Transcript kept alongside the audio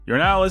You're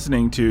now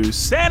listening to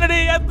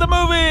Sanity at the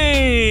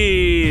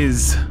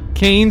Movies!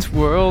 Kane's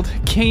World,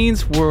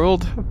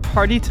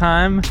 party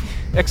time,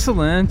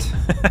 excellent.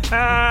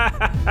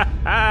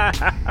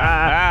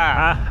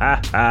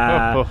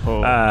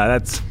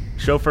 That's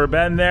Chauffeur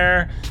Ben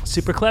there.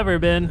 Super clever,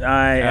 Ben.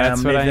 I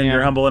am Nathan,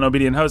 your humble and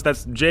obedient host.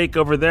 That's Jake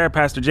over there,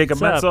 Pastor Jacob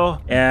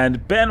Metzel.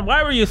 And Ben,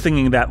 why were you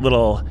singing that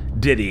little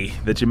ditty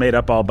that you made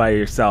up all by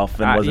yourself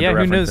and wasn't a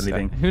reference to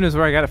anything? Who knows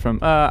where I got it from?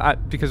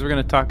 Because we're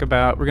going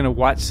to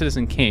watch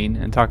Citizen Kane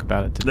and talk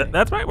about it today.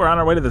 That's right. We're on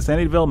our way to the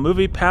Sandyville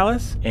Movie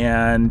Palace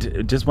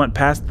and just went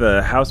past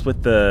the house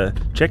with the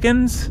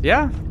chickens.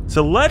 Yeah.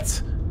 So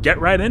let's get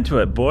right into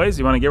it, boys.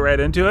 You want to get right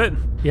into it?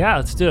 Yeah,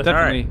 let's do it.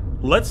 Definitely. All right.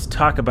 Let's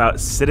talk about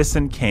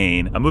Citizen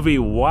Kane, a movie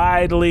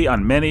widely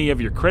on many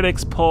of your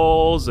critics'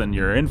 polls and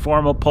your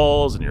informal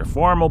polls and your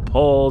formal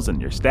polls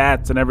and your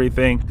stats and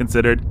everything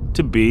considered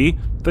to be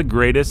the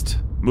greatest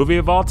movie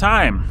of all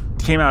time.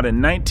 It came out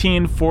in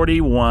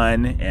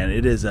 1941, and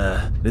it is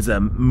a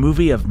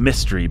movie of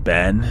mystery,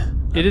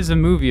 Ben. It is a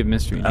movie of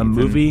mystery, Nathan. A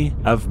movie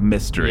of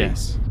mystery.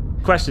 Yes.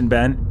 Question,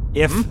 Ben.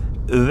 If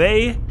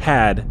they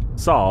had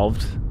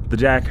solved the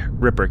Jack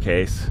Ripper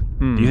case,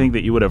 do you think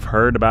that you would have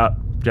heard about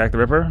Jack the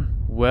Ripper?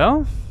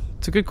 Well,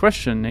 it's a good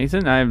question,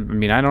 Nathan. I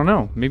mean, I don't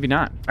know. Maybe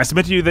not. I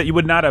submit to you that you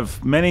would not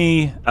have.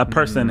 Many a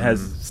person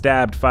has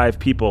stabbed 5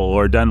 people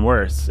or done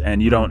worse,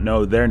 and you don't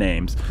know their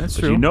names. That's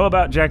but true. You know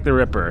about Jack the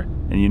Ripper,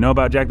 and you know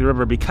about Jack the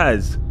Ripper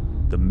because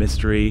the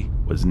mystery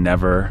was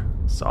never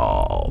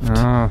solved.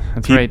 Oh,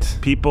 that's right.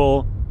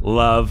 People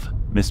love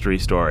mystery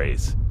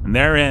stories, and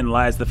therein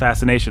lies the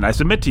fascination. I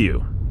submit to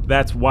you.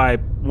 That's why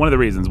one of the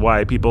reasons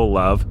why people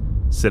love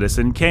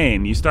Citizen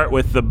Kane. You start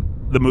with the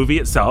movie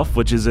itself,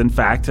 which is in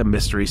fact a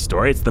mystery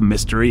story. It's the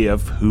mystery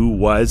of who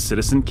was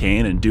Citizen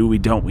Kane, and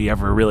don't we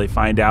ever really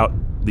find out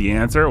the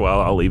answer?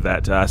 Well, I'll leave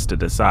that to us to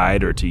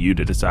decide, or to you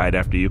to decide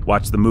after you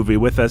watch the movie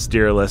with us,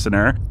 dear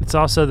listener. It's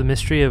also the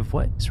mystery of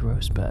what is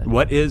Rosebud.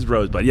 What is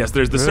Rosebud? Yes,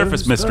 there's the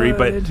surface mystery,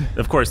 but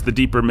of course the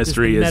deeper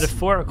mystery is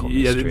metaphorical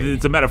mystery. Yeah,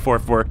 it's a metaphor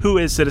for who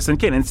is Citizen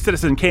Kane. And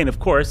Citizen Kane, of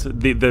course,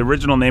 the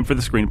original name for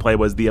the screenplay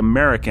was The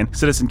American.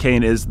 Citizen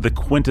Kane is the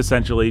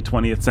quintessentially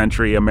 20th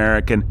century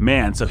American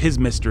man. So his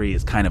mystery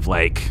is kind of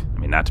like, I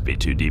mean, not to be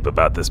too deep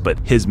about this, but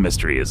his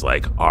mystery is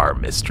like our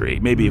mystery.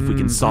 Maybe if we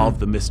can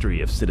solve the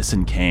mystery of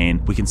Citizen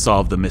Kane, we can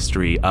solve the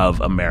mystery of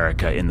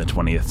America in the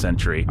 20th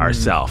century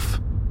ourselves.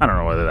 I don't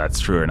know whether that's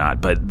true or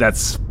not, but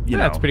that's, you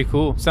know. That's pretty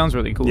cool. Sounds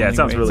really cool. Yeah, it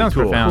sounds really cool.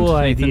 Profound, cool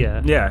Nathan.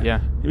 idea.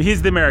 Yeah.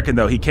 He's the American,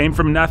 though. He came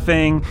from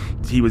nothing.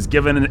 He was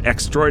given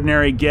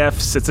extraordinary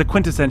gifts. It's a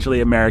quintessentially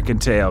American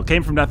tale.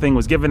 Came from nothing,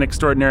 was given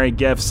extraordinary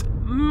gifts,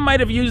 might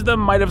have used them,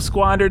 might have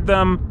squandered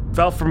them,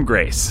 fell from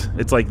grace.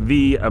 It's like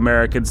the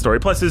American story.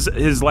 Plus,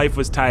 his life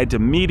was tied to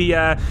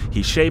media.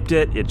 He shaped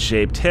it. It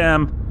shaped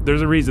him.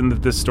 There's a reason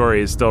that this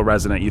story is still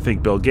resonant. You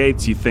think Bill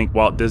Gates, you think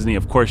Walt Disney,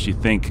 of course you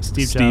think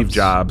Steve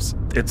Jobs.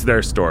 It's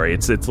their story.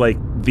 It's like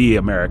the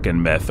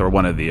American myth, or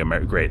one of the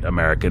great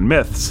American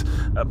myths.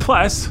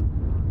 Plus,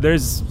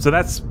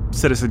 that's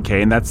Citizen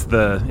Kane. That's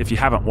if you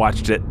haven't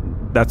watched it,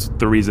 that's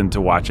the reason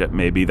to watch it,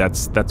 maybe.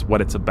 That's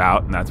what it's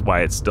about, and that's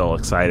why it's still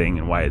exciting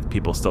and why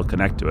people still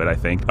connect to it, I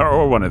think.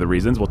 Or one of the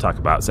reasons. We'll talk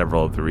about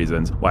several of the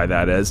reasons why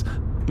that is.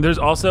 There's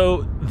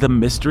also the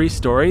mystery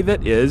story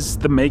that is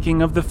the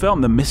making of the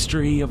film, the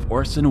mystery of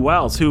Orson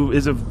Welles, who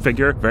is a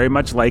figure very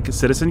much like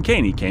Citizen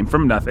Kane. He came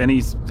from nothing, and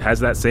he has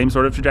that same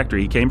sort of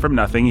trajectory. He came from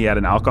nothing. He had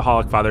an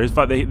alcoholic father. His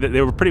father,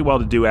 they were pretty well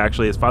to do,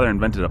 actually. His father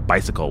invented a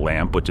bicycle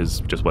lamp, which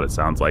is just what it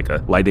sounds like,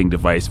 a lighting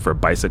device for a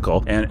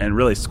bicycle, and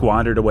really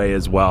squandered away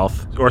his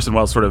wealth. Orson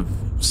Welles sort of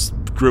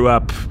grew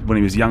up when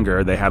he was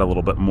younger. They had a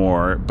little bit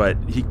more, but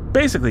he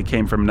basically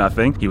came from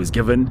nothing. He was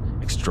given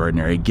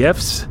extraordinary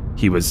gifts.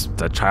 He was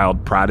a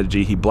child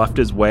prodigy. He bluffed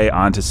his way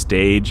onto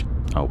stage.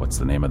 Oh, what's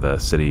the name of the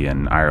city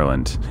in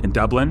Ireland? In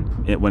Dublin,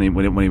 when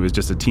he was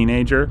just a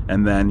teenager,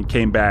 and then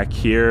came back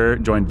here,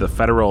 joined the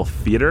Federal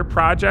Theater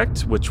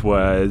Project, which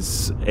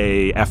was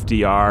a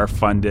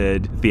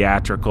FDR-funded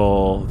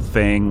theatrical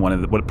thing.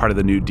 Part of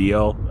the New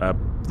Deal.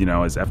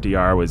 As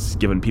FDR was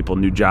giving people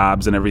new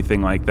jobs and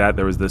everything like that,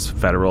 there was this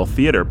federal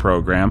theater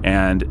program,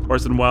 and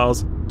Orson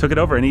Welles took it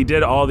over, and he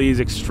did all these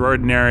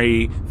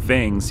extraordinary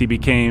things. He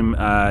became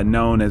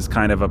known as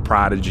kind of a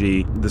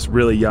prodigy, this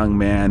really young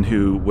man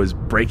who was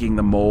breaking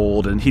the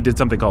mold, and he did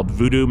something called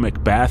Voodoo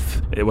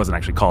Macbeth. It wasn't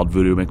actually called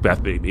Voodoo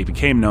Macbeth, but it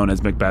became known as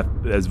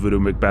Voodoo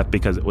Macbeth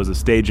because it was a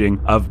staging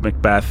of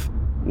Macbeth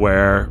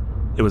where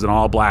it was an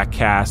all-black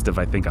cast of,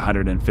 I think,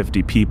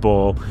 150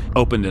 people,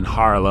 opened in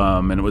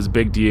Harlem, and it was a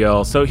big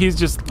deal. So he's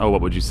just,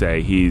 what would you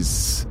say?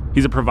 He's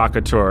a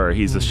provocateur.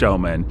 He's a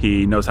showman.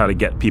 He knows how to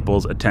get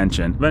people's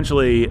attention.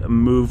 Eventually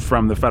moved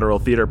from the Federal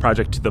Theater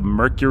Project to the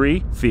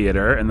Mercury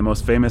Theater, and the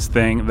most famous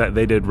thing that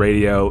they did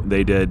radio,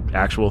 they did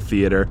actual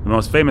theater. The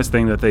most famous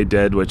thing that they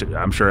did, which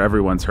I'm sure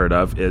everyone's heard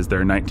of, is their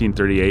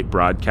 1938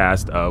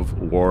 broadcast of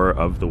War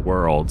of the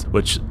Worlds,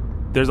 which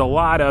there's a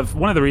lot of,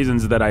 one of the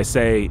reasons that I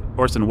say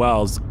Orson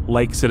Welles,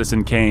 like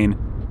Citizen Kane,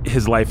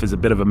 his life is a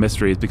bit of a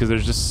mystery is because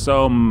there's just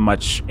so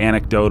much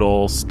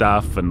anecdotal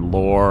stuff and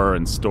lore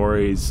and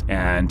stories.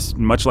 And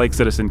much like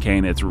Citizen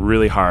Kane, it's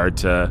really hard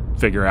to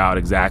figure out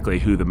exactly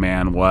who the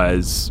man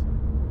was.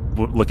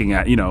 Looking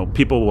at,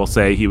 people will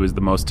say he was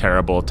the most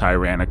terrible,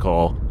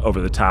 tyrannical,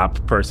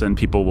 over-the-top person.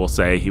 People will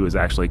say he was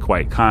actually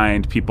quite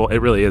kind.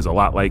 It really is a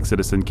lot like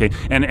Citizen Kane.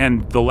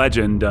 And the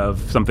legend of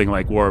something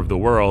like War of the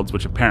Worlds,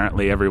 which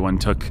apparently everyone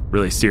took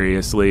really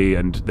seriously,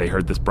 and they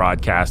heard this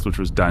broadcast, which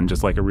was done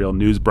just like a real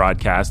news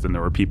broadcast, and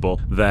there were people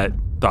that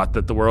thought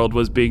that the world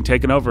was being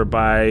taken over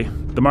by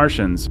the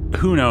Martians.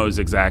 Who knows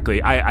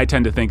exactly? I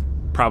tend to think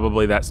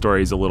probably that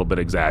story is a little bit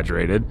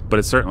exaggerated, but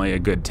it's certainly a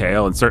good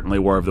tale, and certainly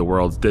War of the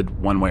Worlds did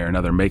one way or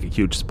another make a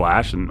huge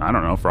splash, and I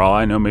don't know, for all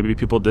I know, maybe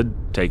people did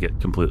take it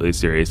completely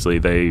seriously.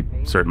 They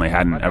certainly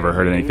hadn't ever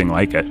heard anything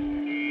like it.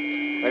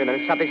 Wait a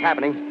minute, something's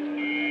happening.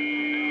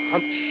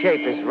 Humped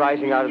shape is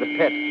rising out of the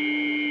pit.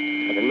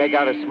 I can make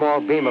out a small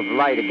beam of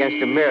light against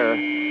a mirror.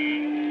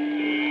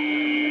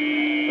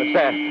 What's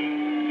that?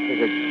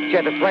 There's a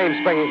jet of flame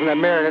springing from the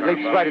mirror, and it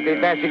leaps right at the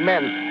advancing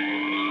men.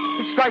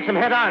 It strikes them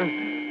head on.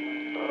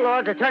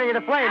 Lord, they're turning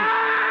into flames.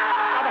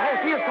 Now the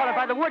whole field's caught up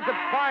by the woods, the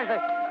barns,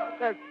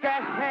 the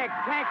gas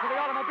tanks of the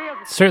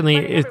automobiles. Certainly,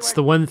 it's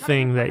the one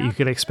thing that you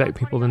could expect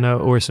people to know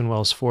Orson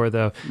Welles for,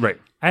 though. Right.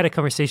 I had a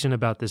conversation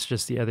about this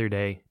just the other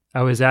day.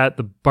 I was at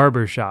the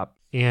barber shop,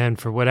 and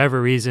for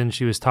whatever reason,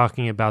 she was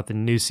talking about the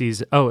new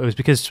season. Oh, it was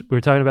because we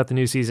were talking about the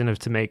new season of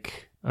To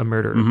Make a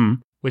Murderer,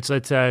 which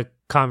led to a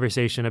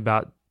conversation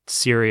about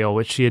Serial,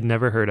 which she had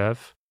never heard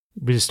of.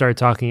 We just started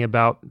talking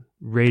about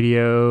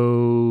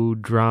radio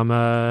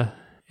drama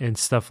and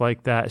stuff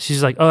like that.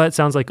 She's like, oh, that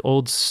sounds like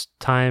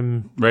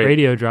old-time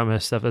radio drama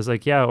stuff. I was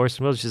like, yeah,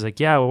 Orson Welles. She's like,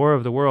 yeah, War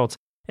of the Worlds.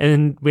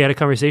 And we had a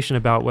conversation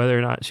about whether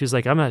or not, she was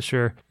like, I'm not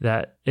sure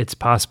that it's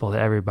possible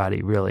that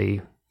everybody really,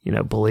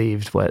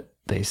 believed what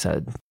they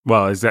said.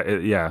 Well,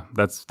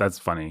 that's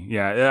funny.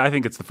 Yeah, I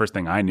think it's the first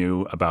thing I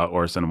knew about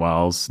Orson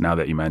Welles now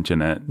that you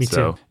mention it. Me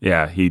too.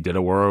 Yeah, he did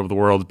a War of the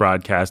Worlds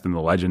broadcast, and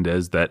the legend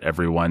is that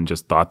everyone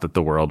just thought that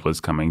the world was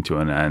coming to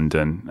an end.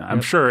 And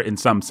I'm sure in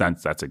some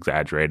sense that's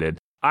exaggerated.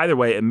 Either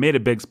way, it made a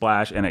big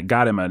splash, and it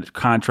got him a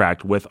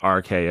contract with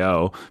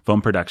RKO,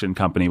 film production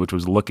company, which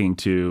was looking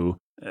to...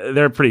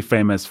 They're pretty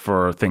famous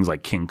for things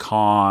like King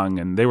Kong,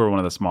 and they were one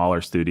of the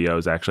smaller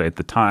studios actually at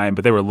the time,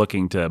 but they were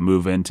looking to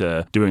move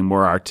into doing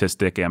more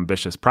artistic,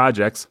 ambitious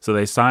projects. So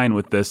they sign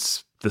with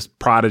this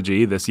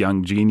prodigy, this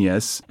young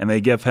genius, and they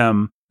give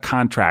him a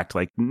contract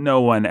like no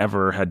one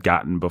ever had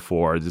gotten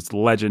before. This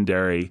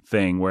legendary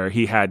thing where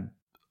he had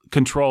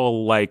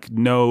control like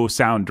no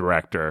sound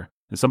director.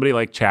 And somebody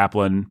like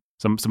Chaplin,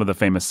 some of the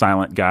famous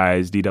silent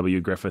guys,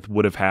 D.W. Griffith,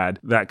 would have had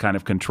that kind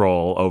of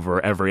control over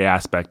every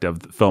aspect of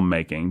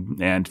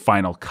filmmaking. And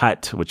final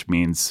cut, which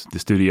means the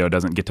studio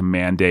doesn't get to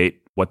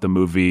mandate what the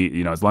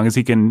movie, as long as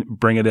he can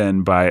bring it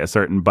in by a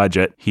certain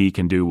budget, he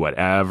can do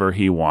whatever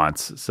he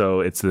wants. So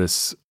it's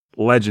this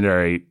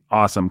legendary,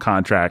 awesome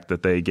contract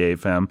that they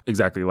gave him,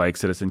 exactly like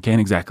Citizen Kane,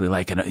 exactly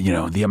like,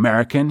 the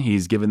American.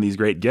 He's given these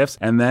great gifts.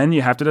 And then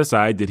you have to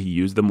decide, did he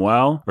use them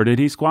well or did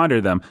he squander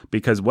them?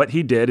 Because what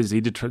he did is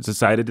he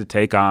decided to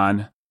take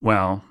on,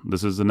 well,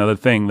 this is another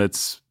thing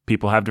that's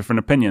people have different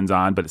opinions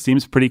on, but it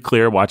seems pretty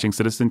clear watching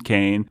Citizen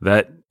Kane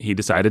that he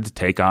decided to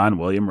take on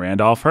William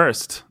Randolph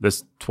Hearst.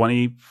 This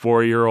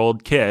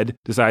 24-year-old kid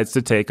decides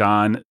to take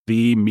on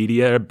the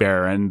media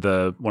baron,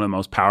 one of the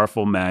most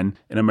powerful men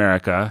in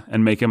America,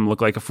 and make him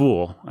look like a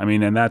fool. I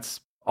mean, and that's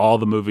all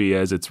the movie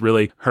is. It's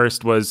really,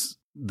 Hearst was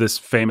this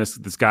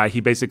guy. He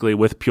basically,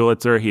 with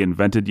Pulitzer, he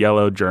invented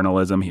yellow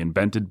journalism. He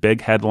invented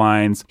big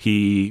headlines.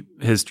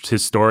 His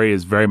story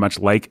is very much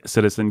like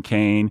Citizen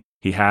Kane.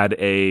 He had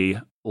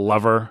a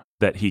lover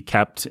that he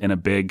kept in a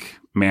big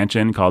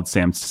mansion called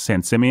San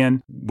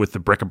Simeon with the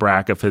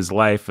bric-a-brac of his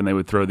life, and they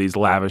would throw these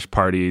lavish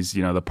parties,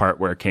 the part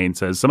where Kane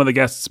says, some of the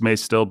guests may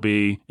still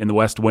be in the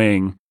West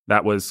Wing.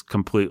 That was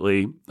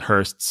completely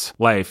Hearst's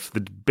life.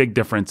 The big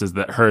difference is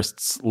that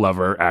Hearst's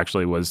lover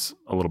actually was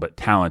a little bit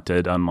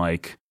talented,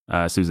 unlike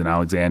Susan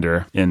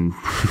Alexander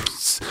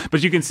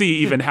but you can see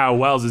even how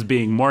Welles is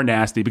being more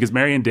nasty because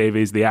Marion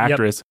Davies, the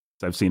actress,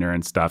 I've seen her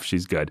in stuff,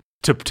 she's good.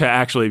 To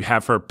actually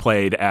have her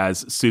played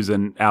as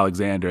Susan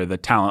Alexander, the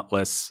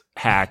talentless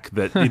hack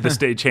that the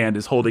stagehand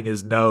is holding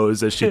his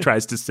nose as she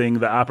tries to sing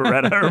the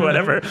operetta or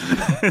whatever.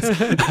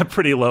 It's a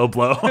pretty low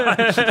blow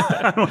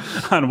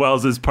on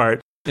Welles's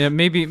part. Yeah,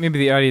 maybe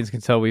the audience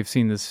can tell we've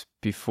seen this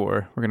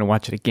before. We're going to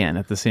watch it again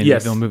at the San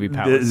Diego Movie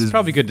Palace. It's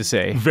probably good to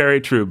say.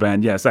 Very true,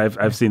 Ben. Yes,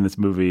 I've seen this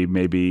movie.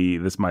 Maybe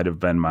this might have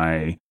been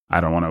my,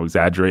 I don't want to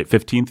exaggerate,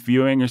 15th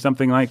viewing or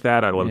something like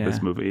that. I love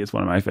this movie. It's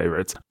one of my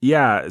favorites.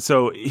 Yeah,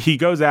 so he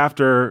goes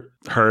after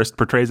Hearst,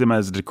 portrays him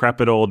as a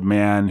decrepit old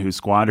man who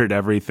squandered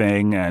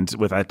everything and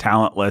with a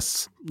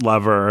talentless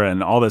lover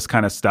and all this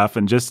kind of stuff.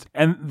 And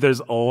there's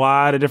a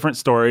lot of different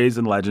stories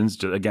and legends,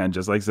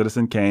 just like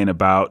Citizen Kane,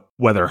 about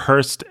whether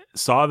Hearst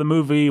saw the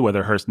movie,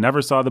 whether Hearst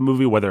never saw the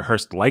movie, whether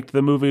Hearst liked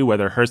the movie,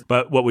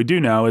 but what we do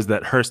know is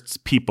that Hearst's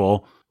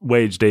people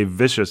waged a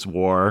vicious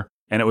war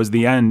And it was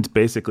the end,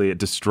 basically, it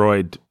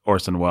destroyed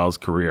Orson Welles'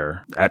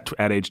 career.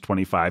 At age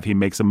 25, he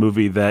makes a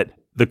movie that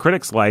the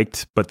critics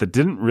liked, but that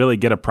didn't really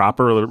get a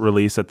proper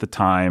release at the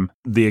time.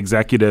 The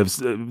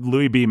executives,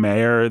 Louis B.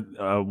 Mayer,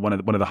 one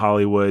of the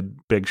Hollywood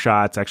big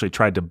shots, actually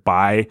tried to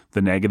buy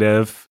the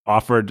negative,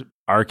 offered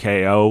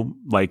RKO,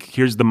 like,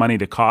 here's the money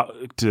to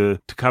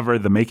cover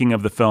the making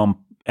of the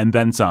film and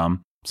then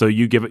some. So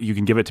you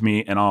can give it to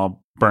me and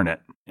I'll burn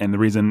it. And the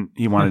reason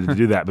he wanted to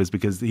do that was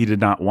because he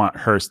did not want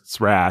Hearst's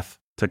wrath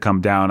to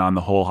come down on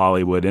the whole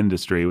Hollywood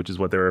industry, which is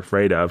what they were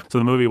afraid of. So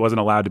the movie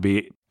wasn't allowed to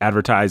be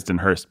advertised in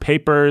Hearst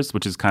papers,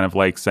 which is kind of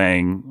like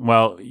saying,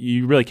 well,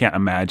 you really can't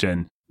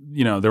imagine,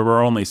 there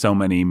were only so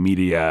many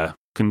media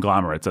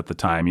conglomerates at the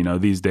time.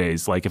 These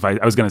days, like if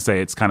I was going to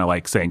say, it's kind of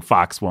like saying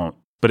Fox won't.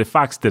 But if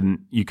Fox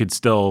didn't, you could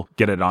still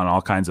get it on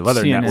all kinds of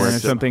other CNN networks.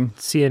 Or something.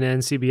 CNN,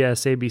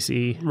 CBS,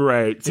 ABC.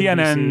 Right.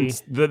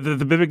 NBC.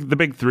 CNN, the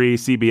big three,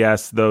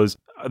 CBS, those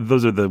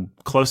are the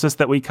closest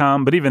that we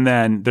come. But even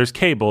then, there's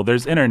cable,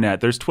 there's internet,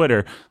 there's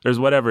Twitter, there's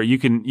whatever. You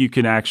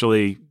can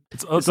actually...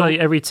 It's like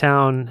every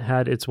town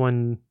had its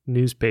one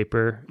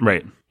newspaper.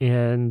 Right.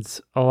 And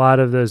a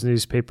lot of those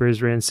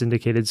newspapers ran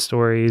syndicated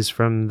stories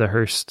from the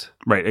Hearst.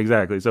 Right,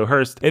 exactly. So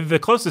Hearst, the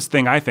closest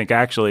thing I think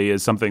actually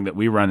is something that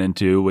we run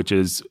into, which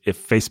is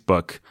if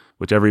Facebook,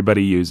 which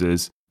everybody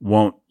uses,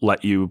 won't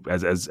let you,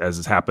 as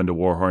has happened to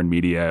Warhorn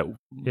Media,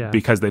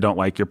 because they don't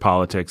like your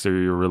politics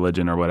or your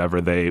religion or whatever,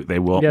 they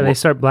will. Yeah, they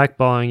start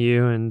blackballing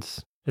you and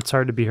it's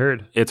hard to be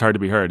heard. It's hard to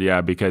be heard,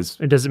 yeah, because...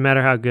 It doesn't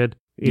matter how good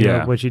you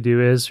know, what you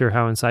do is or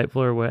how insightful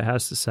or what it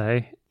has to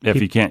say. If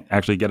you can't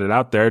actually get it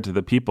out there to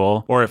the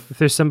people, or if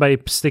there's somebody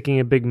sticking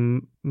a big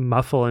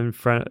muffle in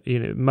front,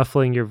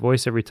 muffling your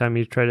voice every time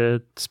you try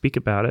to speak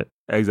about it.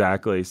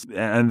 Exactly.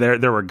 And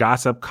there were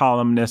gossip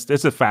columnists.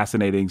 It's a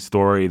fascinating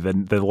story,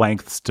 the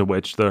lengths to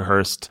which the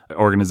Hearst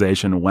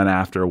organization went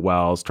after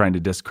Welles, trying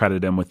to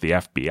discredit him with the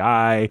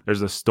FBI.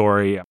 There's a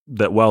story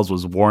that Welles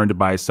was warned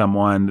by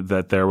someone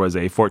that there was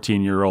a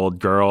 14-year-old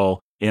girl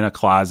in a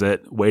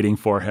closet waiting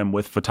for him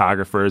with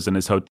photographers in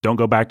his don't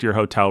go back to your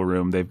hotel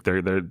room.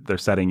 They're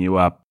setting you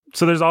up.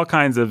 So there's all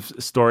kinds of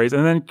stories.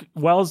 And then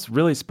Welles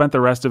really spent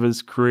the rest of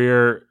his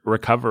career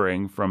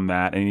recovering from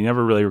that, and he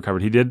never really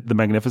recovered. He did The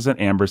Magnificent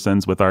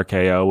Ambersons with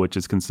RKO, which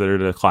is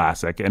considered a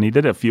classic, and he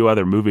did a few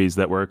other movies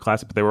that were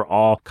classic, but they were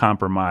all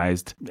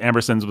compromised.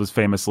 Ambersons was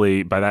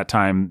famously, by that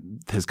time,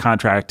 his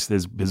contract,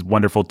 his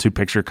wonderful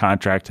 2-picture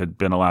contract had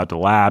been allowed to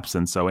lapse,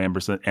 and so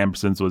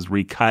Ambersons was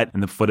recut,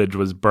 and the footage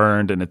was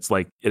burned, and it's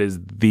like, it is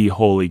the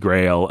holy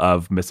grail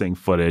of missing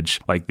footage,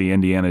 like the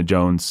Indiana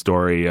Jones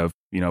story of,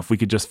 if we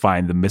could just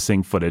find the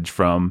missing footage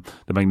from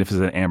The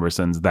Magnificent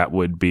Ambersons, that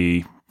would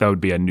be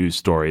a news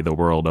story the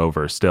world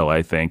over still,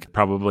 I think.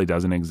 Probably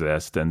doesn't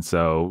exist. And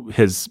so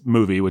his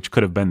movie, which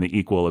could have been the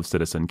equal of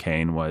Citizen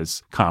Kane,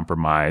 was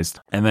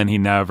compromised. And then he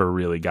never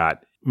really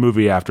got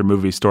movie after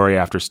movie, story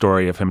after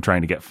story of him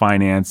trying to get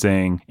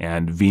financing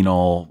and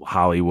venal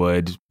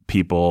Hollywood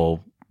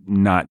people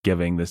not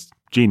giving this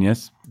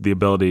genius the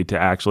ability to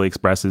actually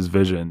express his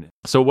vision.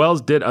 So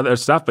Welles did other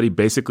stuff, but he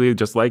basically,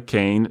 just like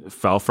Kane,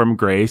 fell from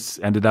grace,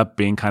 ended up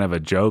being kind of a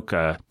joke,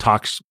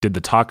 did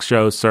the talk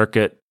show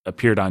circuit,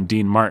 appeared on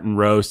Dean Martin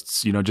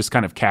roasts, just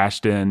kind of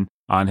cashed in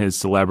on his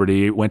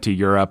celebrity, went to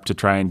Europe to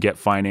try and get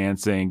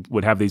financing,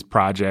 would have these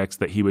projects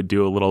that he would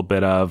do a little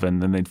bit of,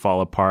 and then they'd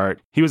fall apart.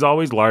 He was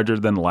always larger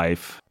than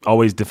life,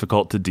 always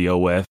difficult to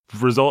deal with.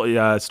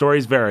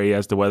 Stories vary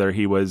as to whether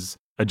he was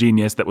a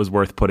genius that was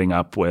worth putting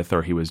up with,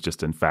 or he was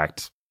just, in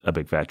fact, a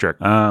big fat jerk.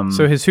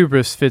 So his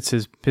hubris fits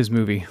his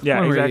movie.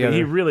 Yeah, exactly.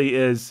 He really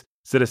is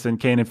Citizen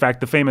Kane. In fact,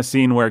 the famous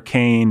scene where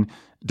Kane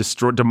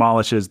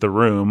demolishes the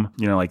room,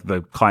 like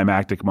the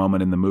climactic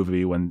moment in the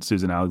movie when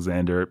Susan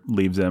Alexander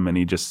leaves him and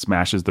he just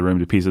smashes the room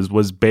to pieces,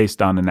 was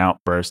based on an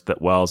outburst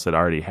that Welles had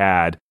already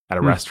had at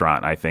a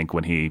restaurant, I think,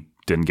 when he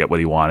didn't get what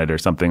he wanted or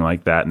something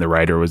like that. And the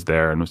writer was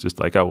there and was just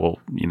like, oh, well,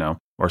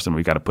 Orson,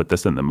 we got to put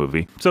this in the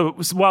movie. So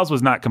Welles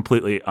was not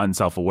completely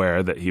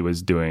unself-aware that he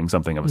was doing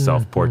something of a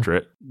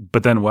self-portrait.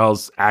 But then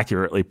Welles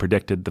accurately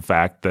predicted the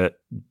fact that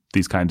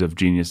these kinds of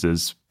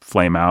geniuses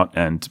flame out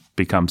and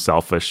become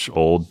selfish,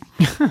 old,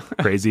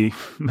 crazy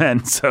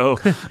men. So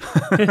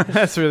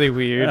that's really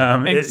weird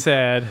and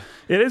sad.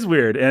 It is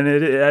weird. And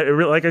it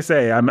like I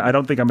say, I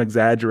don't think I'm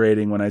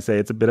exaggerating when I say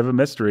it's a bit of a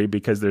mystery,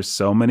 because there's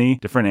so many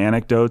different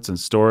anecdotes and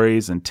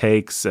stories and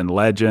takes and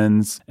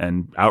legends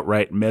and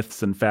outright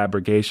myths and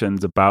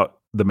fabrications about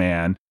the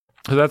man.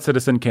 So that's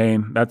Citizen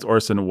Kane. That's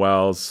Orson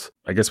Welles.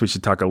 I guess we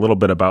should talk a little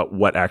bit about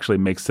what actually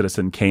makes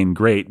Citizen Kane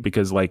great,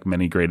 because like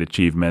many great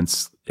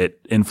achievements, it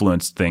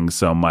influenced things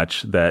so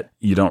much that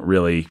it's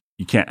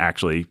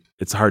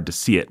hard to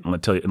see it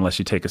unless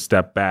you take a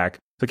step back.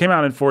 So it came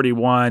out in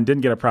 1941,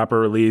 didn't get a proper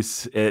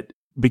release. It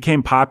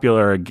became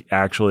popular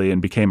actually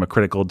and became a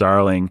critical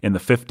darling in the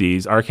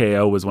 50s.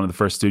 RKO was one of the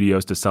first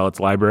studios to sell its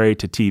library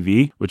to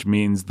TV, which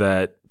means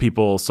that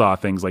people saw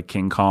things like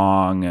King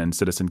Kong and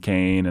Citizen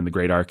Kane and the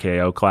great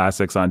RKO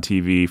classics on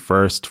TV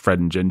first, Fred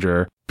and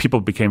Ginger.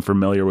 People became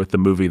familiar with the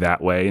movie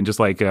that way. And just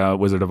like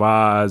Wizard of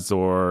Oz,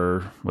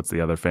 or what's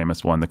the other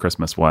famous one, the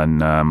Christmas one?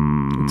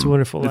 It's a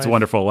Wonderful Life. It's a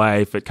Wonderful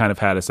Life. It kind of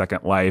had a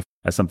second life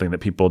as something that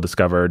people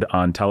discovered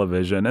on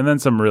television. And then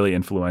some really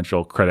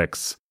influential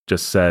critics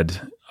just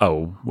said,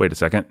 oh, wait a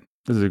second,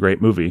 this is a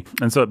great movie.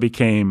 And so it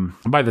became,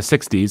 by the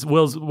 60s,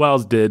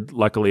 Wells did,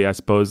 luckily, I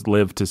suppose,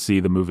 live to see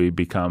the movie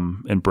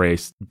become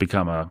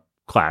a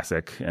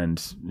classic. And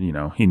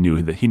he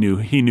knew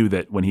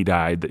that when he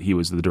died that he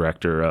was the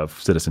director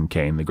of Citizen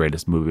Kane, the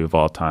greatest movie of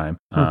all time.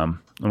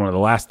 And one of the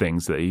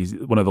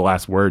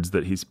last words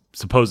that he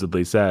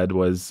supposedly said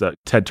was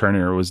Ted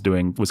Turner was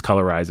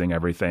colorizing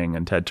everything,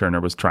 and Ted Turner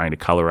was trying to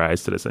colorize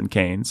Citizen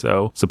Kane.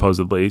 So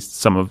supposedly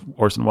some of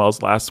Orson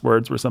Welles' last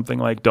words were something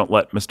like, "Don't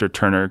let Mr.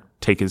 Turner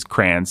take his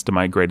crayons to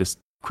my greatest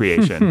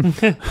creation."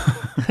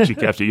 You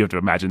have to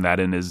imagine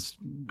that in his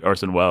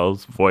Orson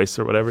Welles voice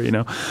or whatever,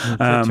 Ted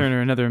Turner,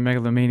 another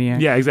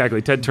megalomaniac. Yeah,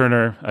 exactly. Ted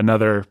Turner,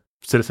 another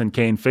Citizen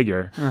Kane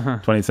figure.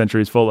 20th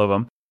century is full of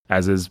them,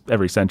 as is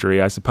every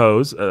century, I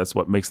suppose. That's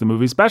what makes the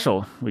movie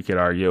special, we could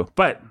argue.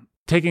 But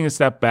taking a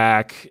step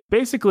back,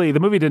 basically, the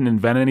movie didn't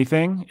invent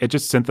anything. It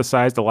just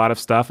synthesized a lot of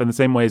stuff in the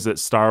same ways that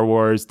Star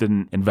Wars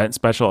didn't invent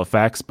special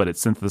effects, but it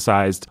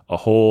synthesized a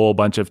whole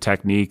bunch of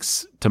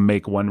techniques to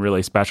make one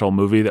really special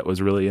movie that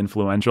was really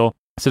influential.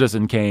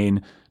 Citizen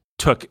Kane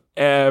took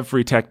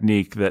every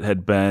technique that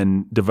had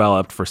been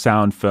developed for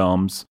sound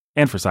films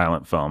and for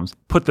silent films,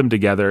 put them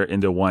together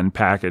into one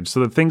package.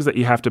 So the things that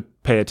you have to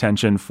pay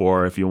attention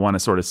for if you want to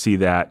sort of see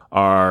that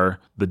are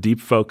the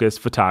deep focus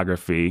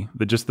photography.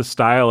 The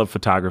style of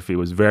photography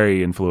was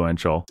very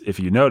influential. If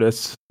you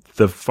notice,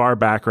 the far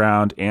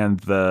background and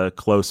the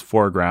close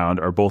foreground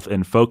are both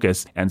in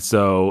focus. And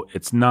so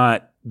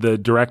the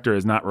director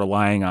is not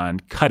relying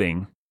on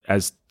cutting,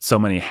 as so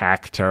many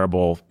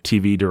terrible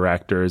TV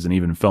directors and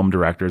even film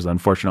directors,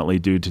 unfortunately,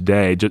 do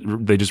today.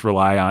 They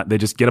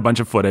just get a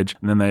bunch of footage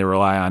and then they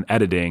rely on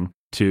editing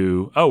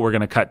we're going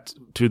to cut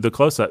to the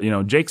close-up.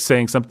 Jake's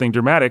saying something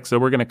dramatic, so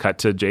we're going to cut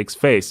to Jake's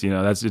face.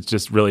 It's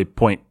just really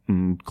point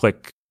and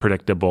click,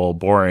 predictable,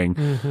 boring.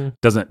 Mm-hmm.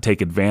 Doesn't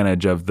take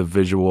advantage of the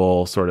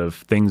visual sort of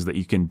things that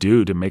you can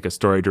do to make a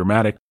story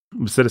dramatic.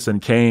 Citizen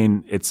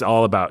Kane, it's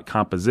all about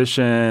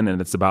composition,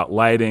 and it's about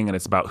lighting, and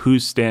it's about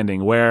who's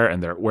standing where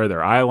and where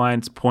their eye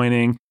line's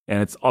pointing.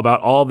 And it's about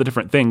all the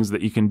different things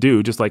that you can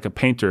do, just like a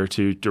painter,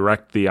 to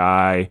direct the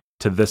eye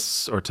to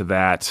this or to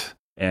that.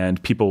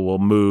 And people will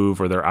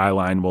move, or their eye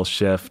line will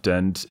shift,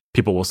 and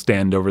people will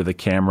stand over the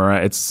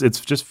camera. It's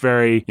just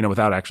very,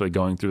 without actually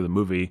going through the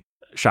movie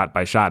shot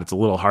by shot, it's a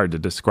little hard to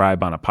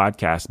describe on a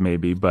podcast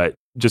maybe, but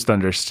just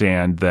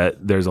understand that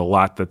there's a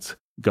lot that's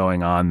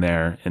going on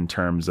there in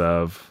terms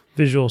of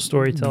visual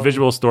storytelling,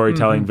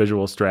 mm-hmm.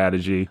 Visual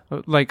strategy.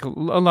 Like a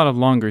lot of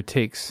longer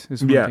takes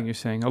is one thing you're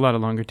saying. A lot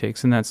of longer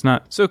takes, and that's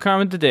not so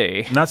common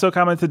today. Not so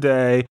common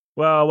today.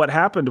 Well, what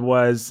happened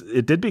was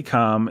it did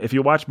become, if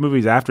you watch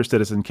movies after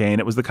Citizen Kane,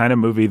 it was the kind of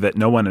movie that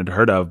no one had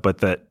heard of, but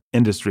that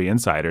industry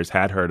insiders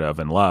had heard of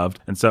and loved.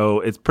 And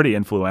so it's pretty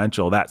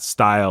influential, that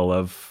style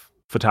of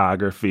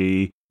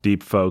photography,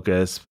 deep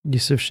focus,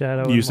 use of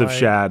shadow,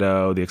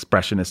 the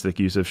expressionistic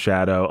use of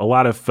shadow. A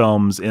lot of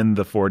films in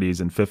the 40s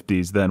and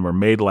 50s then were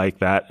made like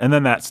that. And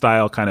then that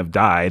style kind of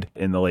died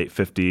in the late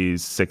 50s,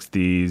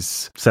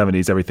 60s,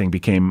 70s. Everything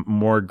became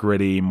more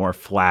gritty, more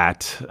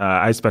flat.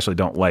 I especially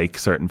don't like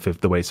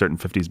the way certain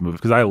 50s movies,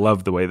 because I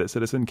love the way that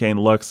Citizen Kane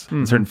looks.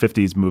 Mm-hmm. Certain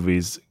 50s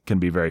movies can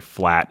be very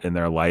flat in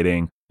their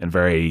lighting and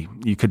very,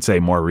 you could say,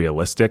 more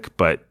realistic.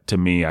 But to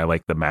me, I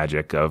like the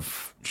magic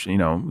of,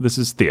 this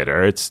is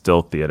theater. It's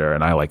still theater,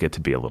 and I like it to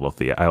be a little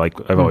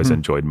I've always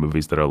enjoyed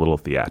movies that are a little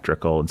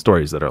theatrical and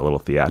stories that are a little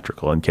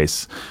theatrical, in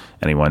case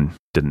anyone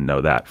didn't know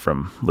that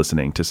from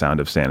listening to Sound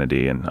of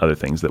Sanity and other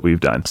things that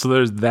we've done. So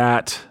there's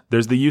that.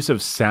 There's the use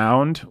of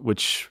sound,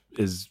 which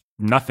is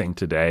nothing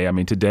today. I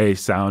mean, today the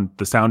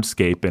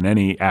soundscape in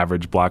any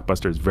average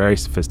blockbuster is very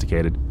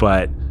sophisticated,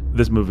 but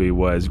this movie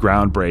was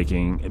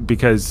groundbreaking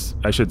because,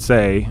 I should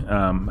say,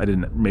 I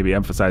didn't maybe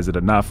emphasize it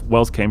enough,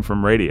 Wells came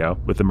from radio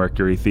with the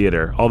Mercury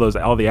Theater. All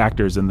the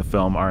actors in the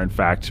film are in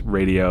fact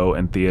radio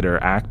and theater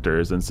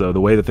actors, and so the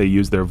way that they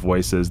use their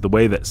voices, the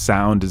way that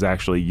sound is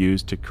actually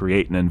used to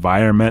create an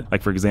environment,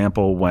 like for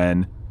example,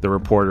 when the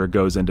reporter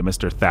goes into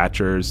Mr.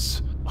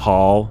 Thatcher's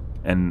hall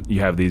and you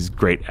have these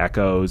great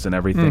echoes and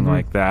everything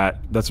like that,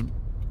 that's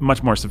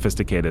much more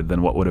sophisticated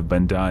than what would have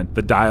been done.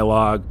 The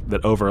dialogue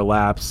that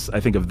overlaps, I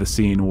think of the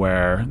scene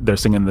where they're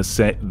singing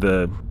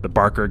the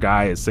Barker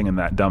guy is singing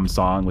that dumb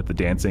song with the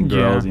dancing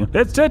girls. Yeah.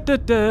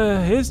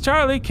 It's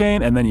Charlie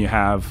Kane. And then you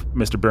have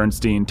Mr.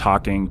 Bernstein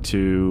talking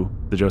to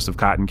the Joseph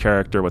Cotton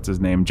character, what's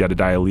his name,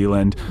 Jedediah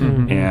Leland.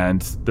 Mm-hmm.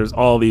 And there's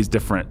all these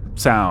different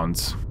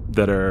sounds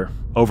that are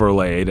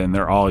overlaid, and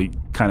they're all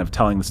kind of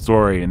telling the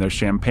story, and there's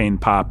champagne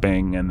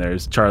popping, and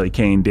there's Charlie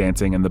Kane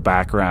dancing in the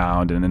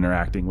background and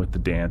interacting with the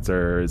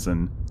dancers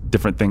and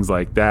different things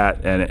like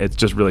that. And it's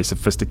just really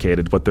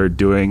sophisticated what they're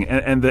doing,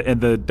 and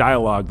the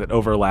dialogue that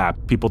overlap,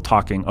 people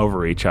talking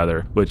over each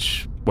other,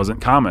 which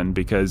wasn't common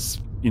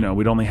because,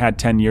 we'd only had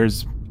 10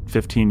 years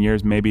 15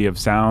 years maybe of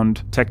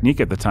sound technique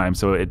at the time,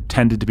 so it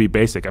tended to be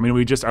basic. I mean,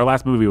 our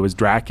last movie was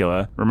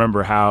Dracula.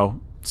 Remember how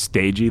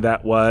stagey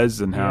that was,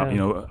 and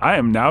how I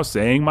am now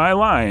saying my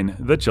line,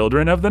 the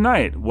children of the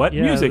night, what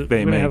music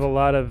they make. Have a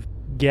lot of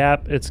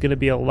gap. It's going to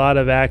be a lot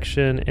of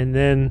action, and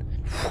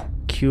then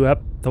cue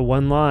up the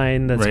one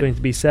line that's going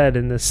to be said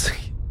in this.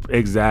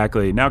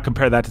 Exactly. Now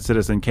compare that to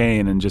Citizen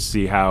Kane and just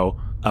see how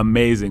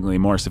amazingly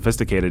more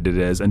sophisticated it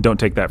is, and don't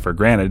take that for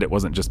granted. It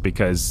wasn't just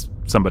because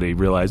somebody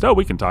realized,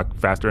 we can talk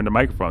faster into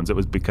microphones. It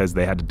was because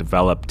they had to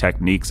develop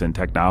techniques and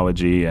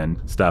technology and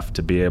stuff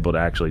to be able to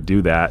actually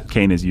do that.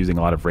 Kane is using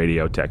a lot of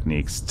radio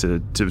techniques to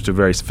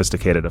very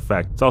sophisticated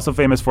effect. It's also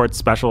famous for its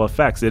special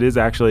effects. It is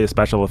actually a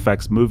special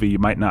effects movie. You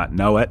might not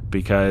know it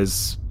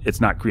because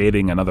it's not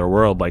creating another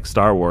world like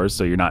Star Wars,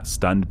 so you're not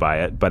stunned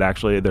by it. But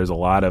actually, there's a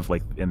lot of,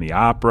 like in the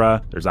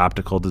opera, there's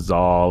optical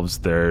dissolves,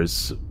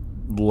 there's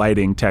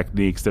lighting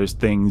techniques, there's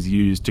things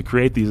used to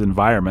create these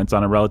environments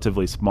on a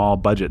relatively small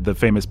budget. The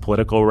famous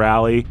political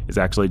rally is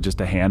actually just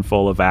a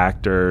handful of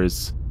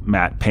actors,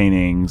 matte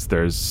paintings,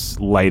 there's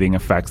lighting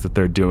effects that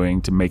they're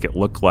doing to make it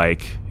look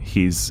like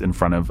he's in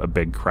front of a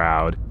big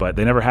crowd. But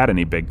they never had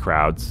any big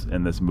crowds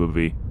in this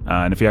movie.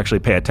 And if you actually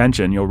pay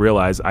attention, you'll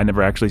realize I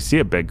never actually see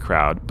a big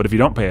crowd. But if you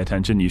don't pay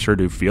attention, you sure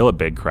do feel a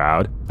big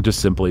crowd,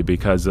 just simply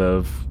because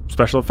of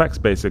special effects,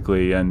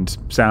 basically, and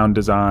sound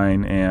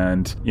design.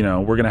 And,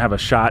 we're going to have a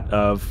shot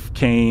of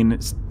Kane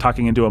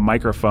talking into a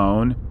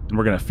microphone, and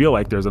we're going to feel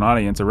like there's an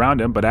audience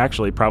around him, but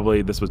actually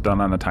probably this was done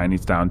on a tiny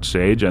sound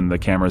stage, and the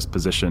camera's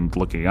positioned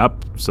looking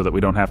up so that we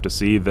don't have to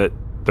see that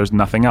there's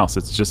nothing else.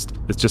 It's just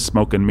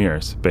smoke and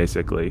mirrors,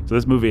 basically. So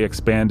this movie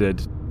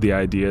expanded the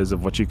ideas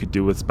of what you could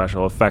do with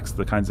special effects,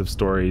 the kinds of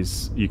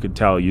stories you could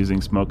tell using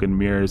smoke and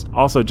mirrors.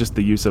 Also, just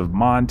the use of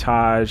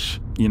montage.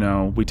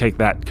 We take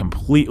that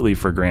completely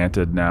for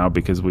granted now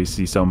because we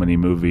see so many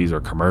movies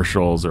or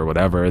commercials or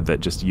whatever that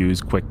just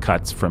use quick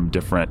cuts from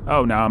different,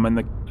 now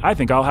I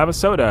think I'll have a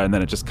soda, and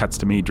then it just cuts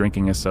to me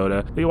drinking a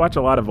soda. You watch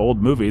a lot of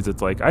old movies,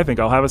 it's like, I think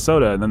I'll have a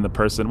soda, and then the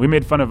person, we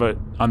made fun of it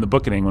on The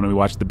Bookening when we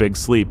watched The Big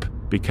Sleep,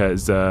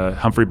 because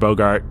Humphrey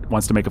Bogart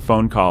wants to make a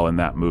phone call in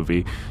that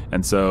movie,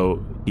 and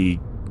so he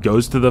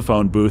goes to the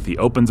phone booth, he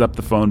opens up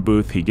the phone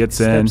booth, he gets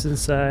steps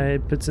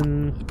inside, puts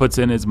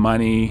in his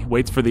money,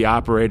 waits for the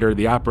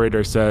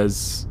operator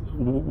says,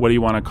 what do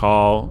you want to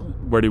call,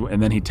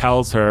 and then he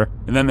tells her,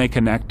 and then they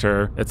connect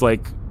her. It's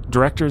like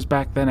directors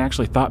back then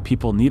actually thought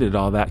people needed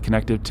all that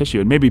connective tissue,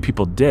 and maybe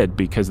people did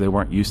because they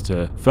weren't used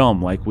to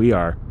film like we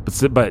are.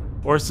 But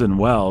Orson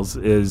Welles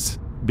is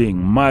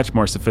being much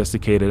more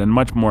sophisticated and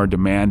much more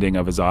demanding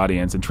of his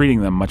audience and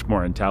treating them much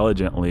more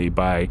intelligently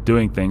by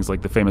doing things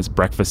like the famous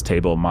breakfast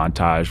table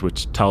montage,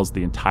 which tells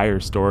the entire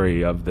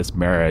story of this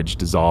marriage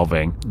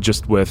dissolving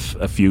just with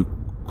a few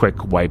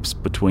quick wipes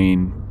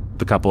between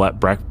the couple at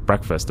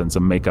breakfast and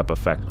some makeup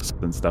effects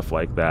and stuff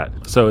like that.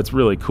 So it's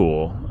really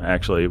cool,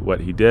 actually,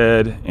 what he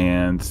did.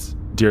 And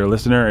dear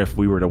listener, if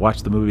we were to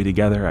watch the movie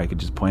together, I could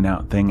just point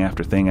out thing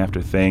after thing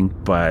after thing.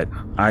 But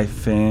I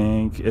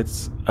think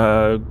it's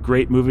a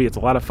great movie. It's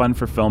a lot of fun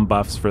for film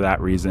buffs for that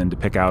reason, to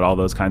pick out all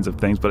those kinds of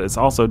things. But it's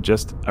also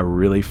just a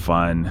really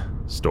fun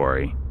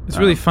story. It's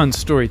really fun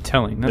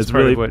storytelling. That's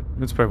part of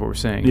what we're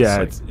saying.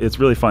 Yeah, it's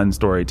really fun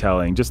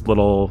storytelling. Just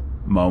little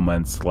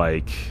moments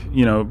like,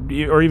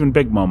 or even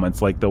big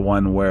moments like the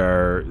one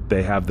where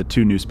they have the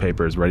two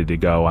newspapers ready to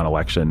go on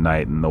election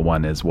night, and the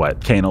one is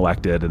Kane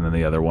elected, and then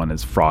the other one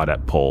is fraud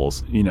at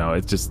polls.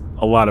 It's just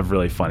a lot of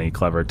really funny,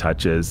 clever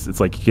touches.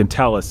 It's like you can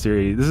tell a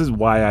series. This is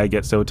why I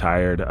get so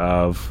tired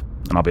of,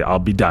 and I'll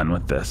be done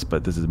with this,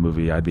 but this is a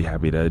movie I'd be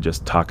happy to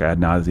just talk ad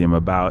nauseum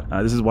about.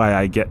 This is why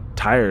I get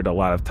tired a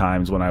lot of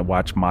times when I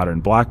watch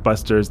modern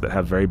blockbusters that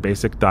have very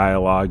basic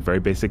dialogue, very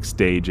basic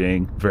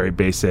staging, very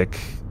basic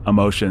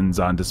emotions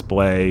on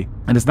display.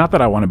 And it's not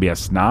that I want to be a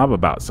snob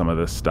about some of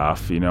this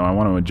stuff. I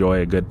want to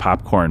enjoy a good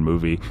popcorn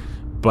movie,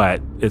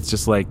 but it's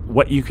just like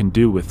what you can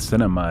do with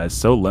cinema is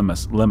so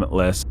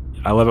limitless.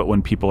 I love it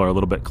when people are a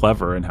little bit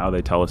clever in how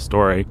they tell a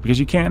story, because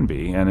you can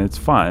be, and it's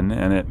fun,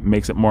 and it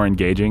makes it more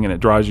engaging, and it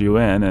draws you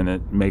in, and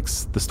it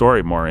makes the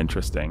story more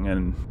interesting.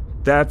 And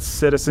that's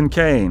Citizen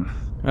Kane.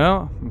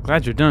 Well, I'm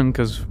glad you're done,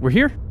 because we're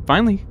here,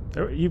 finally.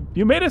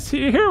 You made us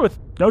here with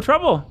no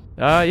trouble.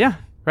 Yeah,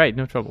 right,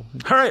 no trouble.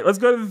 All right, let's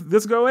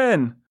go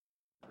in.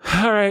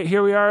 All right,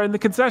 here we are in the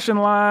concession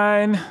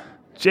line.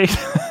 Jake...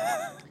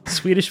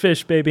 Swedish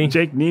fish, baby.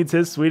 Jake needs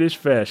his Swedish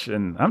fish,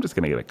 and I'm just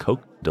going to get a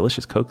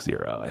delicious Coke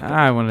Zero.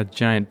 I want a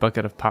giant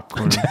bucket of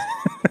popcorn.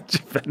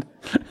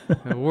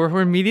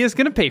 Where media's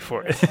going to pay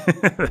for it.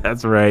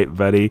 That's right,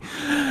 buddy.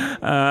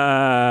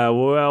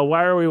 Well,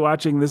 why are we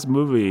watching this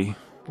movie?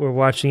 We're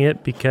watching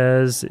it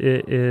because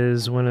it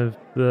is one of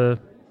the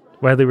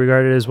widely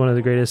regarded as one of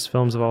the greatest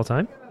films of all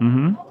time.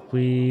 Mm-hmm.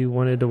 We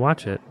wanted to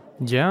watch it.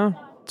 Yeah,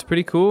 it's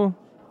pretty cool.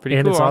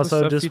 And it's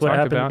also just what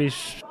happened to be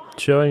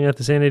showing at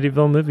the San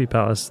Diego Movie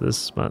Palace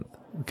this month.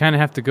 We kind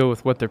of have to go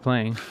with what they're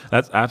playing.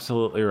 That's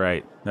absolutely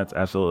right.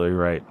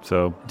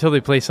 So until they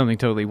play something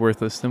totally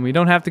worthless, then we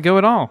don't have to go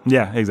at all.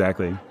 Yeah,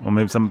 exactly. Well,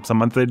 maybe some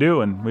months they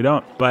do and we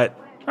don't. But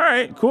all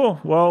right, cool.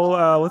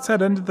 Well, let's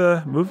head into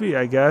the movie,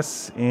 I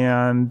guess,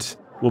 and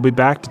we'll be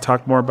back to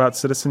talk more about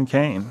Citizen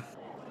Kane.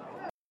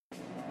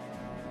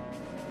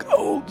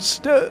 Gold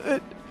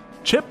Stud.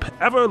 Chip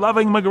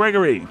Ever-Loving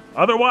McGregory,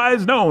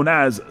 otherwise known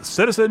as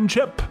Citizen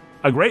Chip,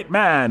 a great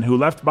man who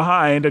left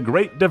behind a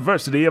great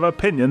diversity of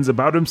opinions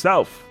about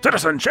himself.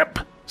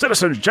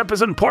 Citizenship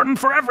is important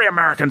for every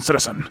American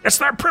citizen. It's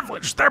their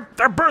privilege, their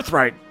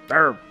birthright,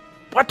 their...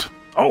 What?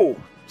 Oh,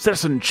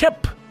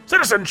 citizenship.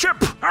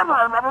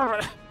 I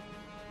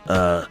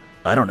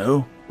don't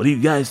know. What do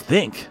you guys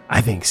think? I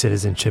think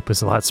Citizenship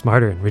was a lot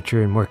smarter and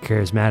richer and more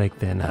charismatic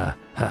than,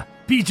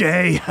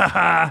 PJ,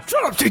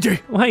 shut up, TJ.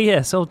 Why,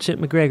 yes, old Chip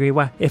McGregory.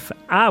 Why, if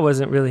I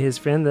wasn't really his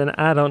friend, then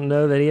I don't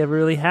know that he ever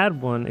really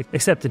had one,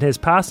 except in his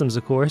possums,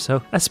 of course.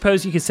 So I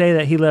suppose you could say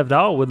that he loved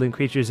all woodland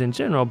creatures in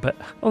general, but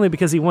only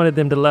because he wanted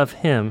them to love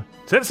him.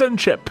 Citizen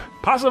Chip,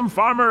 possum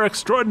farmer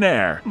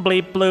extraordinaire.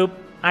 Bleep bloop.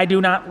 I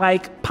do not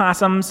like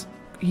possums.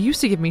 He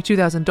used to give me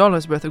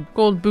 $2,000 worth of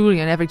gold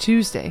bullion every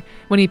Tuesday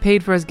when he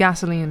paid for his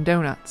gasoline and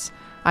donuts.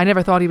 I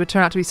never thought he would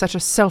turn out to be such a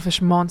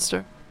selfish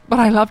monster. But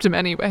I loved him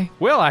anyway.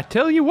 Well, I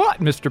tell you what,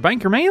 Mr.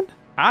 Bankerman,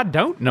 I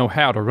don't know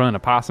how to run a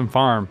possum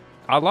farm.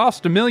 I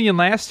lost $1 million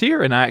last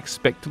year, and I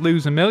expect to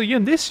lose $1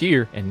 million this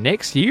year and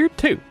next year,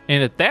 too.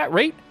 And at that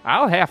rate,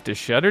 I'll have to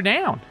shut her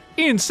down.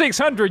 In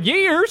 600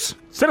 years!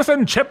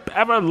 Citizen Chip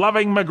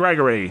Ever-Loving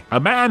McGregory,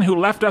 a man who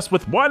left us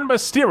with one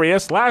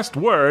mysterious last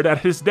word at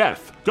his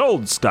death.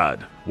 Gold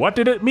Stud. What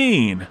did it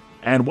mean?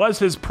 And was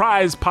his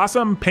prize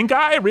possum Pink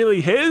Eye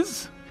really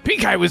his?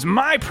 Pink Eye was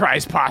my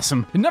prize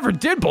possum. It never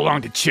did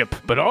belong to Chip,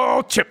 but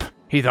oh, Chip.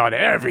 He thought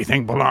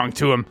everything belonged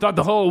to him. Thought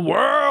the whole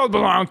world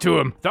belonged to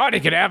him. Thought he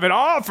could have it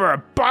all for a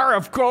bar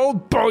of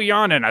gold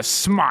bullion and a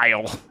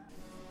smile.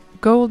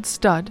 Gold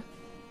Stud?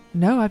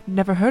 No, I've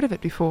never heard of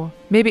it before.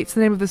 Maybe it's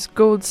the name of this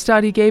gold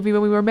stud he gave me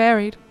when we were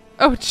married.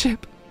 Oh,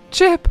 Chip.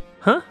 Chip!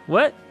 Huh?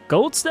 What?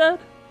 Gold Stud?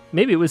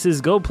 Maybe it was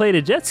his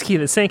gold-plated jet ski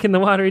that sank in the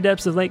watery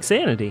depths of Lake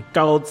Sanity.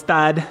 Gold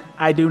Stud.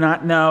 I do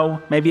not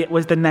know. Maybe it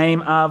was the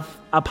name of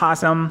a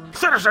possum.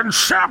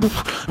 Citizenship!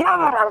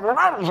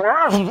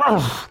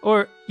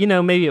 Or,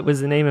 maybe it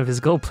was the name of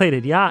his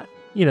gold-plated yacht.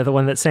 The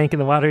one that sank in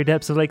the watery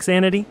depths of Lake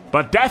Sanity.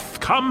 But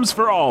death comes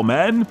for all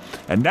men,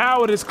 and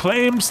now it has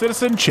claimed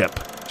Citizen Chip,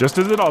 just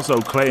as it also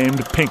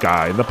claimed Pink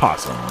Eye the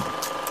possum.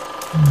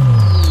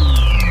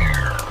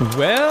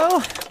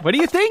 Well, what do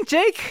you think,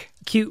 Jake?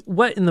 Q,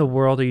 what in the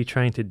world are you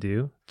trying to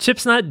do?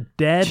 Chip's not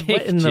dead.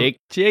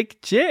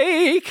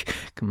 Jake.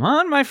 Come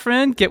on, my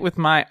friend. Get with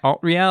my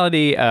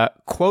alt-reality,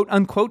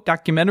 quote-unquote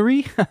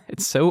documentary.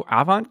 It's so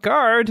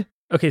avant-garde.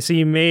 Okay, so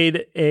you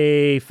made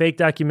a fake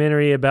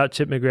documentary about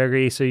Chip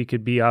McGregory so you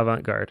could be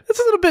avant-garde. That's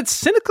a little bit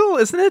cynical,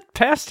 isn't it,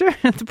 Pastor?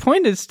 The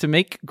point is to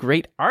make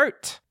great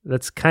art.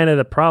 That's kind of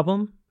the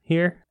problem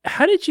here.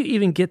 How did you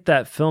even get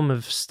that film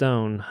of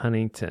Stone,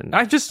 Huntington?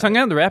 I just hung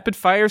out in the Rapid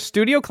Fire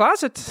studio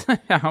closet.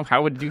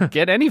 How would you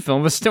get any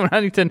film of Stone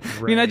Huntington? Right.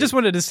 I mean, I just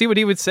wanted to see what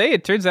he would say.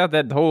 It turns out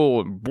that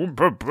whole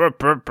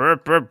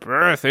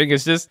thing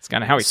is just, it's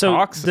kind of how he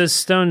talks. So does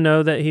Stone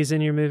know that he's in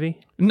your movie?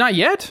 Not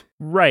yet.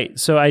 Right.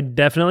 So I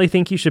definitely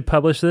think you should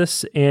publish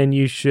this, and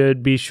you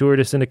should be sure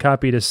to send a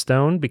copy to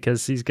Stone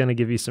because he's going to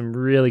give you some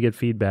really good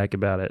feedback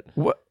about it.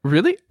 What?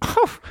 Really?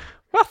 Oh,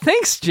 well,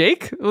 thanks,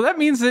 Jake. Well, that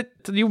means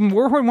that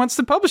Warhorn wants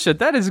to publish it.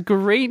 That is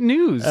great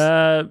news.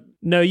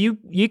 No,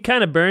 you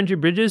kind of burned your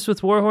bridges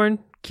with Warhorn,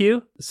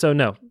 Q. So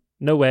no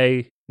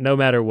way, no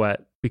matter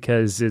what,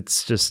 because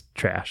it's just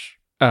trash.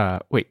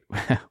 Wait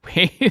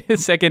a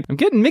second. I'm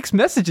getting mixed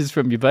messages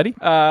from you, buddy.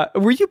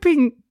 Were you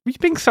being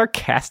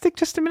sarcastic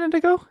just a minute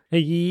ago?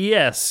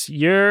 Yes,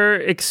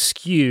 you're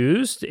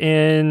excused,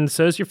 and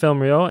so is your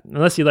film reel,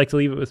 unless you'd like to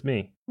leave it with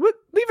me. What?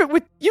 Leave it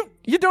with you?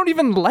 You don't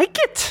even like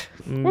it?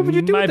 What would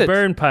you do with it? My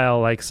burn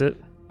pile likes it.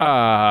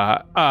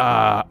 The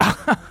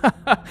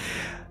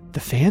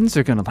fans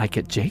are gonna like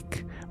it,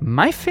 Jake.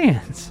 My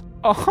fans.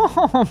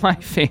 Oh, my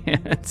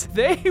fans.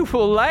 They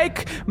will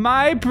like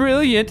my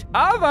brilliant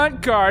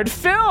avant-garde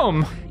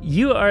film.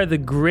 You are the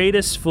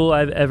greatest fool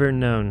I've ever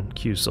known,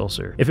 Q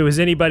Sulcer. If it was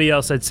anybody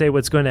else, I'd say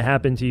what's going to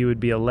happen to you would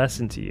be a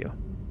lesson to you.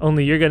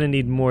 Only you're going to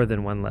need more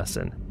than one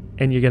lesson.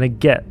 And you're going to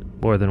get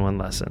more than one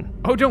lesson.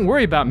 Oh, don't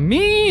worry about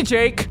me,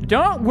 Jake.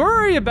 Don't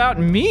worry about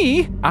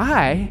me.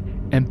 I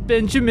am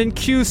Benjamin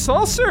Q.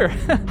 Sulcer.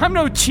 I'm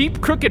no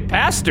cheap, crooked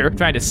pastor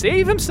trying to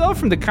save himself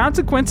from the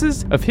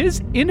consequences of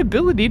his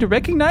inability to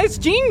recognize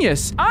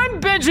genius. I'm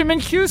Benjamin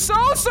Q.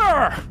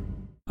 Sulcer.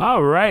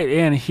 All right,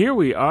 and here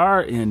we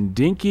are in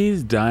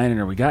Dinky's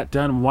Diner. We got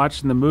done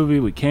watching the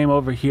movie. We came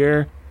over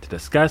here to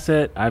discuss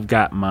it. I've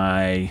got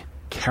my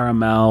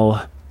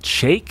caramel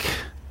shake.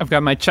 I've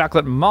got my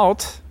chocolate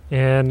malt.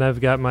 And I've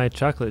got my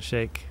chocolate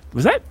shake.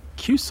 Was that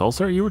Q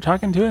Sulcer you were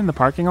talking to in the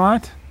parking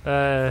lot?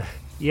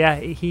 Yeah,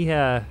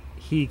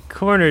 he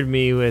cornered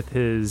me with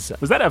his...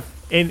 Was that a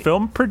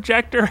film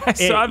projector? I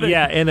saw that.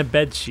 Yeah, and a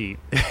bed sheet.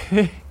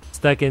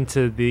 Stuck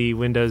into the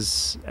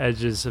windows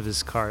edges of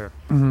his car.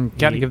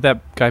 Gotta give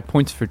that guy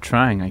points for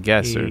trying, I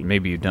guess, or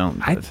maybe you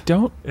don't. I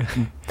don't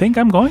think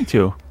I'm going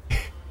to.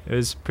 It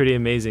was pretty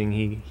amazing.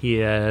 He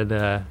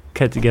had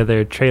cut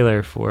together a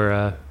trailer for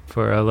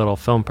a little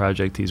film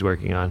project he's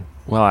working on.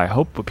 Well, I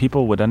hope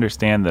people would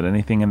understand that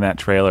anything in that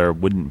trailer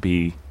wouldn't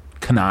be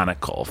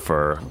canonical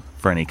for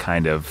any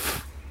kind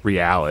of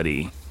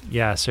reality.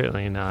 Yeah,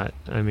 certainly not.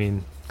 I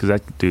mean... Because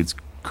that dude's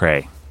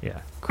cray.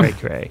 Yeah,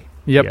 cray.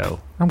 Yep. Yo.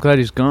 I'm glad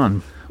he's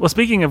gone. Well,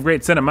 speaking of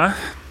great cinema,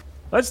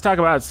 let's talk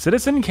about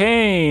Citizen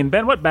Kane.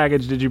 Ben, what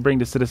baggage did you bring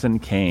to Citizen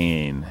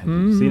Kane? Have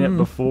you seen it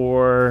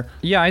before?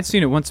 Yeah, I'd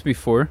seen it once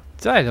before.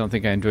 I don't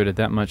think I enjoyed it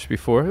that much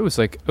before. It was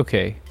like,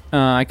 okay,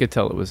 I could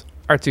tell it was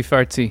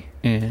artsy-fartsy,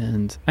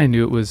 and I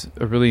knew it was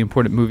a really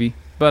important movie,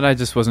 but I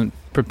just wasn't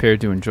prepared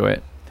to enjoy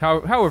it.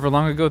 However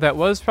long ago that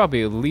was,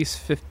 probably at least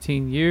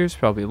 15 years,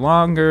 probably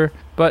longer,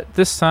 but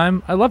this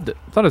time I loved it.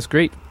 I thought it was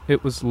great.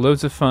 It was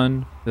loads of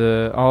fun.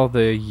 All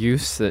the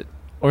use that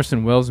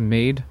Orson Welles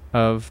made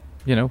of,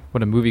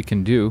 what a movie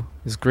can do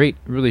is great.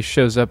 It really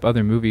shows up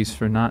other movies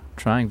for not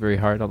trying very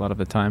hard a lot of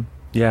the time.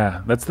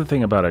 Yeah, that's the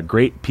thing about a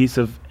great piece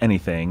of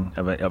anything,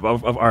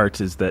 of art,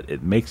 is that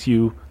it makes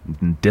you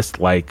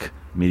dislike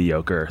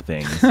mediocre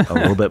things a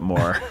little bit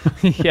more.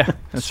 Yeah,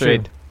 that's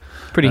right.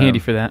 Pretty handy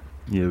for that.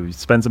 You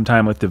spend some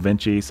time with Da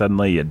Vinci,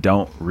 suddenly you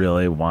don't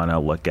really want to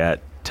look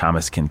at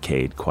Thomas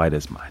Kincaid quite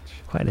as much.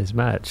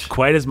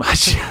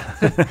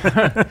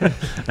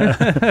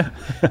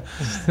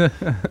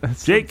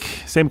 Jake,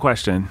 same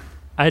question.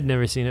 I'd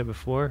never seen it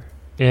before,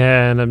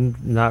 and I'm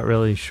not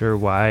really sure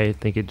why. I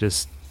think it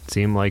just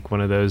seemed like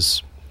one of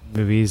those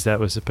movies that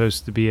was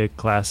supposed to be a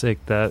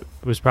classic that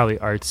was probably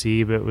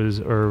artsy, but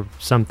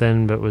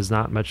was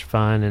not much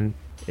fun. And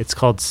it's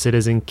called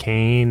Citizen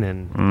Kane,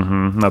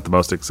 and not the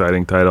most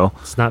exciting title.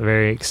 It's not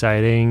very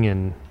exciting,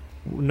 and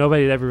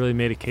nobody had ever really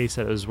made a case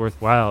that it was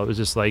worthwhile. It was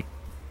just like,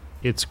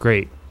 it's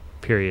great,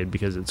 period,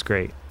 because it's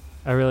great.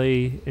 I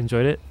really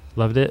enjoyed it,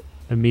 loved it.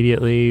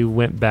 Immediately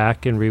went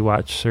back and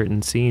rewatched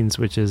certain scenes,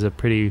 which is a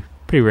pretty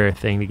rare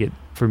thing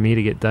for me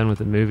to get done with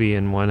a movie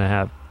and want to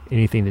have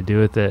anything to do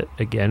with it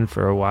again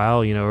for a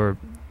while, or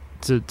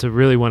to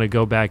really want to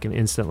go back and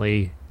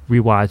instantly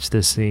rewatch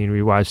this scene,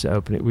 rewatch the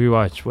opening,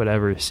 rewatch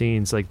whatever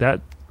scenes like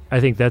that. I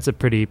think that's a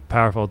pretty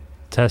powerful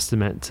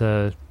testament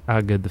to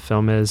how good the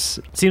film is.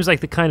 It seems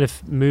like the kind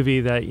of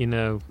movie that,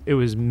 it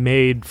was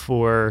made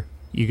for.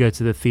 You go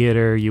to the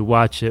theater, you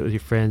watch it with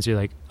your friends, you're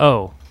like,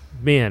 oh,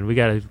 man, we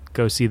got to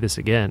go see this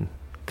again,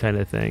 kind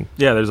of thing.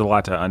 Yeah, there's a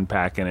lot to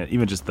unpack in it.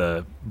 Even just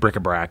the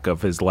bric-a-brac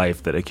of his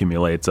life that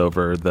accumulates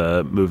over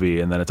the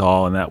movie, and then it's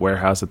all in that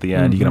warehouse at the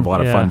end. You can have a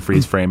lot of fun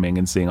freeze framing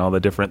and seeing all the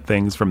different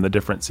things from the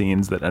different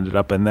scenes that ended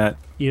up in that.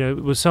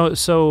 It was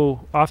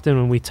so often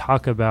when we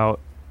talk about,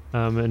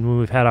 and when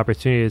we've had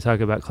opportunity to talk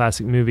about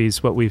classic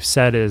movies, what we've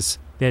said is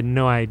they had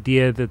no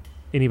idea that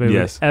anybody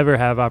would ever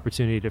have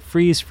opportunity to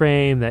freeze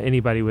frame, that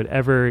anybody would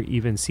ever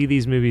even see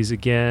these movies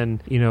again,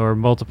 or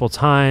multiple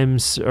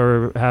times,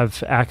 or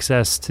have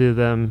access to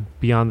them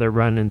beyond their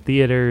run in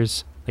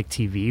theaters. Like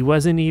TV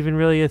wasn't even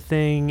really a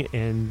thing,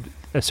 and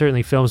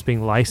certainly films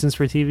being licensed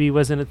for TV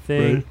wasn't a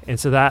thing. Right. And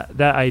so that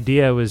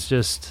idea was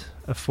just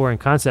a foreign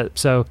concept.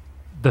 So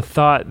the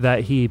thought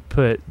that he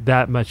put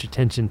that much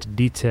attention to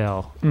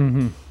detail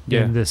in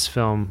this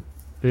film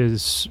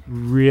is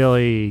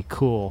really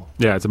cool.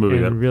 Yeah, it's a movie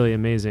that really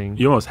amazing.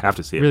 You almost have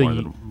to see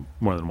it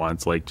more than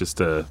once, like just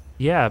to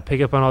pick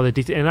up on all the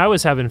details. And I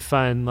was having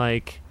fun,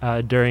 like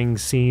during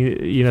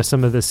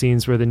some of the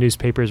scenes where the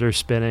newspapers are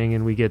spinning,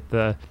 and we get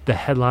the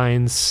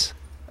headlines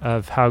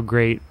of how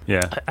great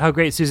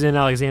Susan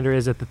Alexander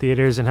is at the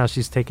theaters and how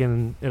she's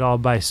taken it all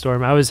by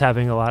storm. I was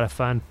having a lot of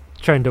fun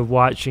trying to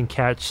watch and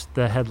catch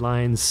the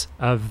headlines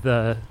of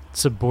the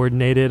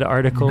subordinated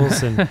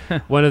articles, and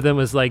one of them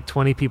was like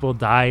 20 people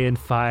die in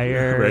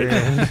fire,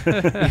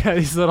 and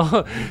these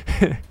little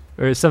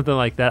or something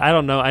like that. I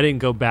don't know, I didn't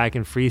go back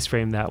and freeze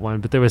frame that one,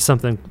 but there was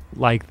something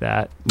like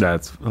that.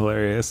 That's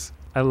hilarious.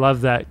 I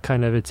love that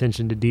kind of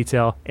attention to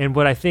detail. And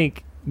what I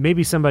think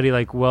maybe somebody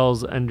like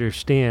Wells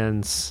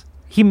understands,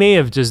 he may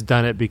have just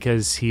done it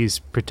because he's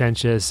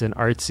pretentious and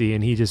artsy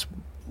and he just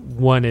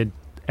wanted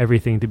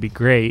everything to be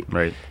great,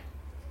 right?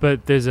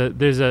 But there's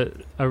a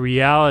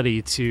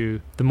reality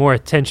to the more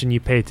attention you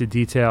pay to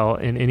detail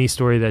in any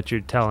story that you're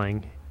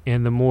telling,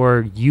 and the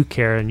more you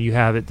care and you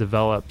have it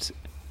developed,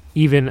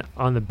 even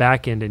on the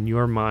back end in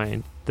your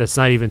mind, that's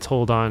not even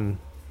told on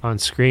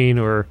screen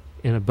or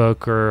in a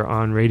book or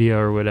on radio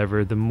or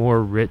whatever, the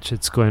more rich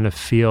it's going to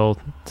feel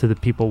to the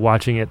people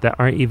watching it that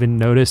aren't even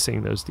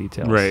noticing those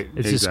details. Right.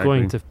 It's just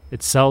going to,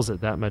 it sells it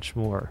that much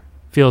more,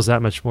 feels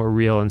that much more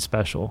real and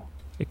special.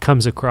 it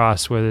comes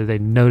across, whether they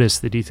notice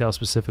the detail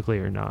specifically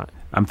or not.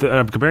 I'm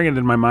comparing it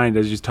in my mind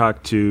as you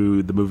talk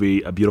to the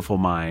movie A Beautiful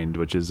Mind,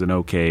 which is an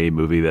okay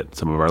movie that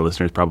some of our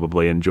listeners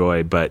probably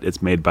enjoy, but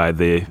it's made by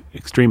the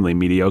extremely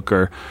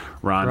mediocre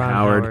Ron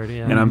Howard.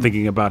 Yeah. And I'm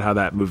thinking about how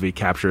that movie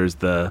captures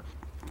the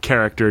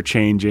character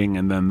changing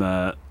and then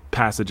the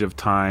passage of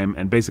time.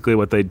 And basically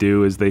what they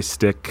do is they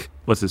stick,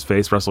 what's his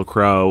face, Russell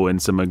Crowe, in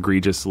some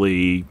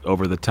egregiously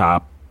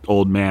over-the-top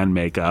old man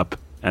makeup.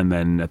 And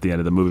then at the end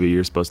of the movie,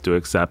 you're supposed to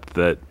accept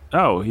that,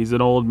 oh, he's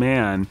an old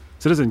man.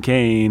 Citizen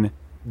Kane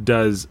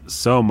does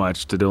so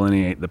much to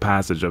delineate the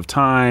passage of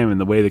time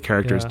and the way the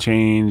characters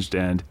changed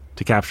and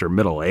to capture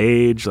middle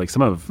age. Like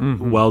some of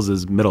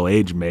Wells's middle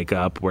age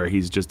makeup where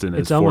he's just in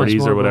his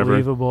 40s or whatever.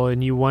 It's believable,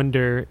 and you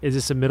wonder, is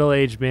this a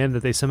middle-aged man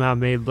that they somehow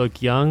made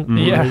look young?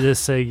 Yeah. Or is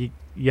this a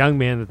young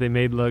man that they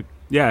made look...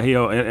 Yeah,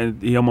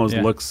 he almost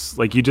looks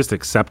like you just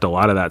accept a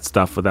lot of that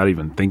stuff without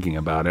even thinking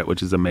about it,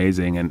 which is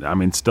amazing. And I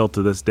mean, still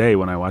to this day,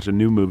 when I watch a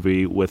new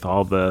movie with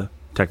all the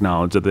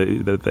technology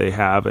that they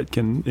have, it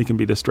can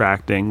be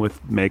distracting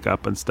with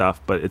makeup and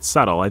stuff, but it's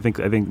subtle. I think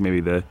maybe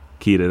the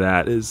key to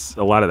that is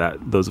a lot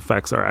of those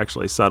effects are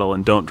actually subtle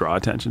and don't draw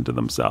attention to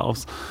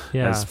themselves.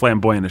 Yeah. As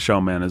flamboyant a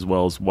showman as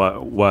well as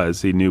what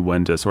was, he knew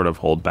when to sort of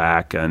hold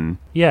back. And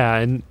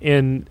yeah,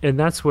 and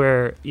that's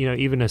where,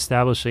 even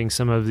establishing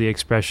some of the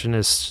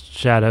expressionist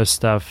shadow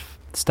stuff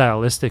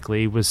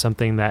stylistically was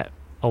something that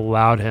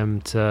allowed him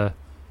to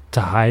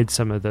hide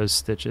some of those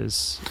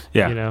stitches.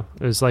 Yeah.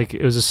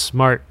 It was a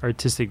smart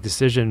artistic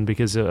decision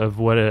because of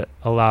what it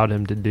allowed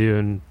him to do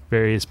in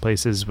various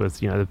places with,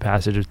 the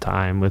passage of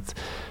time, with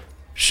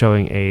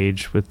showing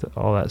age, with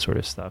all that sort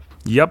of stuff.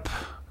 Yep.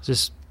 It's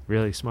just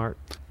really smart.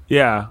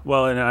 Yeah.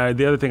 Well, and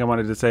the other thing I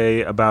wanted to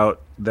say about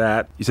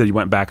that, you said you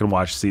went back and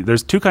watched scenes.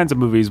 There's two kinds of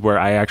movies where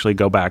I actually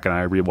go back and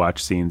I rewatch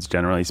scenes,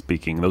 generally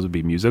speaking. Those would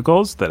be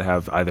musicals that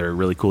have either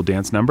really cool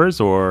dance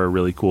numbers or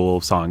really cool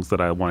songs that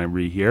I want to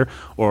rehear,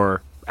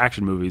 or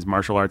action movies,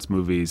 martial arts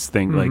movies,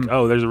 like,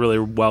 oh, there's a really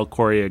well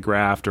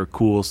choreographed or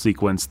cool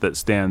sequence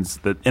that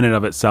in and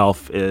of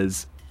itself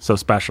is so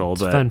special.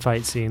 It's that a fun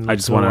fight scene. I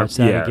just want to watch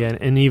that again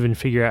and even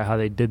figure out how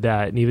they did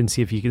that and even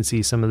see if you can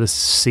see some of the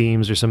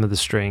seams or some of the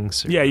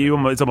strings. Yeah,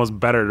 it's almost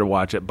better to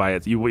watch it by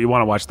it. You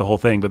want to watch the whole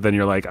thing, but then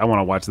you're like, I want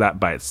to watch that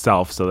by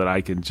itself so that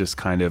I can just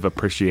kind of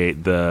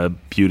appreciate the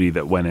beauty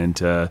that went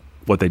into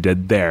what they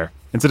did there.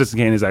 And Citizen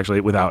Kane is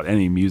actually without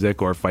any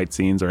music or fight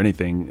scenes or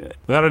anything.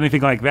 Without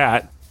anything like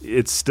that,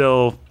 it's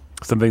still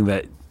something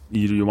that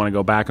you want to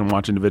go back and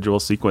watch individual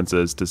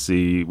sequences to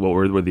see what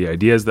were the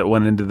ideas that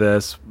went into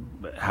this,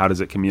 how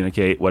does it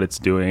communicate what it's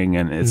doing,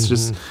 and it's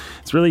just,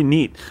 it's really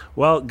neat.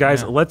 Well,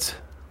 guys, let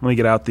me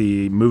get out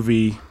the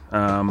movie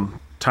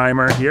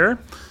timer here,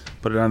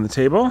 put it on the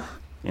table,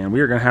 and we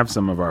are going to have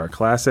some of our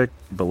classic,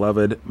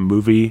 beloved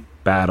movie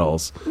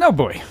battles. No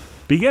boy.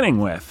 Beginning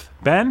with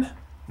Ben.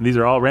 These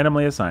are all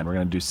randomly assigned. We're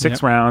going to do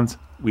 6 rounds.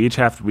 We each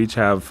have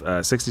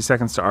 60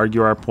 seconds to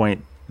argue our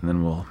point, and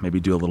then we'll maybe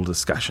do a little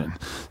discussion.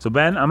 So,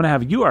 Ben, I'm going to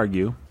have you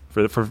argue,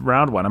 for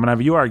round 1, I'm going to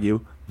have you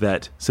argue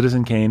that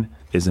Citizen Kane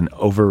is an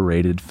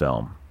overrated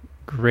film.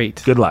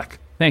 Great. Good luck.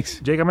 Thanks.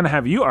 Jake, I'm going to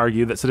have you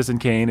argue that Citizen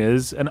Kane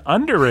is an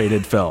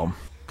underrated film.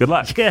 Good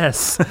luck.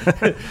 Yes.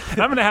 I'm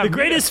going to have the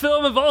greatest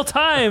film of all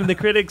time, the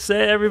critics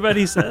say,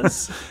 everybody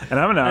says. And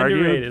I'm going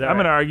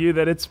to argue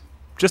that it's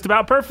just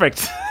about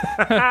perfect.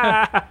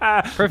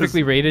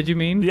 Perfectly rated, you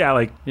mean?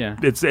 Yeah,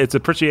 it's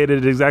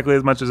appreciated exactly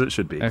as much as it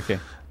should be. Okay.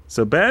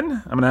 So, Ben,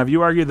 I'm going to have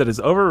you argue that it's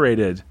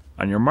overrated.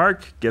 On your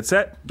mark, get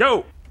set,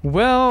 go!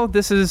 Well,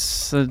 this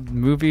is a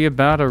movie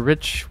about a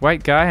rich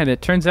white guy, and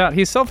it turns out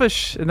he's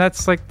selfish, and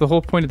that's like the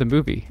whole point of the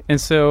movie.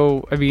 And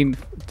so, I mean,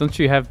 don't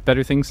you have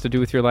better things to do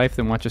with your life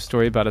than watch a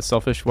story about a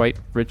selfish white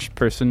rich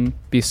person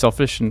be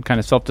selfish and kind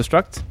of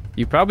self-destruct?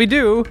 You probably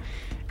do.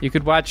 You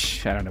could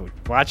watch,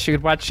 you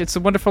could watch It's a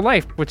Wonderful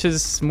Life, which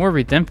is more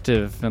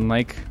redemptive and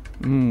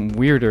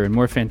weirder and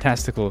more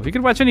fantastical. You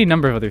could watch any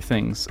number of other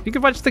things. You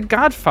could watch The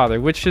Godfather,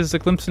 which is a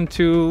glimpse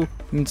into,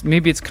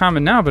 maybe it's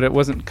common now, but it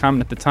wasn't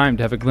common at the time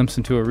to have a glimpse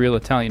into a real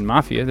Italian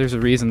mafia. There's a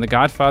reason The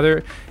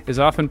Godfather is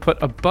often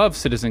put above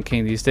Citizen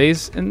Kane these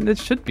days, and it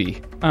should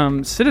be.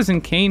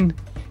 Citizen Kane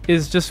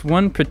is just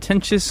one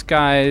pretentious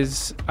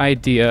guy's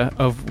idea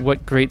of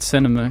what great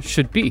cinema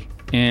should be.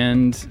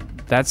 And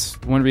that's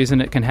one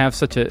reason it can have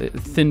such a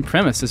thin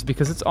premise, is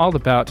because it's all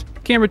about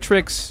camera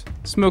tricks,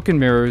 smoke and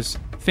mirrors,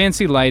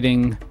 fancy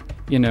lighting,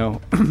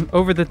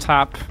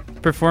 over-the-top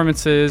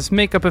performances,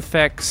 makeup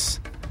effects,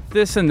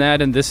 this and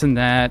that and this and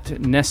that,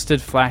 nested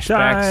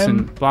flashbacks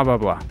and blah, blah,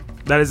 blah.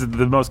 That is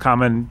the most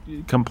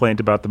common complaint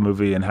about the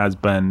movie and has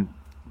been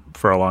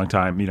for a long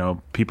time.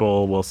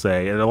 People will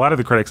say, and a lot of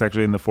the critics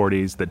actually in the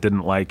 40s that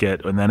didn't like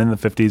it, and then in the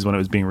 50s when it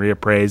was being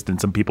reappraised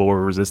and some people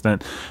were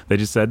resistant, they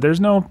just said,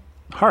 there's no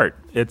heart.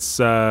 It's...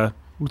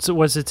 What's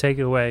the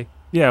takeaway?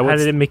 Yeah. How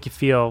did it make you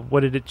feel?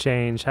 What did it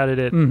change? How did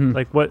it,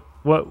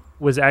 what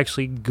was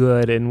actually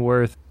good and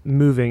worth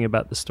moving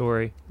about the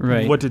story.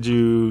 Right. What did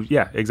you...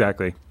 Yeah,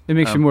 exactly. It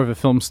makes you more of a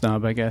film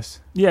snob, I guess.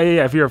 Yeah.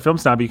 If you're a film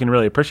snob, you can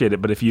really appreciate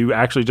it. But if you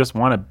actually just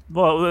want to...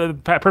 Well,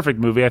 perfect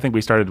movie. I think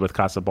we started with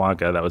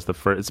Casablanca. That was the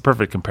first... It's a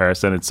perfect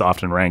comparison. It's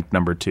often ranked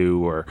number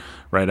 2 or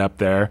right up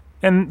there.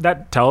 And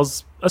that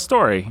tells a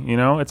story, you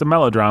know? It's a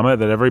melodrama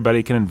that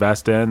everybody can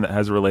invest in, that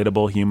has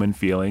relatable human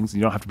feelings.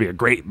 You don't have to be a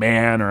great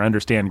man or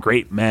understand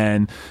great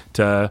men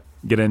to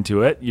get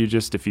into it. You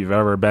just, if you've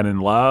ever been in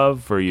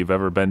love or you've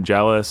ever been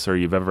jealous or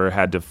you've ever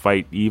had to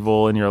fight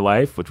evil in your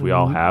life, which we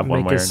all have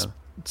one way or another.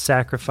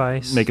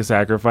 Make a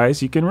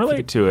sacrifice, you can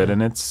relate to it.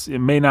 And it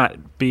may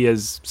not be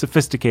as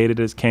sophisticated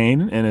as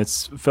Kane in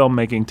its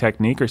filmmaking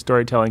technique or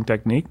storytelling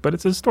technique, but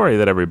it's a story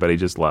that everybody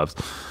just loves.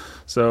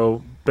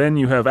 So, Ben,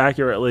 you have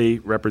accurately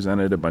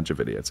represented a bunch of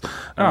idiots.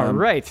 All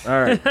right.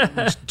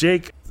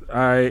 Jake,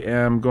 I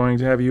am going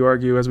to have you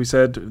argue, as we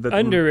said, that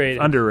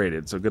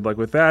Underrated. So good luck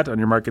with that. On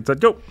your mark, get set,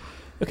 go.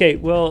 Okay,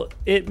 well,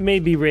 it may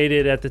be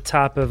rated at the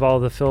top of all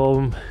the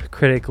film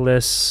critic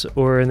lists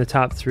or in the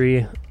top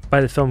 3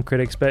 by the film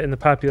critics, but in the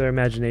popular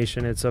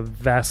imagination, it's a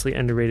vastly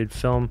underrated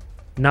film.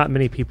 Not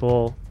many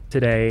people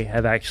today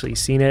have actually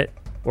seen it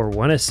or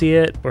want to see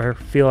it or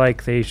feel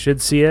like they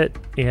should see it,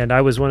 and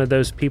I was one of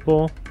those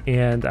people,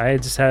 and I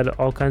just had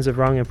all kinds of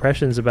wrong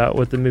impressions about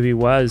what the movie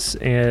was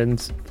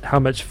and how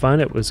much fun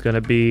it was going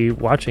to be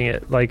watching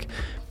it. Like,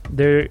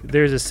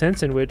 there's a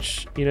sense in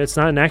which, you know, it's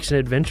not an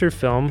action-adventure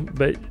film,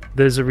 but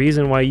there's a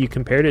reason why you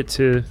compared it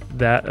to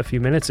that a few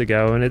minutes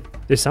ago, and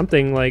there's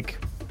something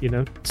like, you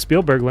know,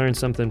 Spielberg learned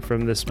something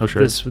from this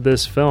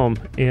this film,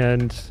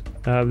 and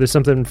there's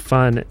something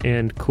fun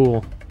and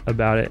cool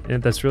about it,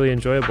 and that's really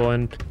enjoyable,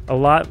 and a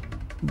lot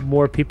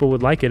more people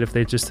would like it if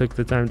they just took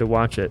the time to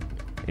watch it.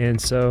 And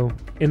so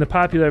in the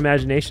popular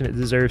imagination, it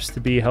deserves to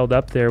be held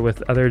up there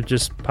with other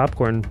just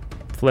popcorn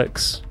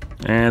flicks.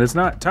 And it's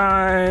not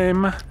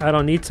time. I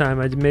don't need time.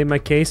 I made my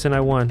case and I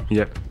won.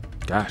 Yep.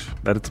 Gosh,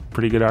 that's a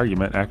pretty good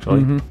argument,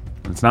 actually.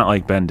 Mm-hmm. It's not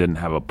like Ben didn't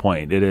have a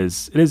point. It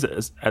is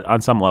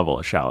on some level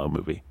a shallow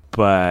movie,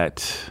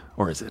 but,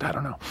 or is it? I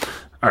don't know.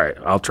 All right,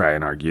 I'll try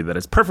and argue that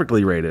it's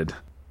perfectly rated.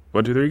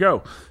 1, 2, 3,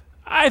 go.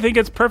 I think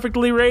it's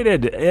perfectly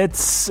rated.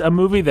 It's a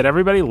movie that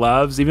everybody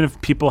loves. Even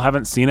if people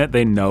haven't seen it,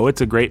 they know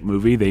it's a great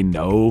movie. They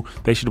know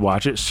they should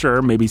watch it.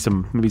 Sure, maybe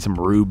some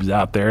rubes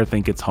out there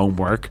think it's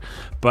homework,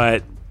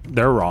 but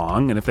they're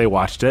wrong. And if they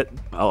watched it,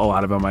 a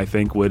lot of them, I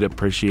think, would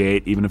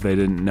appreciate, even if they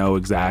didn't know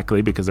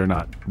exactly because they're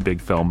not big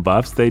film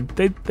buffs, they'd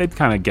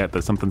kind of get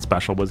that something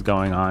special was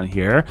going on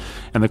here.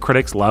 And the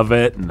critics love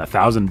it, and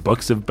 1,000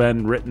 books have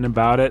been written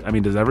about it. I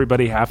mean, does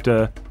everybody have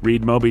to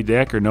read Moby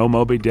Dick or know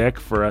Moby Dick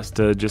for us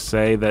to just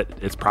say that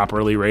it's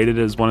properly rated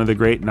as one of the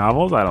great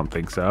novels? I don't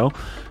think so.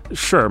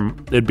 Sure,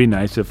 it'd be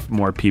nice if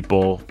more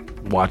people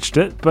watched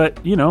it,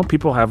 but, you know,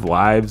 people have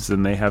lives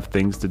and they have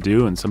things to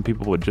do, and some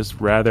people would just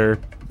rather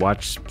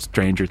watch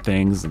Stranger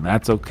Things, and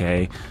that's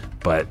okay.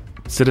 But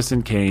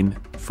Citizen Kane,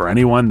 for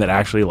anyone that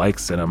actually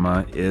likes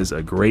cinema, is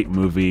a great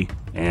movie,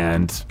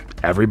 and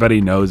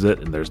everybody knows it,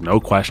 and there's no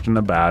question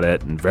about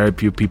it, and very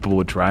few people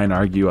would try and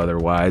argue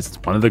otherwise. It's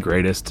one of the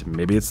greatest.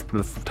 Maybe it's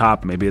the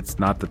top, maybe it's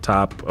not the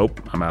top. Oh,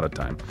 I'm out of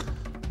time.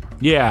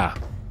 Yeah,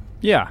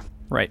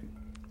 right.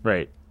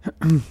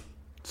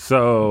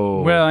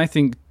 So, well, I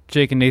think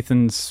Jake and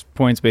Nathan's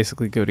points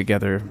basically go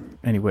together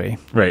anyway.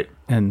 Right.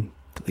 And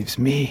that leaves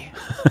me.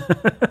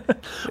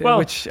 Well,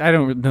 which I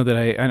don't know that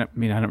I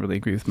don't really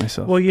agree with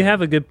myself. Well, you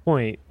have a good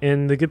point.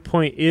 And the good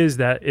point is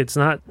that it's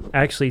not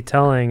actually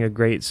telling a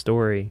great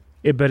story,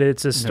 but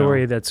it's a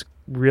story that's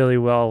really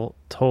well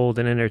told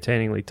and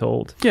entertainingly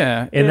told.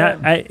 Yeah. And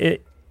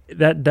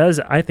that does,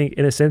 I think,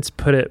 in a sense,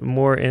 put it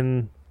more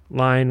in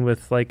line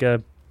with like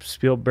a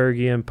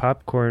Spielbergian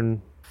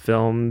popcorn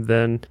film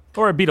than,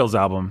 or a Beatles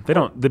album.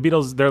 The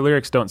Beatles, their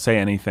lyrics don't say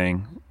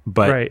anything,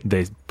 but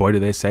do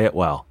they say it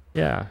well.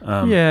 Yeah.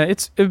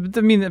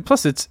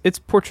 Plus it's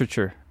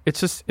portraiture.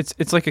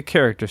 It's like a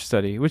character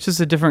study, which is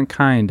a different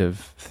kind of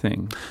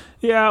thing.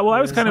 Yeah, well,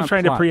 I was kind of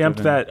trying to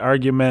preempt that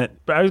argument,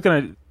 but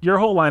your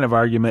whole line of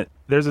argument,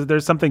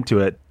 there's something to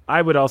it.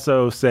 I would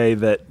also say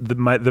that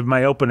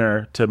my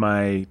opener to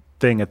my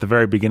thing at the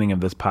very beginning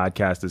of this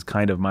podcast is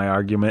kind of my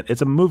argument.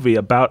 It's a movie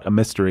about a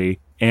mystery,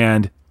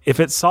 and if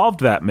it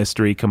solved that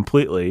mystery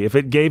completely, if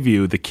it gave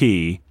you the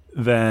key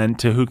then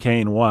to who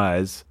Kane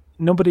was,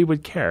 nobody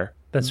would care.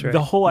 That's right.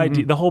 The whole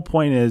idea, the whole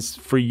point is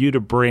for you to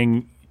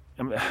bring,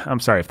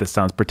 I'm sorry if this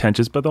sounds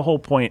pretentious, but the whole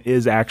point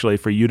is actually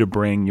for you to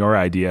bring your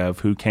idea of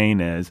who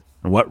Kane is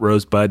and what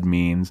Rosebud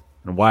means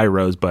and why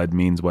Rosebud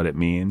means what it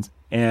means.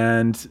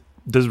 And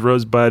does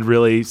Rosebud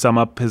really sum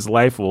up his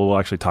life? Well, we'll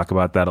actually talk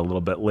about that a little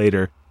bit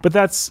later. But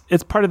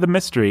it's part of the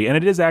mystery. And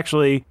it is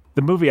actually,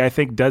 the movie, I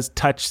think, does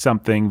touch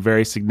something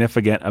very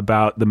significant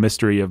about the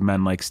mystery of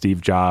men like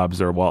Steve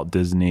Jobs or Walt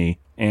Disney.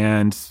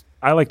 And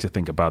I like to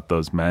think about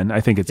those men.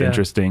 I think it's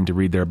interesting to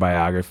read their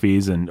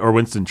biographies or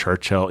Winston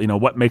Churchill. You know,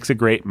 what makes a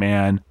great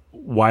man?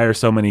 Why are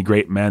so many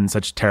great men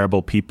such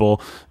terrible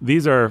people?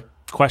 These are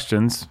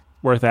questions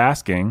worth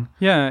asking.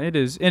 Yeah, it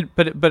is.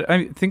 But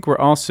I think we're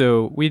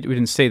also, we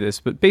didn't say this,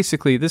 but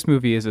basically this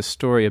movie is a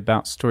story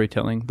about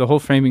storytelling. The whole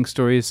framing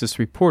story is this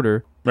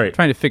reporter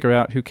trying to figure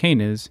out who Kane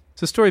is.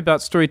 It's a story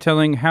about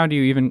storytelling. How do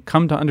you even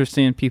come to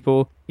understand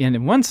people? And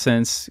in one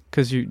sense,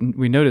 because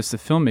we notice the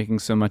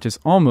filmmaking so much, it's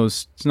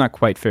not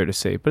quite fair to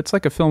say, but it's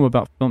like a film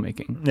about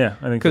filmmaking. Yeah,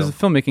 I think so. Because the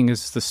filmmaking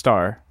is the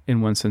star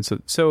in one sense.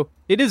 So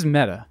it is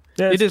meta.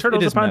 Yeah, it's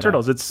turtles upon meta.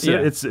 turtles.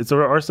 It's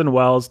Orson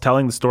Welles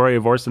telling the story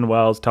of Orson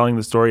Welles, telling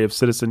the story of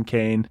Citizen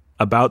Kane,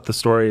 about the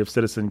story of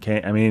Citizen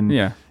Kane. I mean,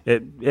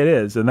 it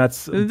is, and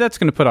that's going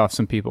to put off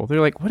some people.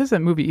 They're like, what is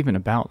that movie even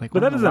about? Like,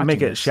 but that doesn't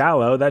make it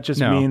shallow. That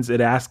just means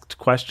it asked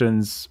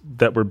questions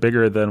that were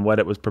bigger than what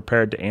it was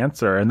prepared to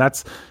answer, and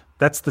that's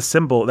the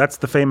symbol. That's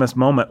the famous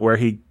moment where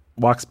he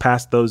walks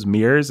past those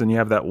mirrors, and you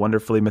have that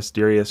wonderfully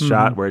mysterious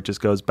shot where it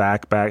just goes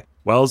back.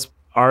 Wells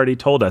already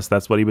told us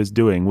that's what he was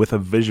doing with a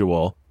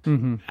visual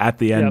at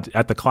the end,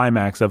 at the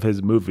climax of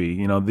his movie.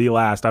 You know,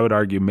 I would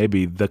argue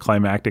maybe the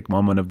climactic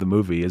moment of the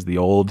movie is the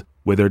old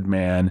withered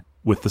man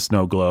with the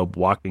snow globe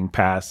walking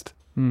past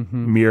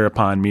mirror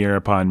upon mirror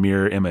upon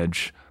mirror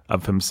image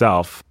of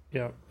himself.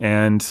 Yeah.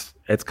 And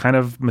it's kind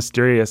of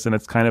mysterious and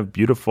it's kind of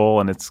beautiful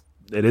and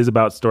it is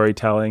about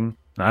storytelling.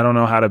 I don't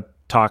know how to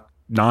talk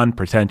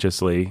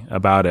non-pretentiously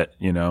about it.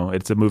 You know,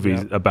 it's a movie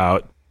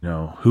about,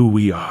 who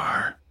we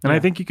are. And I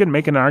think you can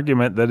make an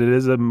argument that it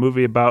is a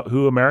movie about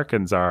who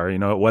Americans are. You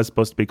know, it was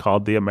supposed to be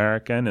called The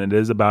American, and it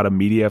is about a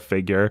media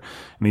figure,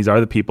 and these are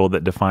the people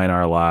that define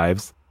our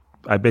lives.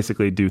 I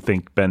basically do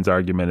think Ben's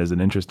argument is an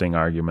interesting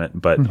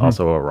argument, but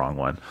also a wrong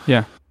one.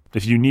 Yeah.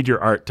 If you need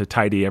your art to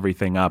tidy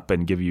everything up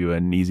and give you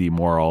an easy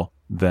moral,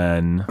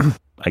 then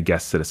I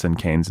guess Citizen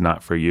Kane's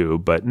not for you,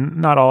 but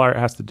not all art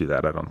has to do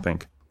that, I don't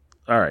think.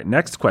 All right,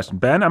 next question.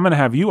 Ben, I'm going to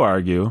have you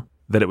argue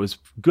that it was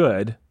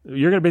good.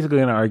 You're basically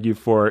going to argue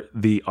for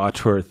the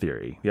auteur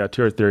theory. The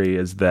auteur theory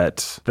is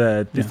that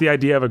it's the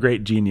idea of a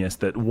great genius,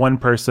 that one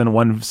person,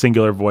 one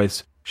singular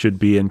voice should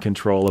be in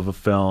control of a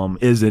film,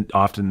 isn't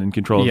often in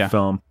control of a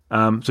film.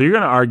 So you're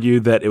going to argue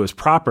that it was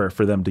proper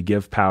for them to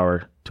give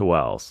power to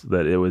Wells,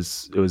 that it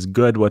was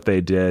good what they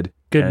did.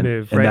 Good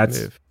move, right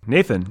move.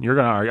 Nathan, you're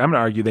going to argue, I'm going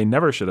to argue they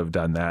never should have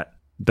done that,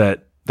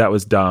 that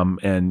was dumb,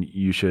 and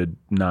you should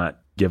not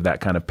give that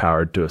kind of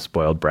power to a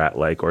spoiled brat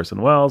like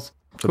Orson Welles.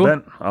 So cool.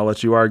 Ben, I'll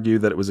let you argue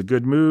that it was a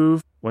good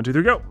move. 1, 2,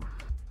 3, go.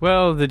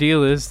 Well, the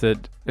deal is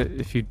that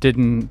if you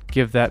didn't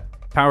give that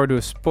power to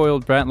a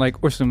spoiled brat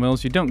like Orson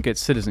Welles, you don't get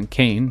Citizen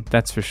Kane,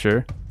 that's for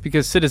sure.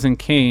 Because Citizen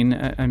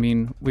Kane, I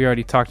mean, we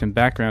already talked in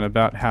background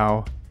about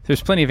how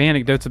there's plenty of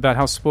anecdotes about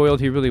how spoiled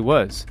he really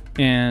was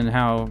and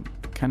how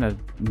kind of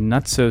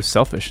not so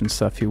selfish and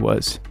stuff he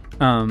was.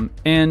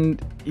 And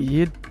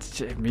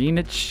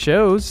it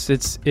shows.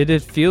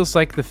 It feels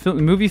like the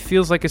movie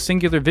feels like a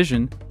singular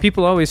vision.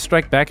 People always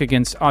strike back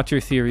against auteur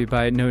theory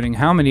by noting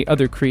how many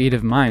other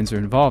creative minds are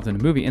involved in a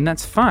movie, and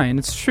that's fine.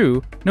 It's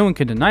true. No one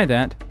can deny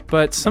that.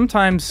 But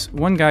sometimes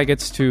one guy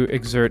gets to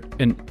exert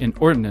an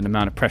inordinate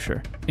amount of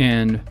pressure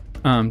and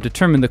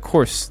determine the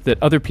course that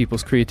other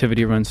people's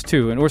creativity runs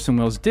too, and Orson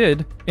Welles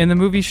did, and the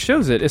movie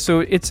shows it.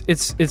 So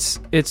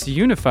it's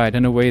unified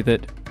in a way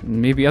that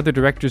maybe other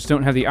directors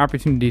don't have the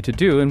opportunity to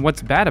do. And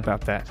what's bad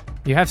about that?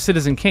 You have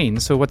Citizen Kane,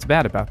 so what's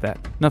bad about that?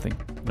 Nothing.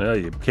 Well,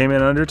 you came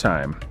in under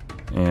time,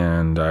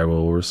 and I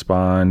will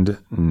respond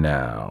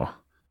now.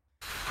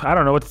 I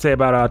don't know what to say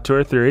about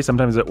auteur theory.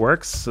 Sometimes it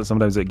works.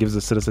 Sometimes it gives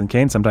us Citizen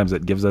Kane. Sometimes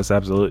it gives us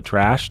absolute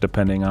trash,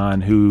 depending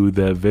on who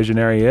the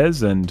visionary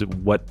is and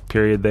what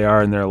period they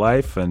are in their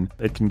life. And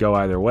it can go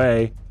either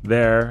way.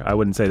 There, I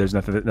wouldn't say there's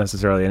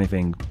necessarily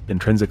anything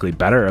intrinsically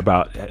better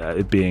about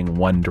it being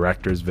one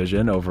director's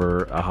vision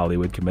over a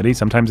Hollywood committee.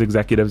 Sometimes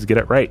executives get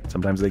it right.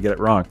 Sometimes they get it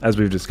wrong, as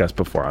we've discussed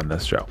before on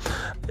this show.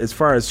 As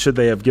far as should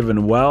they have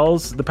given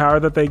Wells the power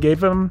that they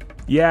gave him?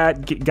 Yeah,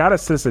 it got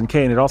us Citizen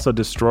Kane. It also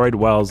destroyed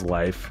Wells'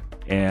 life.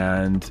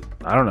 And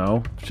I don't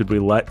know, should we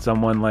let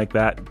someone like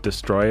that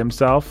destroy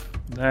himself?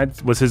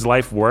 Was his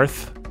life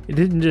worth? It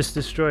didn't just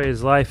destroy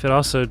his life, it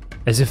also,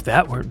 as if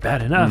that weren't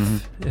bad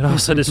enough, it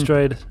also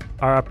destroyed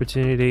our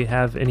opportunity to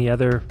have any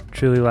other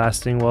truly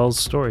lasting Wells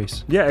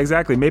stories. Yeah,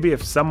 exactly. Maybe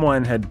if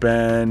someone had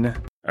been,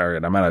 all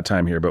right, I'm out of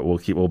time here, but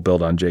we'll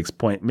build on Jake's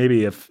point.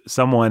 Maybe if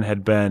someone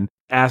had been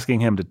asking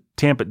him to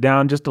tamp it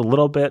down just a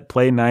little bit,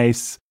 play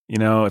nice,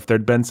 if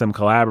there'd been some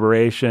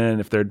collaboration,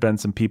 if there'd been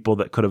some people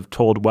that could have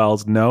told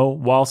Wells no,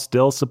 while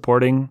still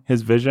supporting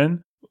his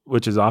vision,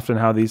 which is often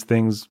how these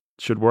things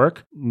should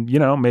work,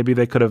 maybe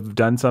they could have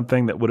done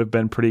something that would have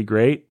been pretty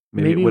great.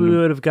 Maybe we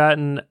would have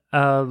gotten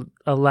a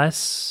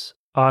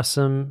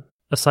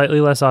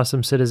slightly less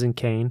awesome Citizen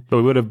Kane. But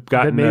we would have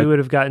gotten we would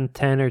have gotten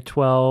 10 or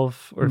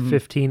 12 or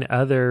 15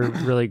 other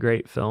really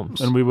great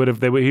films. And he would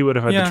have had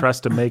the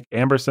trust to make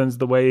Ambersons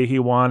the way he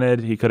wanted.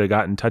 He could have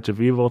gotten Touch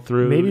of Evil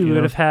through. Maybe we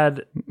would have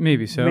had,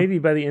 maybe so. Maybe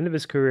by the end of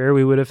his career,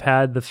 we would have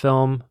had the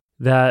film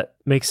that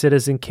makes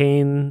Citizen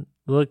Kane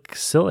look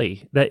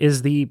silly. That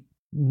is the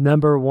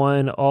number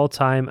one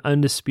all-time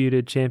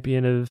undisputed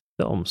champion of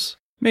films.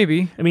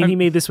 Maybe. I mean, he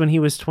made this when he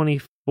was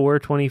 24,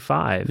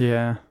 25.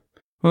 Yeah.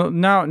 Well,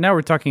 now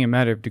we're talking a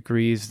matter of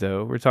degrees,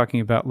 though. We're talking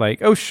about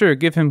like, oh, sure,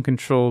 give him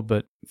control,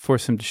 but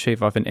force him to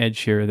shave off an edge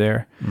here or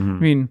there. I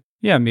mean,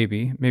 yeah,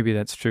 maybe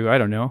that's true. I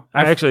don't know.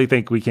 I actually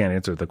think we can't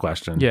answer the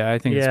question. Yeah, I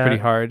think it's pretty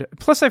hard.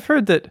 Plus, I've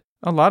heard that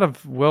a lot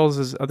of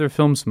Wells's other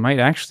films might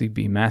actually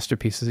be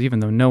masterpieces,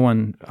 even though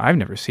I've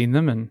never seen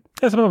them. And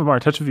yeah, some of them are.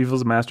 Touch of Evil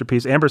is a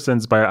masterpiece.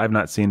 Amberson's I've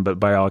not seen, but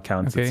by all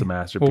accounts, it's a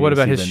masterpiece. Well, what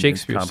about his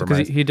Shakespeare?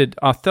 Because he did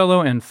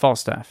Othello and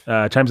Falstaff.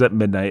 Chimes at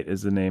Midnight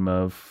is the name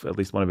of at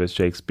least one of his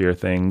Shakespeare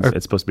things.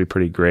 It's supposed to be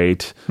pretty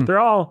great. They're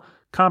all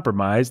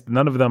compromised.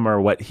 None of them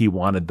are what he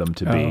wanted them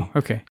to be.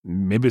 Okay.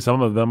 Maybe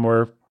some of them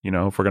were,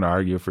 if we're going to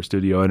argue for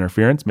studio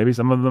interference, maybe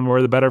some of them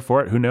were the better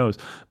for it. Who knows?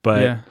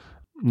 But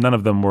none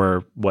of them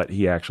were what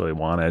he actually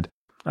wanted.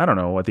 I don't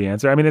know what the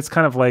answer. I mean, it's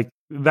kind of like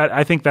that.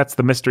 I think that's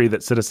the mystery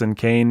that Citizen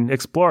Kane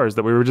explores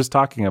that we were just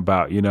talking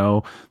about,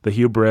 the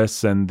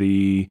hubris and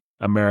the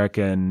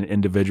American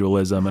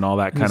individualism and all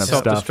that kind of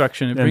stuff.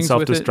 Self-destruction. And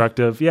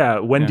self-destructive. Yeah.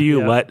 When do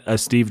you let a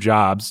Steve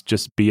Jobs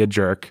just be a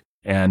jerk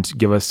and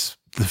give us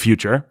the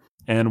future?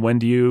 And when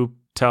do you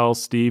tell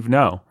Steve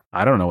no?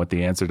 I don't know what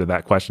the answer to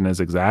that question is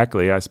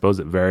exactly. I suppose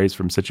it varies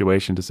from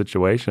situation to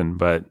situation,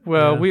 but...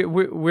 Well,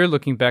 we're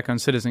looking back on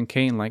Citizen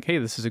Kane like, hey,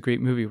 this is a great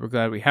movie. We're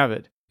glad we have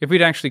it. If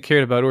we'd actually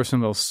cared about Orson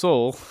Welles'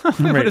 soul,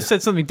 we would have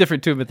said something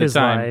different to him at the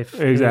time. Life,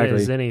 exactly.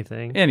 His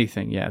anything.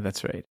 Anything, yeah,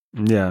 that's right.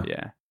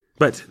 Yeah.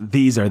 But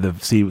these are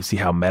see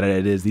how meta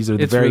it is. These are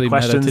the very really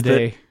questions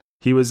that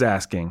he was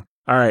asking.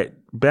 All right,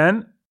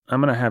 Ben,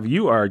 I'm going to have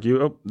you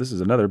argue. Oh, this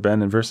is another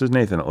Ben versus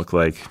Nathan, it looked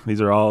like.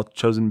 These are all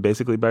chosen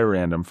basically by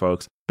random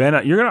folks. Ben,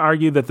 you're going to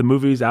argue that the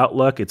movie's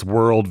outlook, its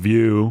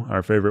worldview,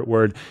 our favorite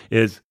word,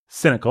 is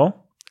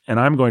cynical. And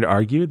I'm going to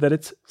argue that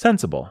it's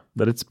sensible,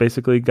 that it's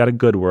basically got a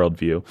good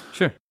worldview.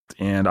 Sure.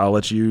 And I'll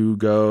let you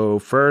go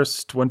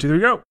first. 1, 2, 3,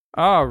 go.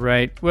 All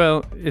right.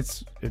 Well,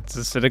 it's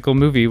a cynical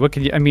movie. What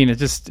can you? I mean,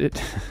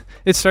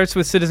 it starts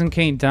with Citizen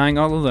Kane dying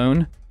all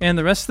alone, and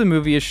the rest of the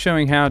movie is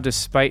showing how,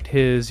 despite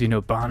his,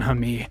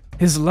 bonhomie,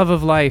 his love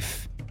of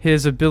life,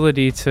 his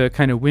ability to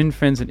kind of win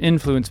friends and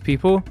influence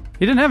people,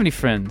 he didn't have any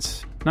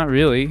friends. Not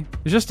really.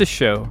 It was just a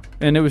show,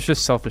 and it was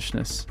just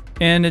selfishness.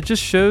 And it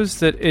just shows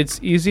that it's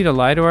easy to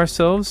lie to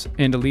ourselves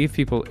and to leave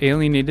people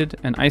alienated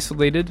and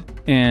isolated,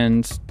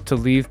 and to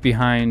leave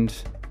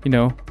behind,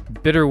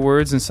 bitter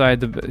words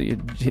inside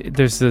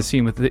there's the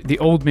scene with the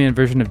old man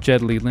version of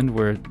Jed Leland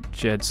where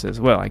Jed says,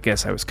 well, I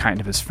guess I was kind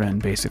of his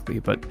friend, basically,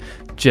 but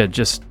Jed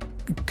just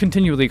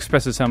continually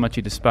expresses how much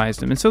he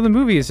despised him. And so the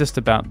movie is just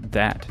about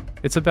that.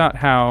 It's about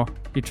how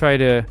you try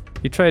to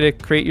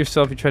create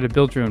yourself, you try to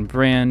build your own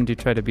brand, you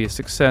try to be a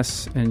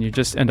success, and you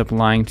just end up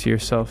lying to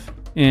yourself.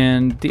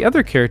 And the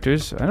other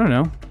characters, I don't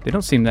know, they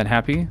don't seem that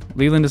happy.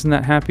 Leland isn't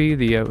that happy.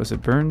 Was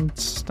it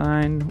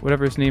Bernstein?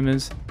 Whatever his name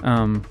is.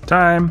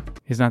 Time.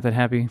 He's not that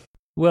happy.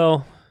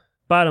 Well,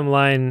 bottom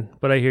line,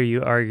 what I hear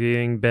you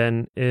arguing,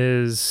 Ben,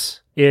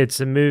 is it's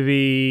a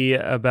movie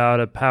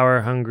about a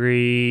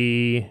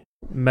power-hungry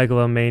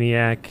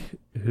megalomaniac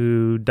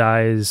who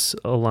dies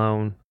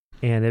alone.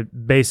 And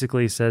it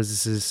basically says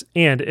this is,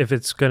 and if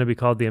it's going to be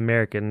called The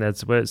American,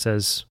 that's what it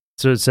says.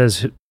 So it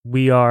says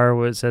we are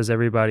what it says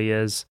everybody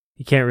is.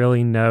 You can't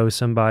really know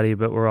somebody,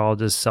 but we're all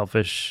just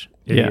selfish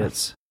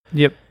idiots.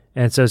 Yeah. Yep.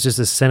 And so it's just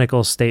a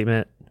cynical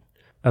statement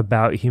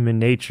about human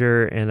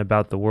nature and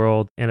about the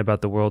world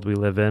we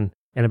live in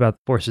and about the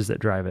forces that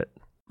drive it.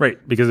 Right,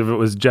 because if it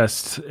was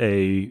just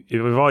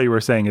if all you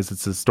were saying is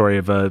it's a story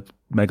of a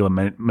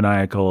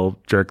megalomaniacal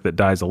jerk that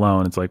dies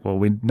alone, it's like, well,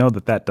 we know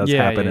that does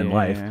happen in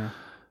life. Yeah.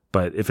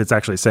 But if it's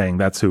actually saying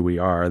that's who we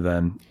are,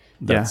 then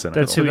that's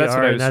cynical. That's who we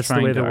are, and that's the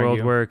way the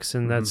world works,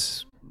 and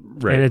that's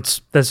right.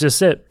 And that's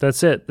just it.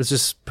 That's it. That's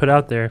just put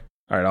out there.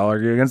 All right, I'll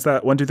argue against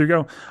that. 1, 2, 3,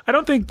 go. I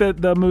don't think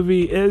that the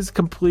movie is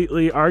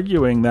completely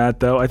arguing that,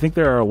 though. I think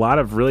there are a lot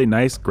of really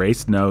nice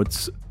grace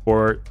notes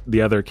for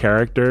the other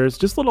characters.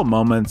 Just little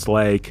moments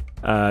like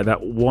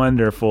that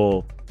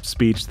wonderful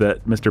speech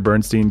that Mr.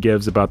 Bernstein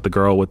gives about the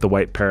girl with the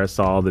white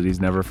parasol that he's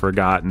never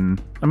forgotten.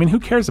 I mean, who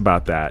cares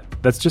about that?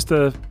 That's just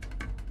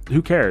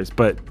who cares?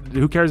 But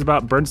who cares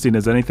about Bernstein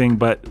as anything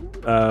but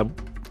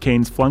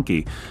Kane's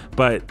flunky?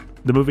 But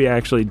the movie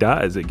actually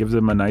does. It gives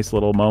him a nice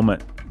little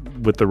moment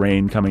with the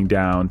rain coming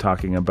down,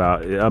 talking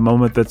about a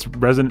moment that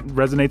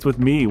resonates with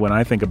me when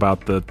I think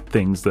about the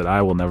things that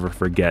I will never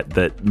forget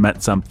that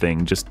meant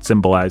something, just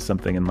symbolized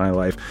something in my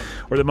life.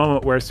 Or the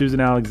moment where Susan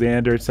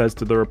Alexander says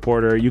to the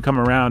reporter, you come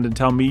around and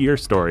tell me your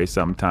story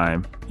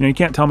sometime. You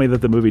can't tell me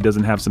that the movie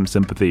doesn't have some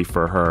sympathy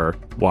for her,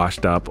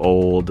 washed up,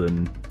 old,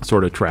 and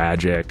sort of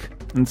tragic.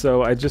 And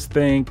so I just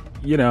think,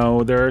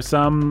 there are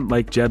some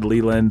like Jed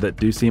Leland that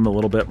do seem a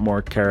little bit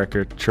more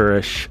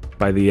caricaturish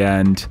by the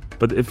end.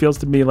 But it feels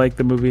to me like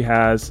the movie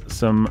has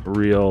some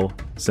real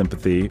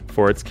sympathy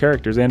for its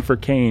characters and for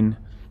Kane,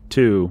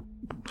 too.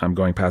 I'm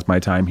going past my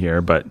time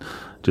here, but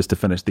just to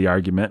finish the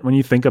argument, when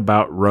you think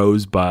about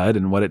Rosebud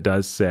and what it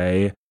does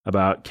say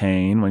about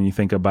Kane, when you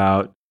think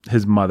about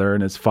his mother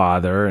and his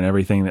father and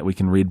everything that we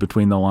can read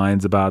between the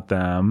lines about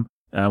them,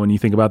 when you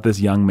think about this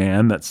young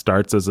man that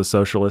starts as a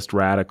socialist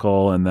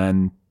radical and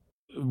then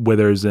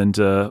withers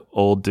into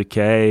old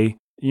decay.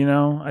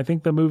 I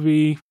think the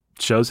movie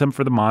shows him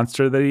for the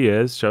monster that he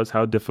is, shows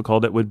how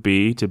difficult it would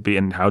be to be,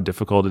 and how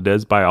difficult it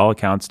is by all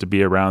accounts to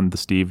be around the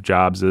Steve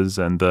Jobses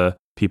and the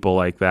people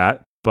like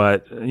that.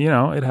 But,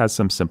 it has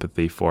some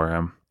sympathy for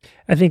him.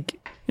 I think,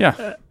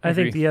 I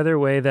think the other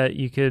way that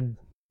you could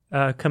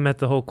come at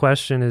the whole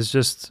question is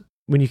just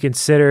when you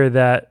consider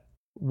that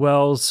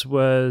Wells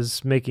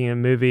was making a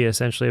movie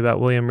essentially about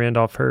William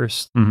Randolph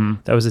Hearst.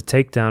 That was a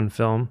takedown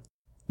film.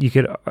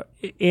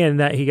 And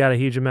that he got a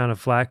huge amount of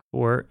flack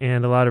for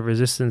and a lot of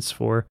resistance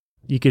for.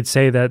 You could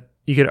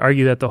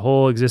argue that the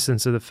whole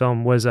existence of the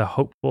film was a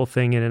hopeful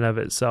thing in and of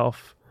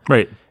itself.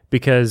 Right.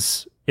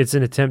 Because it's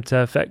an attempt to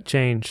affect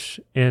change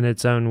in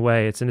its own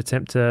way. It's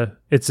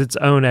its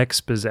own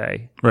expose.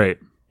 Right.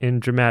 In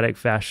dramatic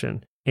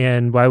fashion.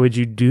 And why would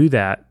you do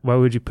that? Why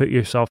would you put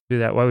yourself through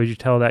that? Why would you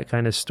tell that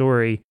kind of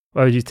story?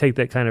 Why would you take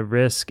that kind of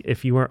risk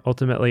if you weren't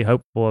ultimately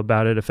hopeful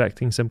about it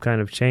affecting some kind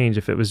of change,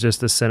 if it was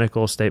just a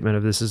cynical statement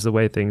of this is the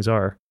way things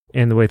are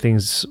and the way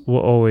things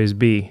will always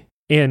be?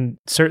 And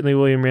certainly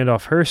William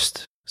Randolph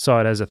Hearst saw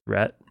it as a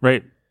threat.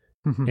 Right.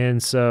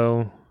 And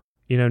so,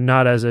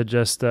 not as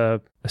just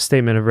a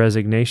statement of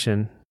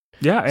resignation.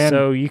 Yeah. And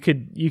so you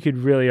could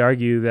really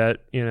argue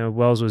that,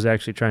 Wells was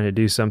actually trying to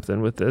do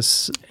something with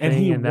this and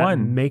thing, he and won.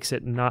 That makes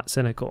it not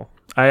cynical.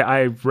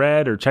 I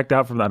remember or checked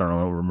out from, I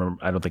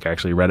don't think I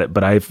actually read it,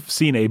 but I've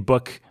seen a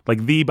book,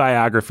 like the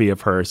biography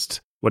of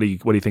Hearst. What do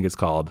you think it's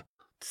called?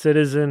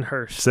 Citizen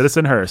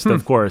Hearst,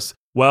 of course.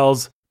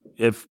 Wells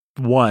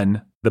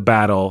won the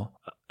battle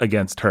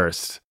against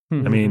Hearst. I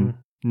mean,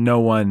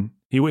 no one,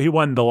 he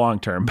won the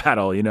long-term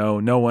battle,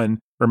 no one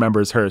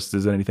remembers Hearst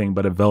as anything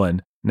but a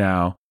villain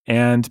now.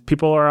 And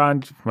people are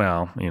on,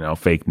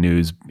 fake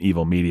news,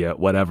 evil media,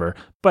 whatever.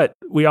 But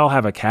we all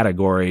have a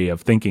category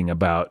of thinking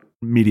about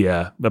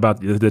media, about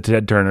the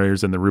Ted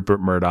Turners and the Rupert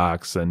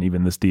Murdochs and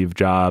even the Steve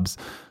Jobs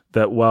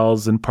that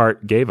Wells in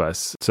part gave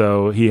us.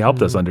 So he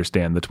helped us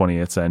understand the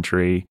 20th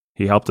century.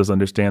 He helped us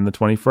understand the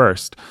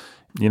 21st.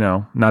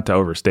 Not to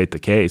overstate the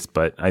case,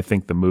 but I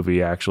think the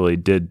movie actually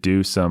did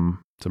do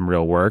some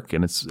real work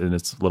in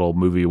its little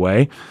movie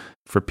way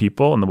for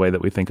people and the way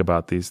that we think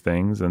about these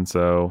things. And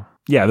so,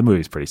 yeah, the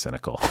movie's pretty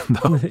cynical,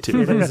 though,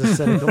 too. It is a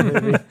cynical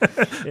movie.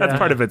 That's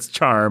part of its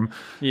charm.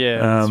 Yeah,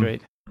 that's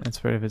right. That's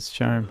part of its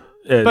charm.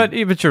 But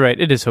you're right.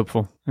 It is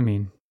hopeful. I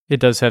mean, it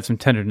does have some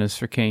tenderness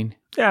for Kane.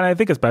 Yeah, and I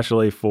think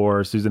especially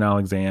for Susan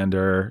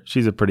Alexander,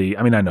 she's I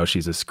know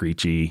she's a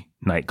screechy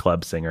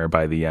nightclub singer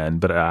by the end,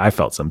 but I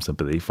felt some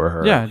sympathy for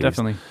her. Yeah,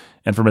 definitely.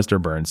 And for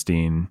Mr.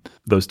 Bernstein,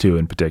 those two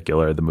in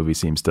particular, the movie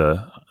seems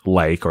to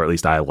like, or at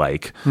least I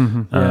like.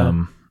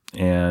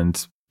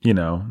 And,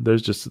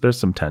 there's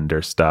some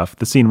tender stuff.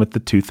 The scene with the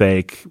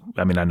toothache,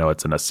 I know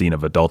it's in a scene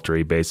of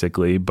adultery,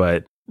 basically,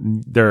 but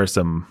there are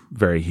some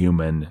very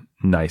human,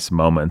 nice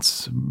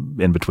moments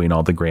in between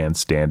all the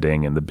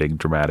grandstanding and the big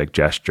dramatic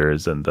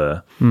gestures and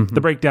the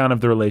breakdown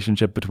of the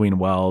relationship between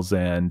Wells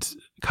and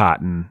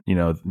Cotton.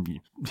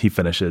 He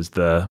finishes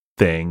the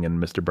thing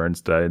and Mr.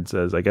 Bernstein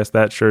says, I guess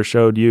that sure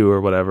showed you,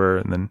 or whatever.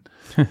 And then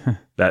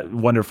that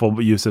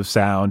wonderful use of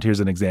sound. Here's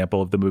an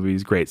example of the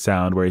movie's great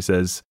sound where he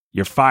says,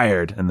 "You're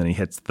fired." And then he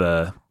hits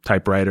the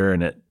typewriter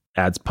and it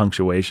adds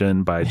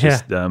punctuation by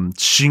just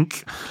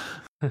shink,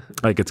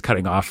 like it's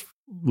cutting off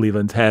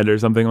Leland's head or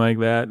something like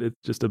that. It's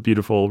just a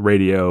beautiful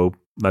radio.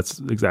 That's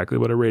exactly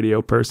what a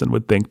radio person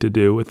would think to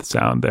do with the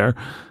sound there.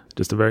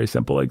 Just a very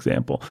simple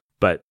example.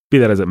 But be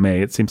that as it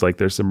may, it seems like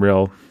there's some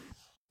real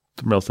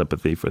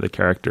sympathy for the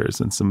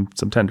characters and some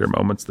tender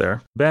moments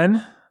there.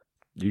 Ben,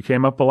 you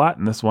came up a lot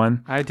in this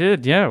one. I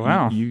did, yeah,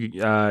 wow.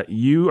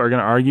 You are going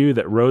to argue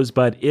that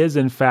Rosebud is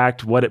in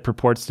fact what it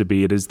purports to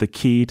be. It is the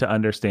key to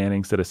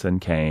understanding Citizen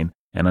Kane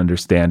and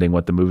understanding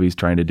what the movie's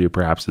trying to do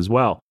perhaps as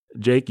well.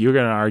 Jake, you're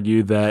going to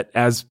argue that,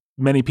 as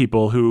many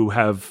people who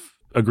have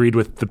agreed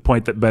with the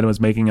point that Ben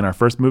was making in our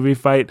first movie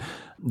fight,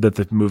 that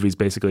the movie's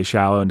basically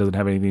shallow and doesn't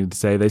have anything to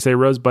say. They say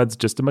Rosebud's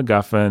just a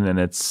MacGuffin, and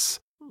it's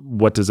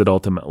what does it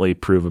ultimately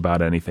prove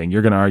about anything?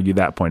 You're going to argue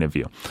that point of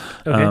view.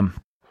 Okay.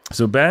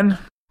 So Ben,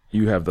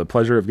 you have the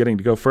pleasure of getting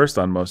to go first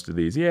on most of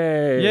these.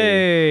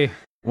 Yay!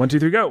 1, 2,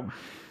 3, go.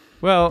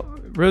 Well,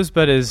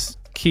 Rosebud is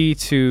key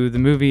to the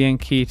movie and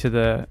key to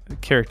the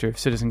character of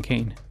Citizen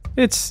Kane.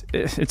 It's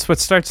what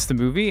starts the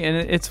movie, and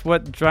it's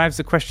what drives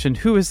the question: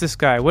 who is this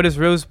guy? What is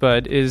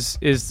Rosebud? Is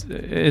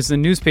the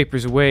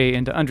newspaper's way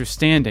into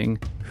understanding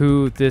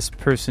who this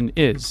person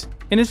is.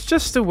 And it's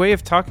just a way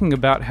of talking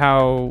about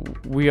how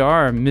we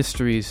are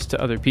mysteries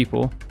to other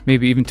people,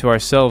 maybe even to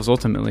ourselves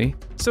ultimately.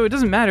 So it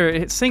doesn't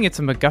matter. Saying it's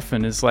a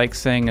MacGuffin is like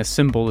saying a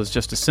symbol is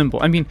just a symbol.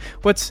 I mean,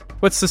 what's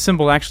the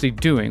symbol actually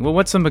doing? Well,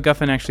 what's a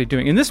MacGuffin actually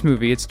doing? In this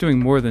movie, it's doing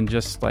more than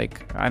just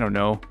like, I don't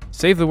know,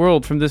 save the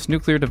world from this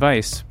nuclear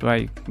device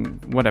by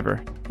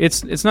whatever.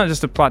 It's not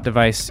just a plot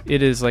device.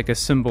 It is like a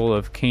symbol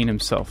of Kane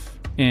himself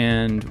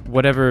and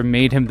whatever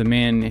made him the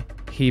man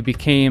he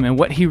became and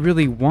what he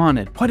really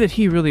wanted. What did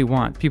he really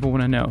want? People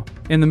want to know.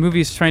 And the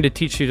movie is trying to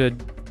teach you to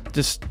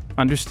just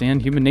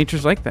understand human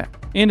nature's like that.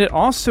 And it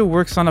also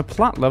works on a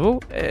plot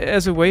level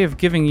as a way of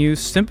giving you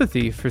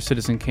sympathy for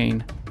Citizen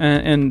Kane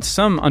and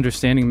some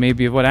understanding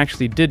maybe of what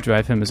actually did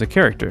drive him as a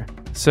character.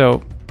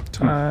 So,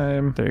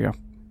 Time. there you go.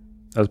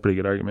 That was a pretty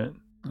good argument.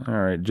 All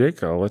right,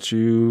 Jake, I'll let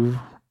you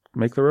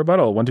make the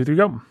rebuttal. 1, 2, 3,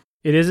 go.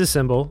 It is a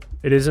symbol.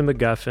 It is a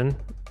MacGuffin.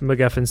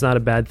 MacGuffin's not a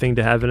bad thing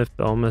to have in a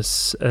film,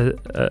 it's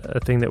a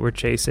thing that we're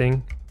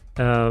chasing.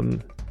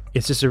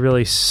 It's just a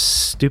really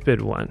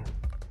stupid one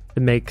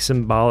to make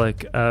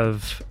symbolic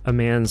of a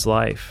man's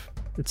life.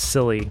 It's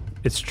silly.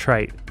 It's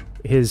trite.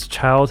 His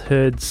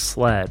childhood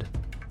sled,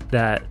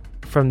 that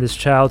from this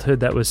childhood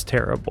that was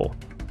terrible,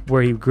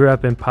 where he grew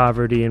up in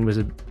poverty and was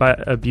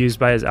abused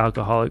by his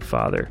alcoholic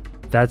father.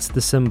 That's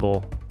the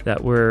symbol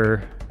that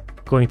we're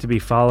going to be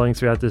following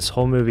throughout this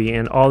whole movie.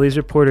 And all these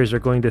reporters are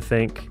going to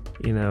think,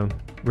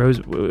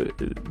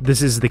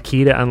 this is the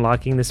key to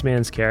unlocking this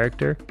man's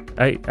character.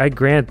 I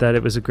grant that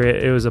it was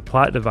a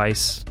plot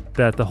device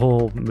that the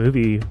whole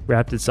movie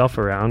wrapped itself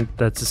around.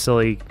 That's a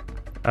silly,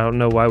 I don't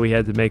know why we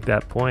had to make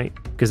that point,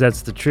 because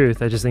that's the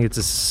truth. I just think it's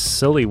a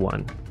silly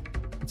one.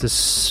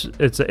 It's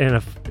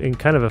in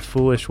kind of a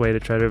foolish way to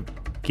try to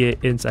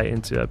get insight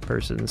into a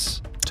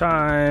person's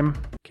Time.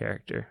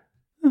 character.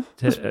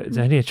 Do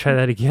I need to try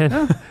that again?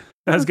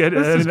 That's good.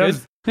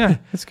 Yeah,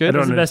 that's good.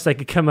 That's the best I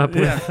could come up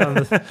with. On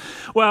this.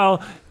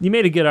 Well, you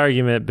made a good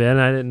argument, Ben.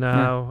 I didn't know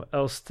how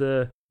else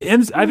to. I think it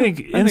was a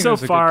good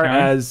insofar count.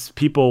 as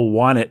people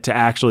want it to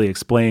actually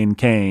explain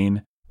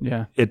Kane,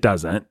 Yeah. it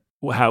doesn't.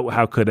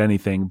 How could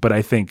anything? But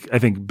I think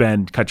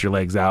Ben cut your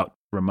legs out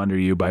from under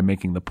you by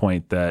making the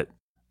point that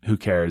who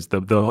cares?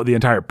 The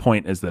entire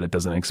point is that it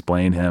doesn't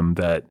explain him,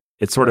 that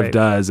it sort of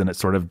does and it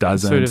sort of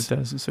doesn't. Sort of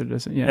does and sort of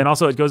doesn't, yeah. And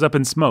also it goes up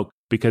in smoke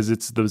because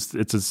it's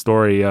a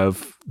story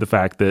of the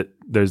fact that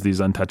there's these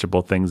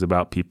untouchable things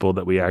about people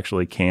that we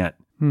actually can't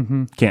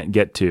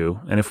get to.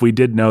 And if we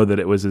did know that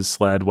it was his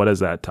sled, what does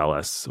that tell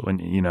us? When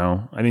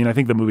I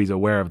think the movie's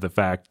aware of the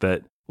fact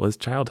that his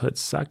childhood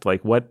sucked.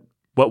 Like what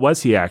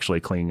was he actually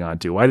clinging on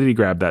to? Why did he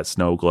grab that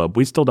snow globe?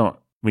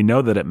 We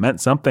know that it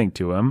meant something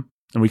to him.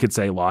 And we could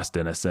say lost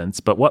innocence,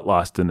 but what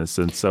lost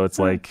innocence? So it's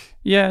like...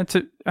 Yeah,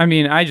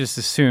 I just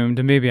assumed,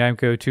 and maybe I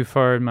go too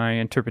far in my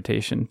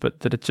interpretation,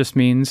 but that it just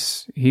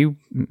means he's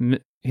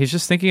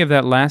just thinking of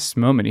that last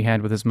moment he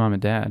had with his mom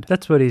and dad.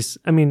 That's what I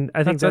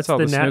think that's all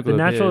the snow globe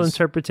natural is.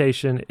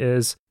 interpretation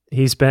is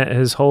he spent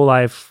his whole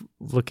life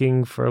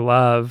looking for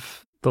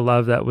love, the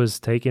love that was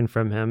taken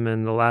from him,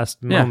 and the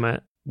last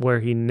moment where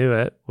he knew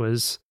it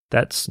was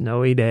that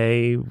snowy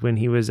day when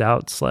he was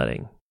out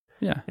sledding.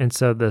 Yeah. And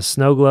so the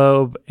snow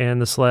globe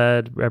and the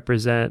sled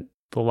represent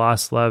the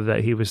lost love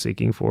that he was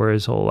seeking for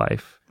his whole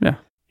life. Yeah.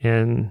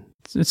 And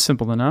it's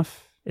simple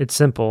enough. It's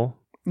simple.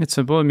 It's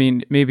simple. I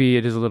mean, maybe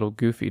it is a little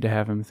goofy to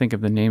have him think of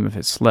the name of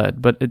his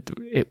sled, but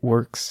it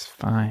works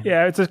fine.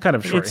 Yeah, it's a kind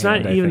of shorthand. It's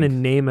not even the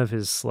name of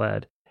his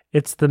sled.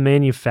 It's the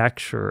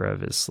manufacturer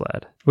of his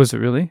sled. Was it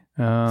really?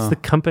 It's the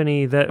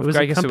company that was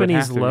the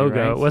company's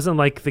logo. Right? It wasn't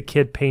like the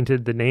kid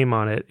painted the name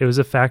on it. It was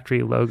a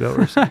factory logo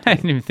or something. I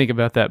didn't even think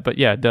about that, but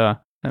yeah, duh.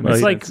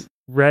 It's like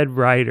Red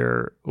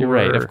Rider. You're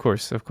right, of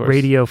course.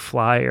 Radio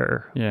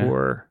Flyer. Yeah.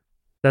 Or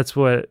that's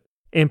what,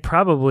 and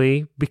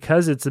probably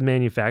because it's a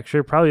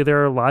manufacturer, probably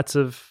there are lots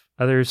of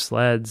other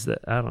sleds that,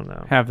 I don't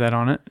know. Have that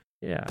on it?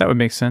 Yeah. That would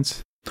make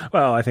sense.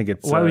 Well, I think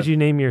it's... Why would you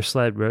name your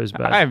sled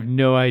Rosebud? I have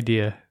no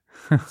idea.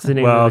 It's the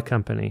name of the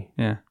company.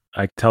 Yeah.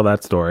 I tell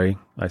that story,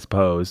 I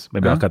suppose.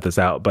 Maybe I'll cut this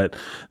out. But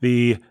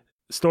the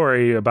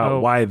story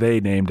about why they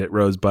named it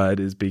Rosebud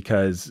is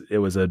because it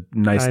was a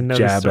nice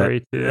jab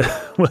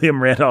at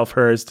William Randolph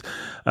Hearst,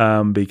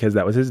 because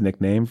that was his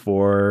nickname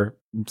for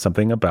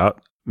something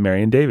about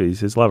Marion Davies,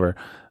 his lover,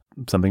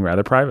 something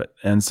rather private.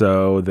 And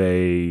so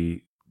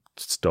they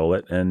stole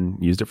it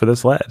and used it for the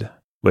sled,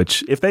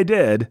 which if they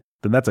did,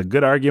 then that's a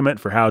good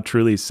argument for how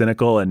truly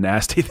cynical and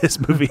nasty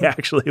this movie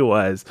actually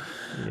was.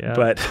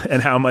 Yeah.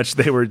 And how much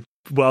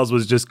Wells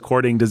was just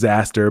courting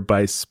disaster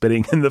by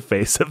spitting in the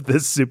face of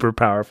this super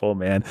powerful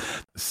man.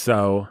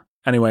 So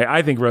anyway,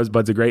 I think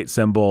Rosebud's a great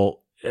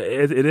symbol.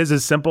 It is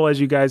as simple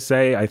as you guys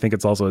say. I think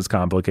it's also as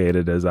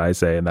complicated as I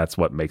say, and that's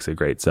what makes a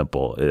great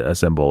symbol. A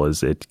symbol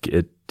is it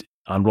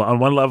on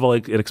one level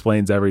it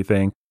explains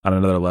everything. On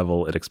another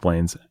level, it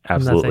explains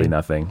absolutely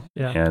nothing.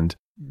 Yeah. And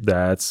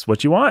that's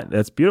what you want.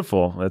 That's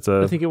beautiful. I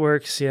think it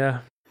works. Yeah.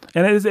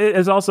 And it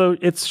is also,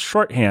 it's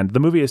shorthand. The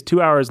movie is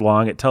 2 hours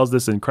long. It tells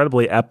this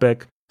incredibly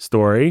epic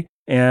story,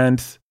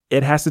 and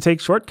it has to take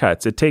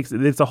shortcuts.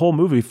 It's a whole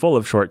movie full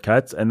of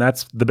shortcuts, and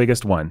that's the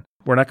biggest one.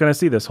 We're not going to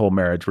see this whole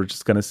marriage. We're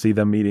just going to see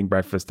them eating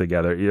breakfast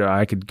together.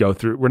 I could go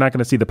through. We're not going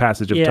to see the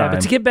passage of time. Yeah,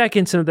 but to get back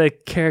into the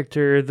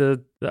character,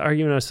 the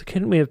argument was,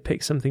 couldn't we have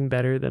picked something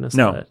better than a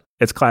sled? No,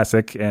 it's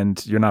classic,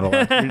 and you're not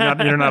allowed.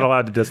 you're not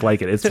allowed to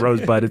dislike it. It's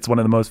Rosebud. It's one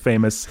of the most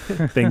famous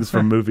things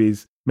from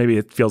movies. Maybe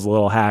it feels a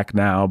little hack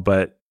now,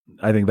 but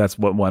I think that's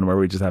one where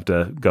we just have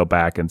to go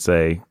back and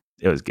say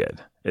it was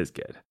good. It's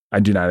good. I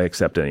do not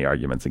accept any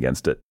arguments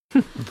against it.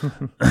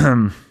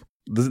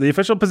 The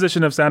official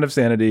position of Sound of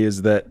Sanity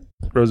is that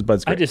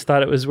Rosebud's great. I just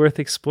thought it was worth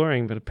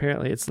exploring, but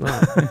apparently it's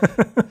not.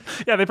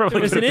 Yeah, they probably.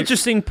 It was an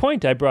interesting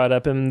point I brought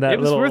up in that It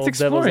was little worth old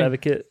devil's exploring.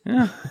 advocate.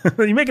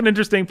 You make an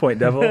interesting point,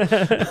 Devil.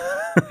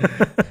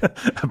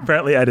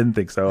 Apparently, I didn't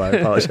think so. I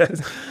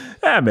apologize.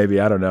 Maybe,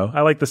 I don't know.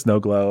 I like the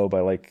snow globe.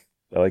 I like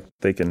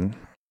they can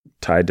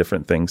tie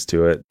different things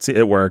to it. See,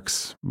 it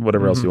works.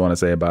 Whatever else you want to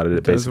say about it,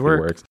 it does basically work.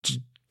 works.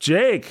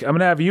 Jake, I'm going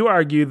to have you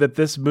argue that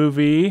this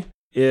movie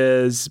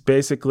is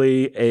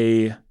basically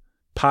a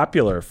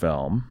popular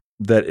film,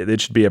 that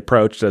it should be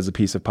approached as a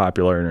piece of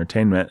popular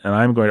entertainment. And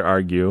I'm going to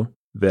argue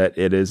that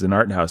it is an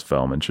art house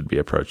film and should be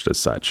approached as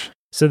such.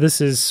 So this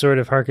is sort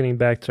of hearkening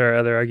back to our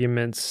other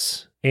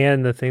arguments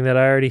and the thing that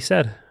I already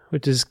said,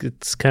 which is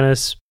it's kind of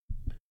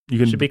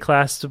should be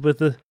classed with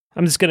the.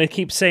 I'm just going to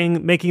keep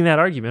making that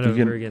argument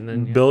over again.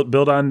 Then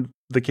build on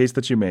the case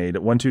that you made.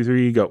 1, 2,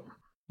 3, go.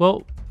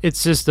 Well,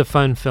 it's just a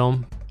fun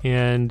film,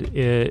 and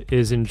it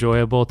is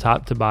enjoyable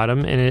top to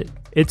bottom, and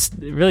it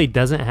really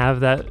doesn't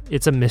have that.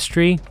 It's a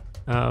mystery.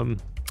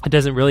 It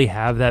doesn't really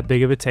have that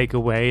big of a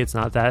takeaway. It's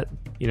not that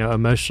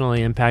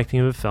emotionally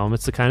impacting of a film.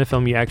 It's the kind of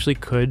film you actually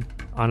could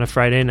on a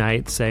Friday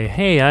night say,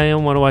 "Hey, I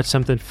want to watch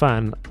something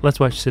fun. Let's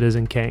watch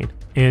Citizen Kane,"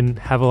 and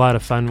have a lot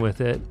of fun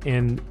with it.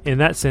 And in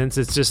that sense,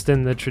 it's just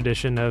in the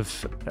tradition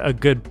of a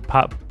good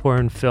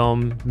popcorn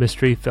film,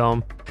 mystery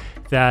film,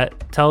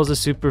 that tells a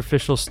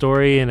superficial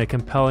story in a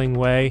compelling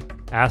way,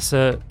 asks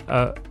a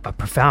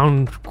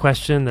profound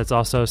question that's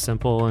also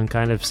simple and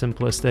kind of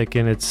simplistic,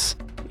 and it's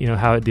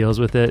how it deals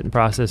with it and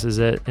processes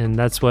it. And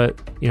that's what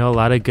a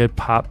lot of good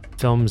pop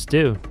films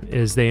do,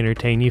 is they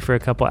entertain you for a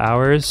couple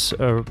hours,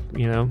 or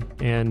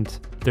and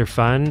they're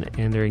fun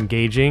and they're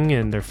engaging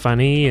and they're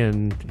funny,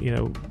 and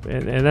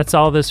and that's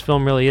all this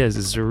film really is.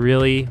 It's a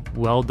really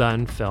well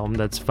done film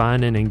that's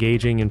fun and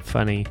engaging and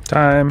funny.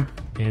 Time.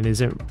 And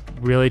isn't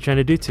really trying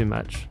to do too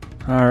much.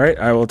 All right,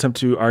 I will attempt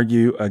to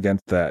argue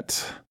against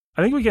that.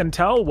 I think we can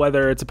tell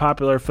whether it's a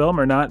popular film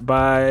or not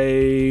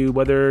by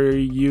whether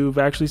you've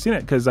actually seen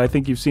it, because I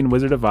think you've seen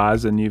Wizard of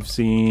Oz and you've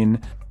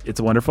seen It's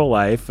a Wonderful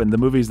Life, and the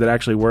movies that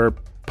actually were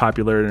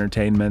popular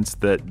entertainments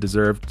that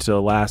deserve to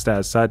last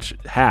as such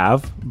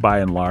have, by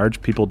and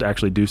large. People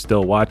actually do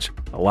still watch.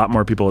 A lot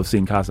more people have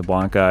seen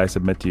Casablanca, I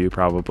submit to you,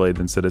 probably,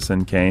 than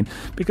Citizen Kane,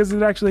 because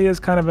it actually is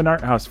kind of an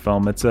art house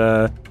film. It's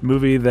a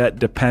movie that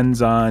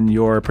depends on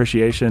your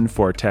appreciation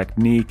for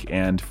technique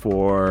and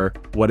for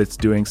what it's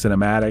doing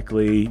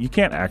cinematically. You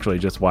can't actually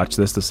just watch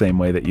this the same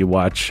way that you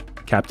watch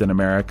Captain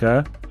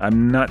America.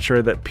 I'm not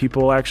sure that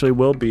people actually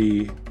will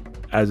be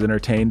as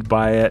entertained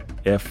by it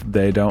if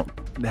they don't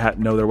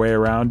know their way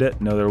around it,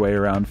 know their way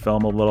around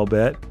film a little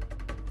bit.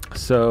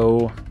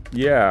 So,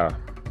 yeah,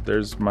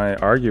 there's my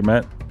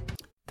argument.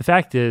 The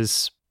fact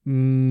is,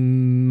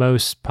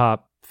 most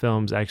pop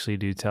films actually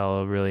do tell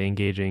a really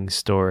engaging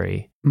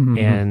story,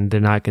 and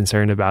they're not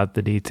concerned about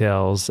the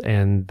details,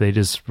 and they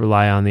just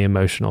rely on the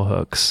emotional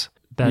hooks.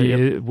 That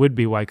it would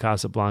be why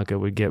Casablanca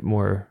would get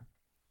more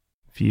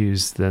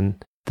views than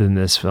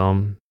this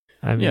film.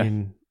 I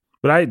mean,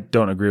 but I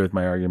don't agree with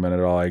my argument at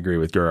all. I agree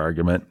with your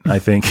argument. I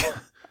think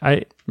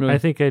I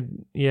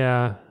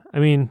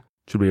mean,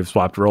 should we have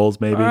swapped roles?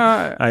 Maybe.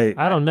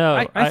 I don't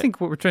know. I think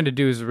what we're trying to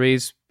do is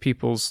raise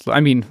people's,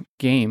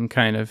 game,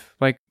 kind of.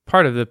 Like,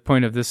 part of the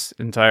point of this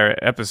entire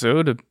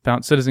episode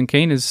about Citizen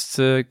Kane is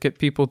to get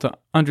people to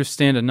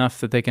understand enough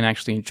that they can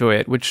actually enjoy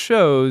it, which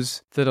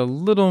shows that a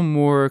little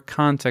more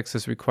context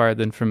is required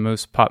than from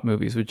most pop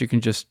movies, which you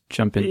can just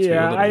jump into.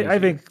 Yeah, I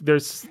think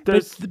there's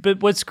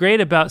But what's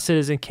great about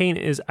Citizen Kane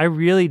is I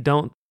really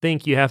don't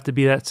think you have to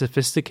be that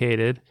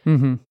sophisticated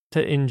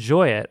to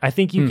enjoy it. I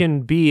think you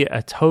can be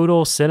a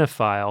total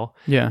cinephile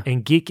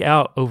and geek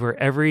out over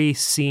every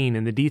scene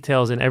and the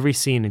details in every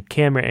scene and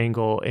camera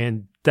angle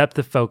and depth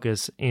of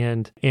focus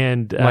and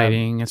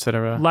lighting,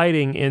 etc.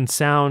 Lighting and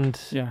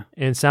sound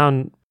and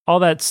sound, all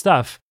that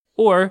stuff.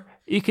 Or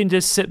you can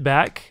just sit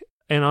back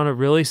and on a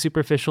really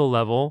superficial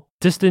level,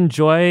 just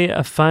enjoy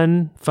a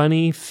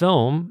funny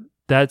film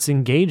that's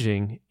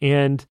engaging.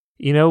 And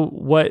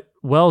what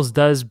Wells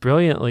does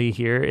brilliantly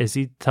here is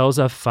he tells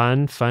a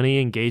fun,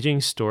 funny,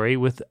 engaging story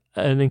with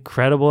an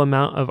incredible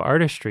amount of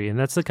artistry. And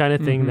that's the kind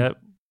of thing that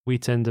we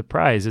tend to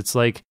prize. It's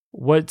like,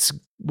 what's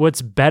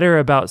better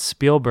about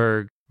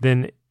Spielberg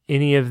than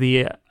any of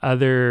the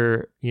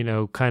other,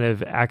 kind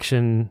of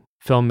action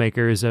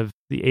filmmakers of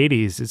the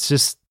 80s? It's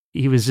just,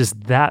 he was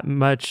just that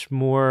much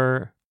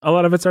more. A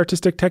lot of it's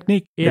artistic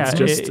technique. Yeah, it's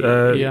just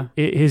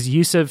his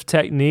use of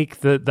technique,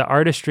 the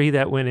artistry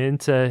that went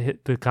into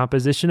the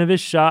composition of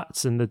his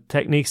shots and the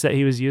techniques that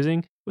he was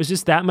using was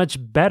just that much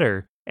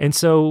better. And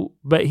so,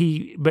 but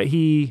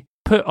he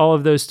put all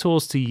of those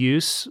tools to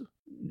use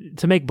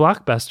to make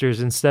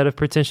blockbusters instead of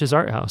pretentious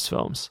art house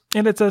films.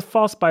 And it's a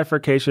false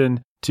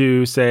bifurcation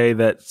to say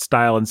that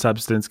style and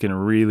substance can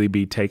really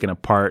be taken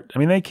apart. I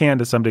mean, they can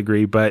to some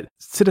degree, but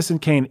Citizen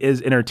Kane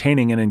is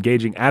entertaining and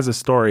engaging as a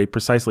story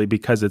precisely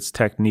because its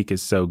technique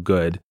is so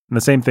good. And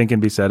the same thing can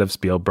be said of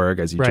Spielberg,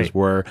 as you Right. just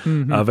were,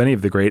 of any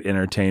of the great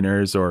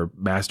entertainers or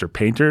master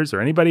painters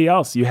or anybody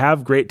else. You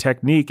have great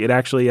technique. It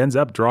actually ends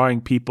up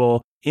drawing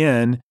people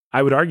in.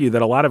 I would argue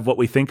that a lot of what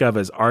we think of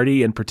as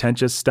arty and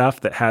pretentious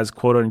stuff that has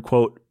quote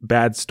unquote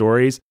bad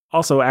stories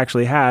also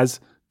actually has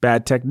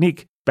bad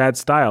technique, bad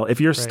style. If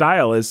your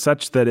style is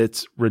such that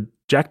it's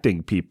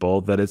rejecting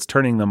people, that it's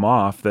turning them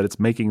off, that it's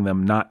making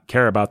them not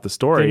care about the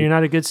story, Then you're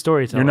not a good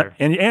storyteller.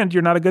 and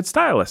you're not a good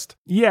stylist.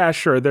 Yeah,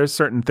 sure. There's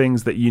certain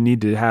things that you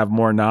need to have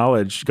more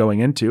knowledge going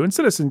into, and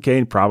Citizen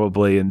Kane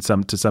probably,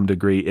 to some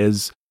degree,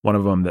 is one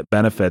of them that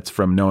benefits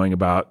from knowing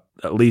about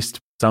at least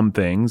some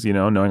things.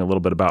 Knowing a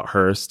little bit about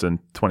Hearst and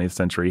 20th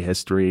century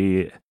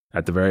history.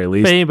 At the very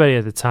least. But anybody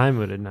at the time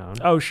would have known.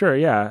 Oh, sure,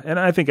 yeah. And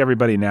I think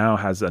everybody now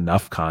has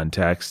enough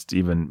context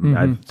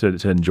even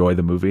to enjoy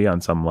the movie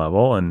on some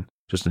level and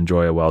just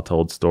enjoy a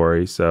well-told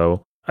story.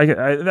 So I think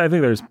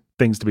there's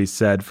things to be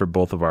said for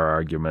both of our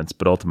arguments,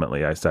 but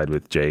ultimately I side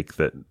with Jake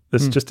that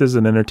this just is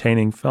an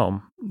entertaining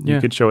film. Yeah.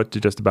 You could show it to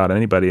just about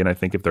anybody, and I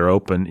think if they're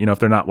open, if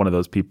they're not one of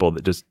those people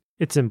that just...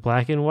 It's in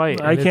black and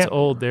white, and it's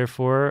old,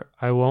 therefore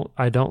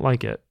I don't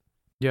like it.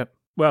 Yep.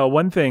 Well,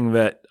 one thing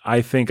that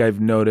I think I've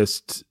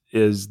noticed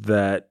is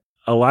that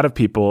a lot of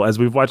people, as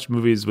we've watched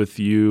movies with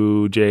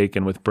you, Jake,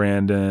 and with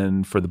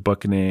Brandon for the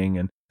Bookening,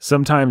 and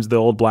sometimes the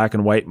old black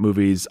and white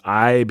movies,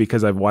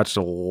 because I've watched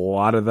a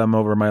lot of them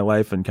over my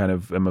life and kind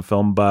of am a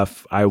film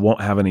buff, I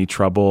won't have any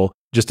trouble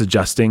just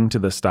adjusting to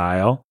the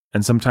style.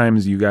 And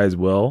sometimes you guys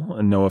will,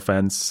 and no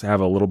offense, have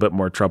a little bit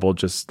more trouble,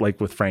 just like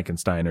with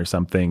Frankenstein or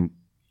something,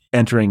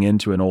 entering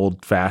into an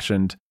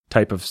old-fashioned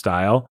type of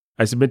style.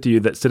 I submit to you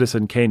that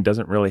Citizen Kane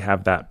doesn't really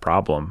have that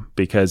problem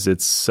because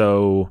it's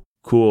so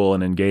cool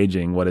and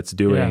engaging what it's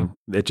doing.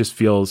 Yeah. It just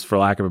feels, for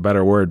lack of a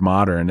better word,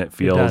 modern. It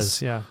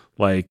feels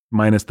like,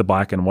 minus the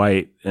black and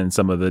white and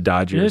some of the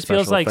dodgier it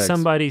special feels like effects.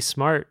 somebody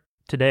smart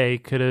today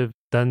could have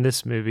done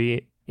this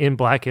movie in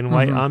black and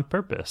white on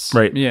purpose.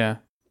 Right. Yeah.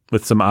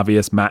 With some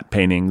obvious matte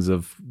paintings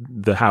of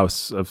the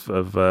house of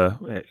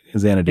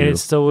Xanadu. And it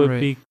still would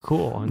be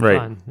cool and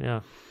fun.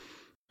 Yeah.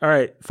 All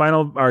right.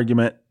 Final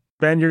argument.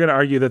 Ben, you're going to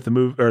argue that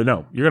you're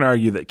going to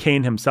argue that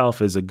Kane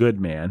himself is a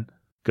good man.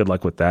 Good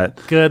luck with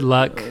that. Good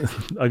luck.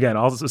 Again,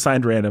 all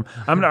assigned random.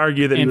 I'm going to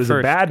argue that he was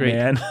a bad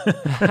man.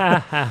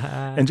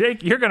 And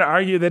Jake, you're going to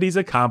argue that he's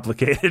a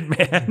complicated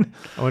man.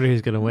 I wonder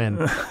who's going to win.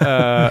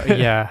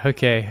 Yeah,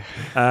 okay.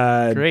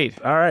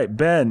 Great. All right,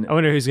 Ben. I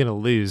wonder who's going to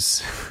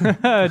lose.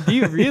 Do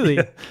you really?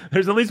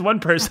 There's at least one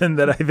person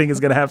that I think is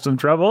going to have some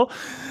trouble.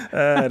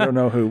 I don't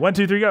know who. 1,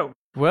 2, 3, go.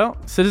 Well,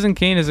 Citizen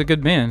Kane is a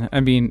good man.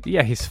 I mean,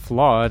 yeah, he's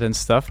flawed and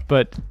stuff,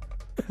 but...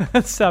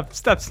 Stop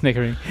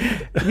snickering.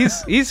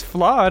 He's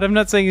flawed. I'm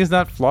not saying he's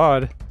not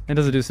flawed and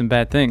doesn't do some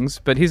bad things,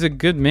 but he's a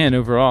good man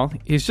overall.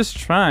 He's just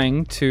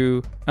trying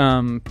to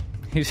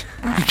he's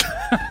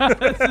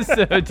this is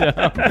so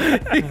dumb.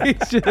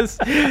 He's just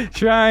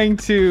trying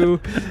to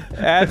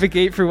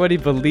advocate for what he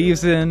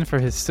believes in, for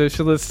his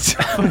socialist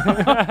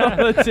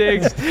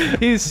politics.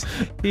 He's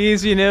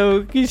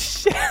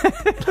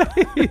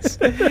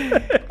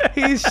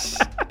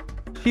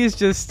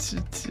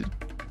just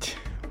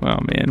well,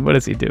 man, what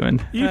is he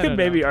doing? You could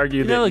maybe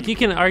argue that. Look, you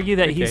can argue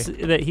that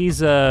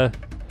he's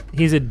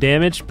a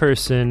damaged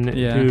person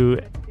who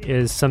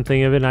is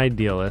something of an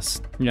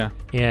idealist. Yeah,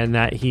 and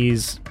that he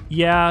was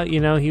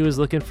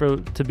looking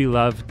to be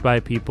loved by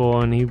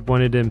people, and he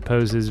wanted to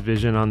impose his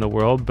vision on the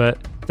world. But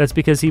that's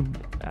because he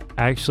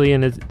actually,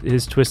 in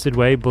his twisted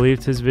way,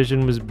 believed his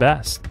vision was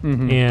best,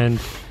 and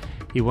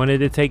he wanted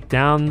to take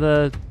down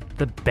the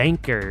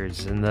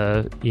bankers and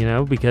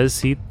because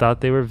he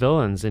thought they were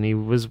villains, and he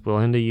was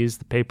willing to use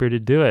the paper to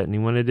do it, and he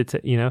wanted to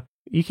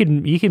you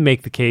can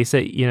make the case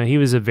that he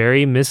was a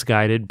very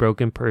misguided,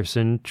 broken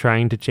person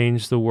trying to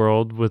change the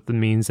world with the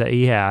means that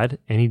he had,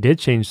 and he did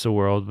change the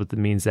world with the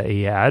means that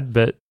he had.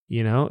 But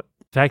the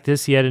fact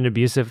is, he had an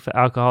abusive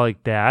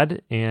alcoholic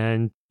dad,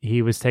 and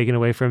he was taken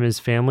away from his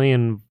family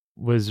and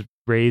was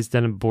raised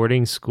in a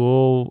boarding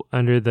school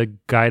under the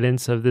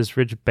guidance of this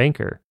rich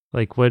banker.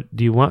 Like, what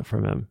do you want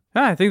from him?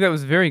 I think that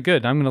was very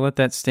good. I'm going to let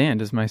that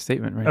stand as my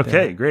statement right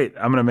there. Okay, great.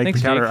 I'm going to make the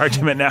counter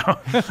argument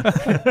now.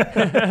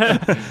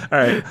 All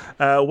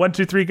right. 1,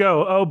 2, 3,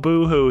 go. Oh,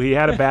 boo-hoo. He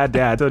had a bad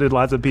dad. So did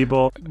lots of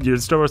people. You're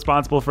still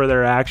responsible for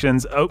their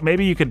actions. Oh,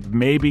 maybe you could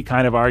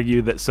kind of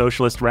argue that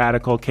socialist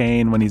radical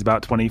Kane, when he's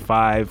about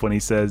 25, when he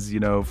says,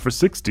 for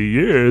 60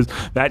 years,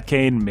 that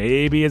Kane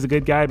maybe is a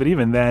good guy. But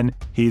even then,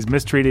 he's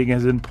mistreating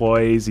his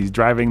employees. He's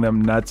driving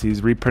them nuts.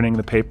 He's reprinting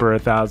the paper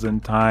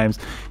 1,000 times.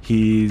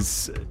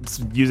 He's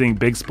using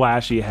big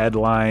splashy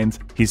headlines.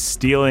 He's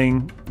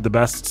stealing the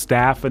best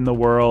staff in the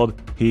world.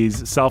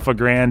 He's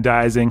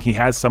self-aggrandizing. He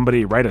has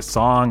somebody write a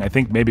song. I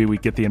think maybe we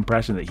get the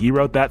impression that he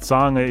wrote that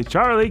song.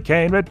 Charlie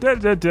Kane.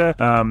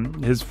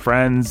 His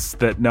friends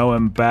that know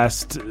him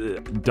best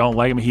don't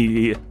like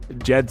him.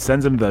 Jed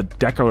sends him the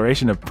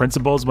Declaration of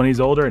Principles when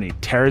he's older, and he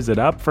tears it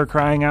up, for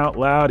crying out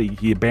loud.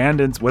 He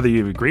abandons, whether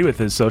you agree with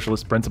his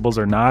socialist principles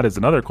or not is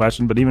another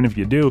question, but even if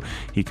you do,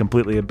 he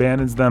completely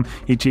abandons them.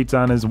 He cheats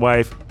on his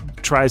wife,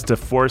 tries to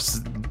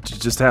force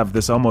just have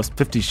this almost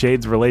 50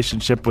 Shades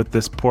relationship with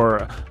this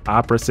poor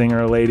opera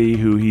singer lady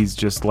who he's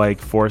just like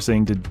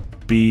forcing to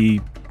be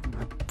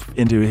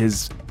into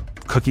his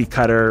cookie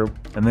cutter,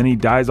 and then he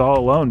dies all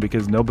alone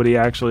because nobody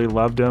actually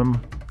loved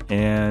him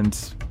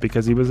and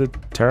because he was a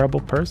terrible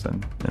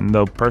person. And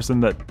the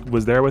person that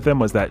was there with him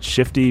was that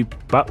shifty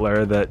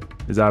butler that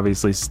is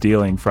obviously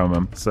stealing from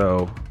him.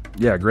 So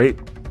yeah, great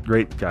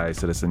guy,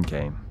 Citizen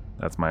Kane.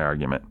 That's my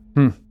argument.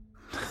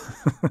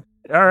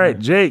 All right,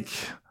 Jake,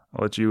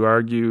 I'll let you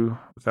argue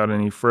without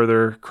any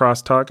further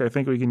crosstalk. I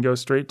think we can go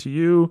straight to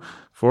you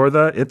for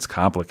the it's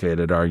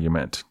complicated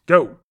argument.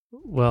 Go.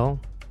 Well,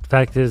 the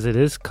fact is it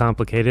is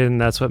complicated,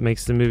 and that's what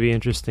makes the movie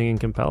interesting and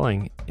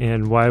compelling,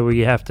 and why we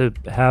have to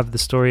have the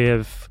story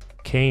of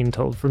Kane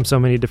told from so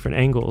many different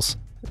angles.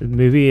 The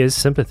movie is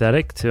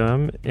sympathetic to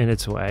him in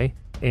its way,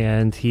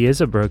 and he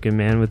is a broken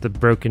man with a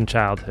broken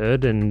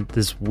childhood and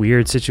this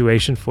weird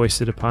situation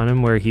foisted upon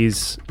him where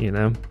he's,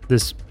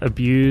 this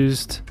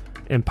abused,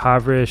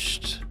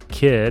 impoverished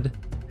kid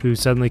who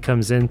suddenly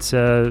comes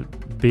into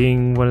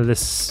being one of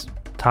the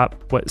top,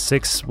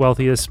 6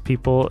 wealthiest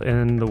people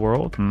in the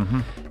world. Mm-hmm.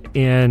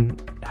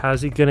 And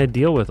how's he going to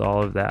deal with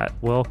all of that?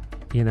 Well,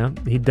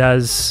 he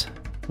does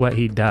what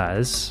he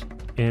does.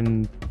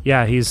 And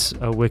yeah, he's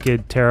a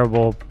wicked,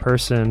 terrible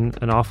person,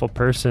 an awful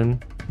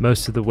person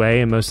most of the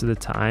way and most of the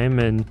time.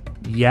 And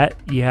yet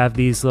you have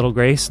these little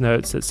grace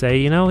notes that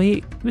say,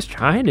 he was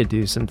trying to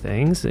do some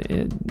things.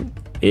 I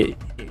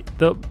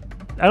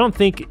don't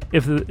think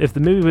if the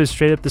movie was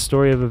straight up the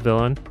story of a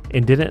villain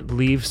and didn't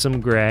leave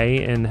some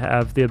gray and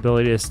have the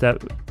ability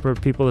for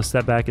people to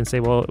step back and say,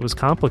 well, it was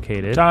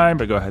complicated.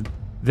 But go ahead.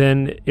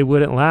 Then it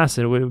wouldn't last.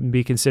 And it wouldn't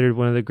be considered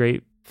one of the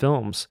great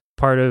films.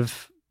 Part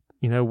of,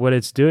 what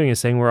it's doing is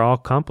saying we're all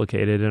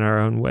complicated in our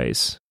own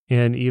ways.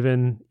 And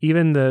even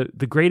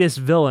the greatest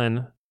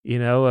villain,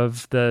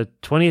 of the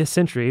 20th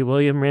century,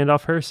 William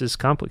Randolph Hearst, is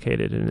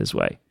complicated in his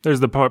way.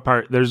 There's the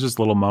part, there's just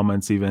little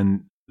moments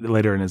even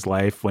later in his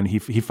life when he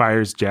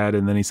fires Jed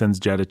and then he sends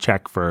Jed a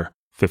check for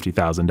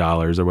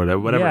 $50,000 or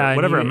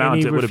whatever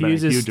amount it would have been a huge amount of money.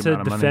 He refuses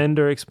to defend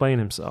or explain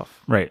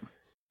himself. Right.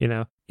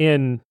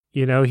 And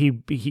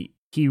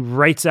he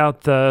writes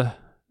out the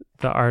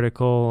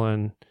article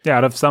and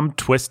out of some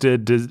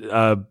twisted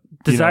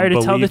desire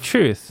to tell the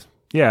truth.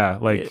 Yeah,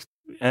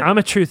 I'm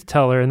a truth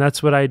teller and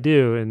that's what I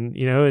do. And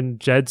and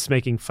Jed's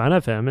making fun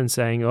of him and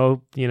saying,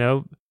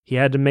 he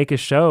had to make a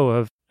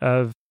show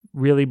of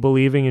really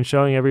believing and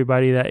showing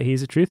everybody that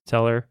he's a truth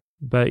teller.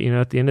 But,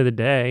 at the end of the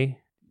day,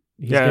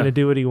 he's going to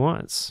do what he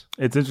wants.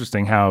 It's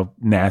interesting how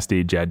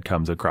nasty Jed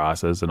comes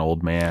across as an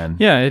old man.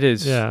 Yeah, it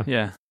is.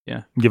 Yeah.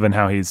 Given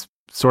how he's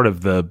sort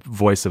of the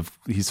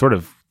he's sort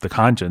of the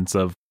conscience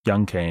of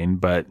young Kane,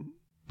 but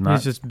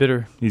he's just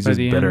bitter. He's just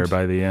bitter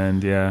by the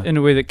end, yeah. In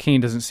a way that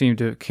Kane doesn't seem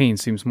to. Kane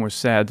seems more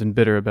sad than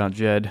bitter about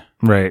Jed.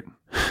 Right.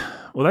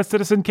 Well, that's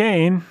Citizen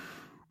Kane.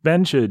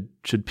 Ben, should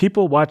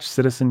people watch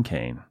Citizen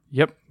Kane?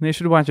 Yep, they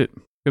should watch it.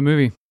 Good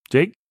movie.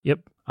 Jake?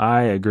 Yep.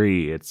 I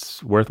agree.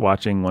 It's worth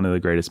watching. One of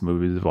the greatest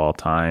movies of all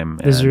time.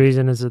 There's a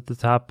reason it's at the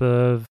top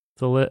of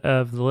the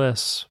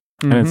list.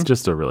 And it's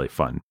just a really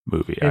fun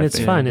movie. And it's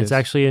fun. It's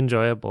actually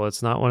enjoyable.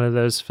 It's not one of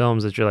those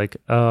films that you're like,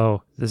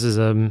 oh, this is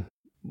a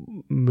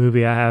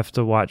movie I have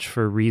to watch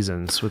for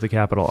reasons with a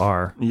capital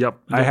R. Yep.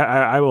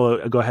 I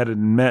will go ahead and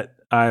admit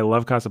I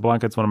love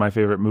Casablanca. It's one of my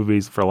favorite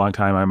movies. For a long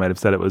time, I might have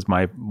said it was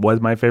my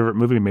favorite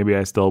movie. Maybe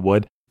I still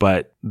would.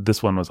 But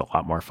this one was a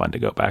lot more fun to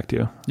go back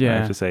to. Yeah. I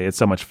have to say, it's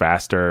so much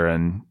faster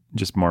and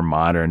just more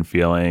modern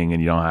feeling, and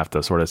you don't have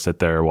to sort of sit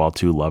there while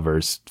two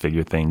lovers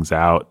figure things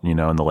out, in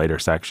the later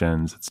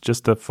sections. It's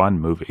just a fun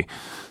movie.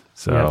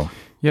 So,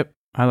 Yep.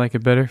 I like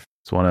it better.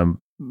 It's one of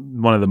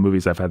the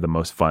movies I've had the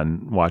most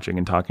fun watching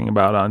and talking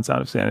about on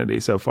Sound of Sanity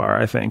so far,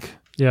 I think.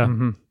 Yeah.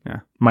 Mm-hmm. Yeah.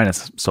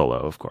 Minus Solo,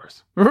 of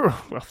course. Well,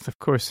 of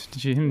course.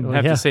 You didn't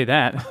have to say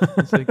that.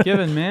 It's a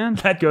given, man.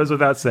 That goes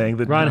without saying.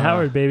 That Ron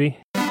Howard, baby.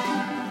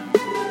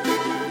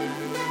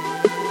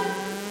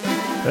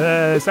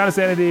 Sound of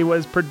Sanity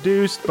was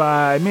produced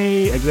by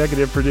me,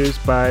 executive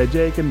produced by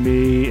Jake and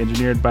me,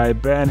 engineered by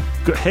Ben.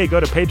 Go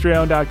to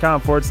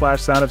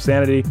patreon.com/Sound of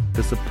Sanity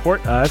to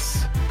support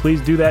us.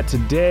 Please do that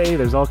today.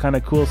 There's all kind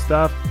of cool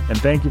stuff. And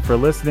thank you for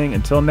listening.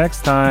 Until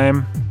next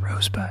time,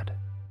 Rosebud.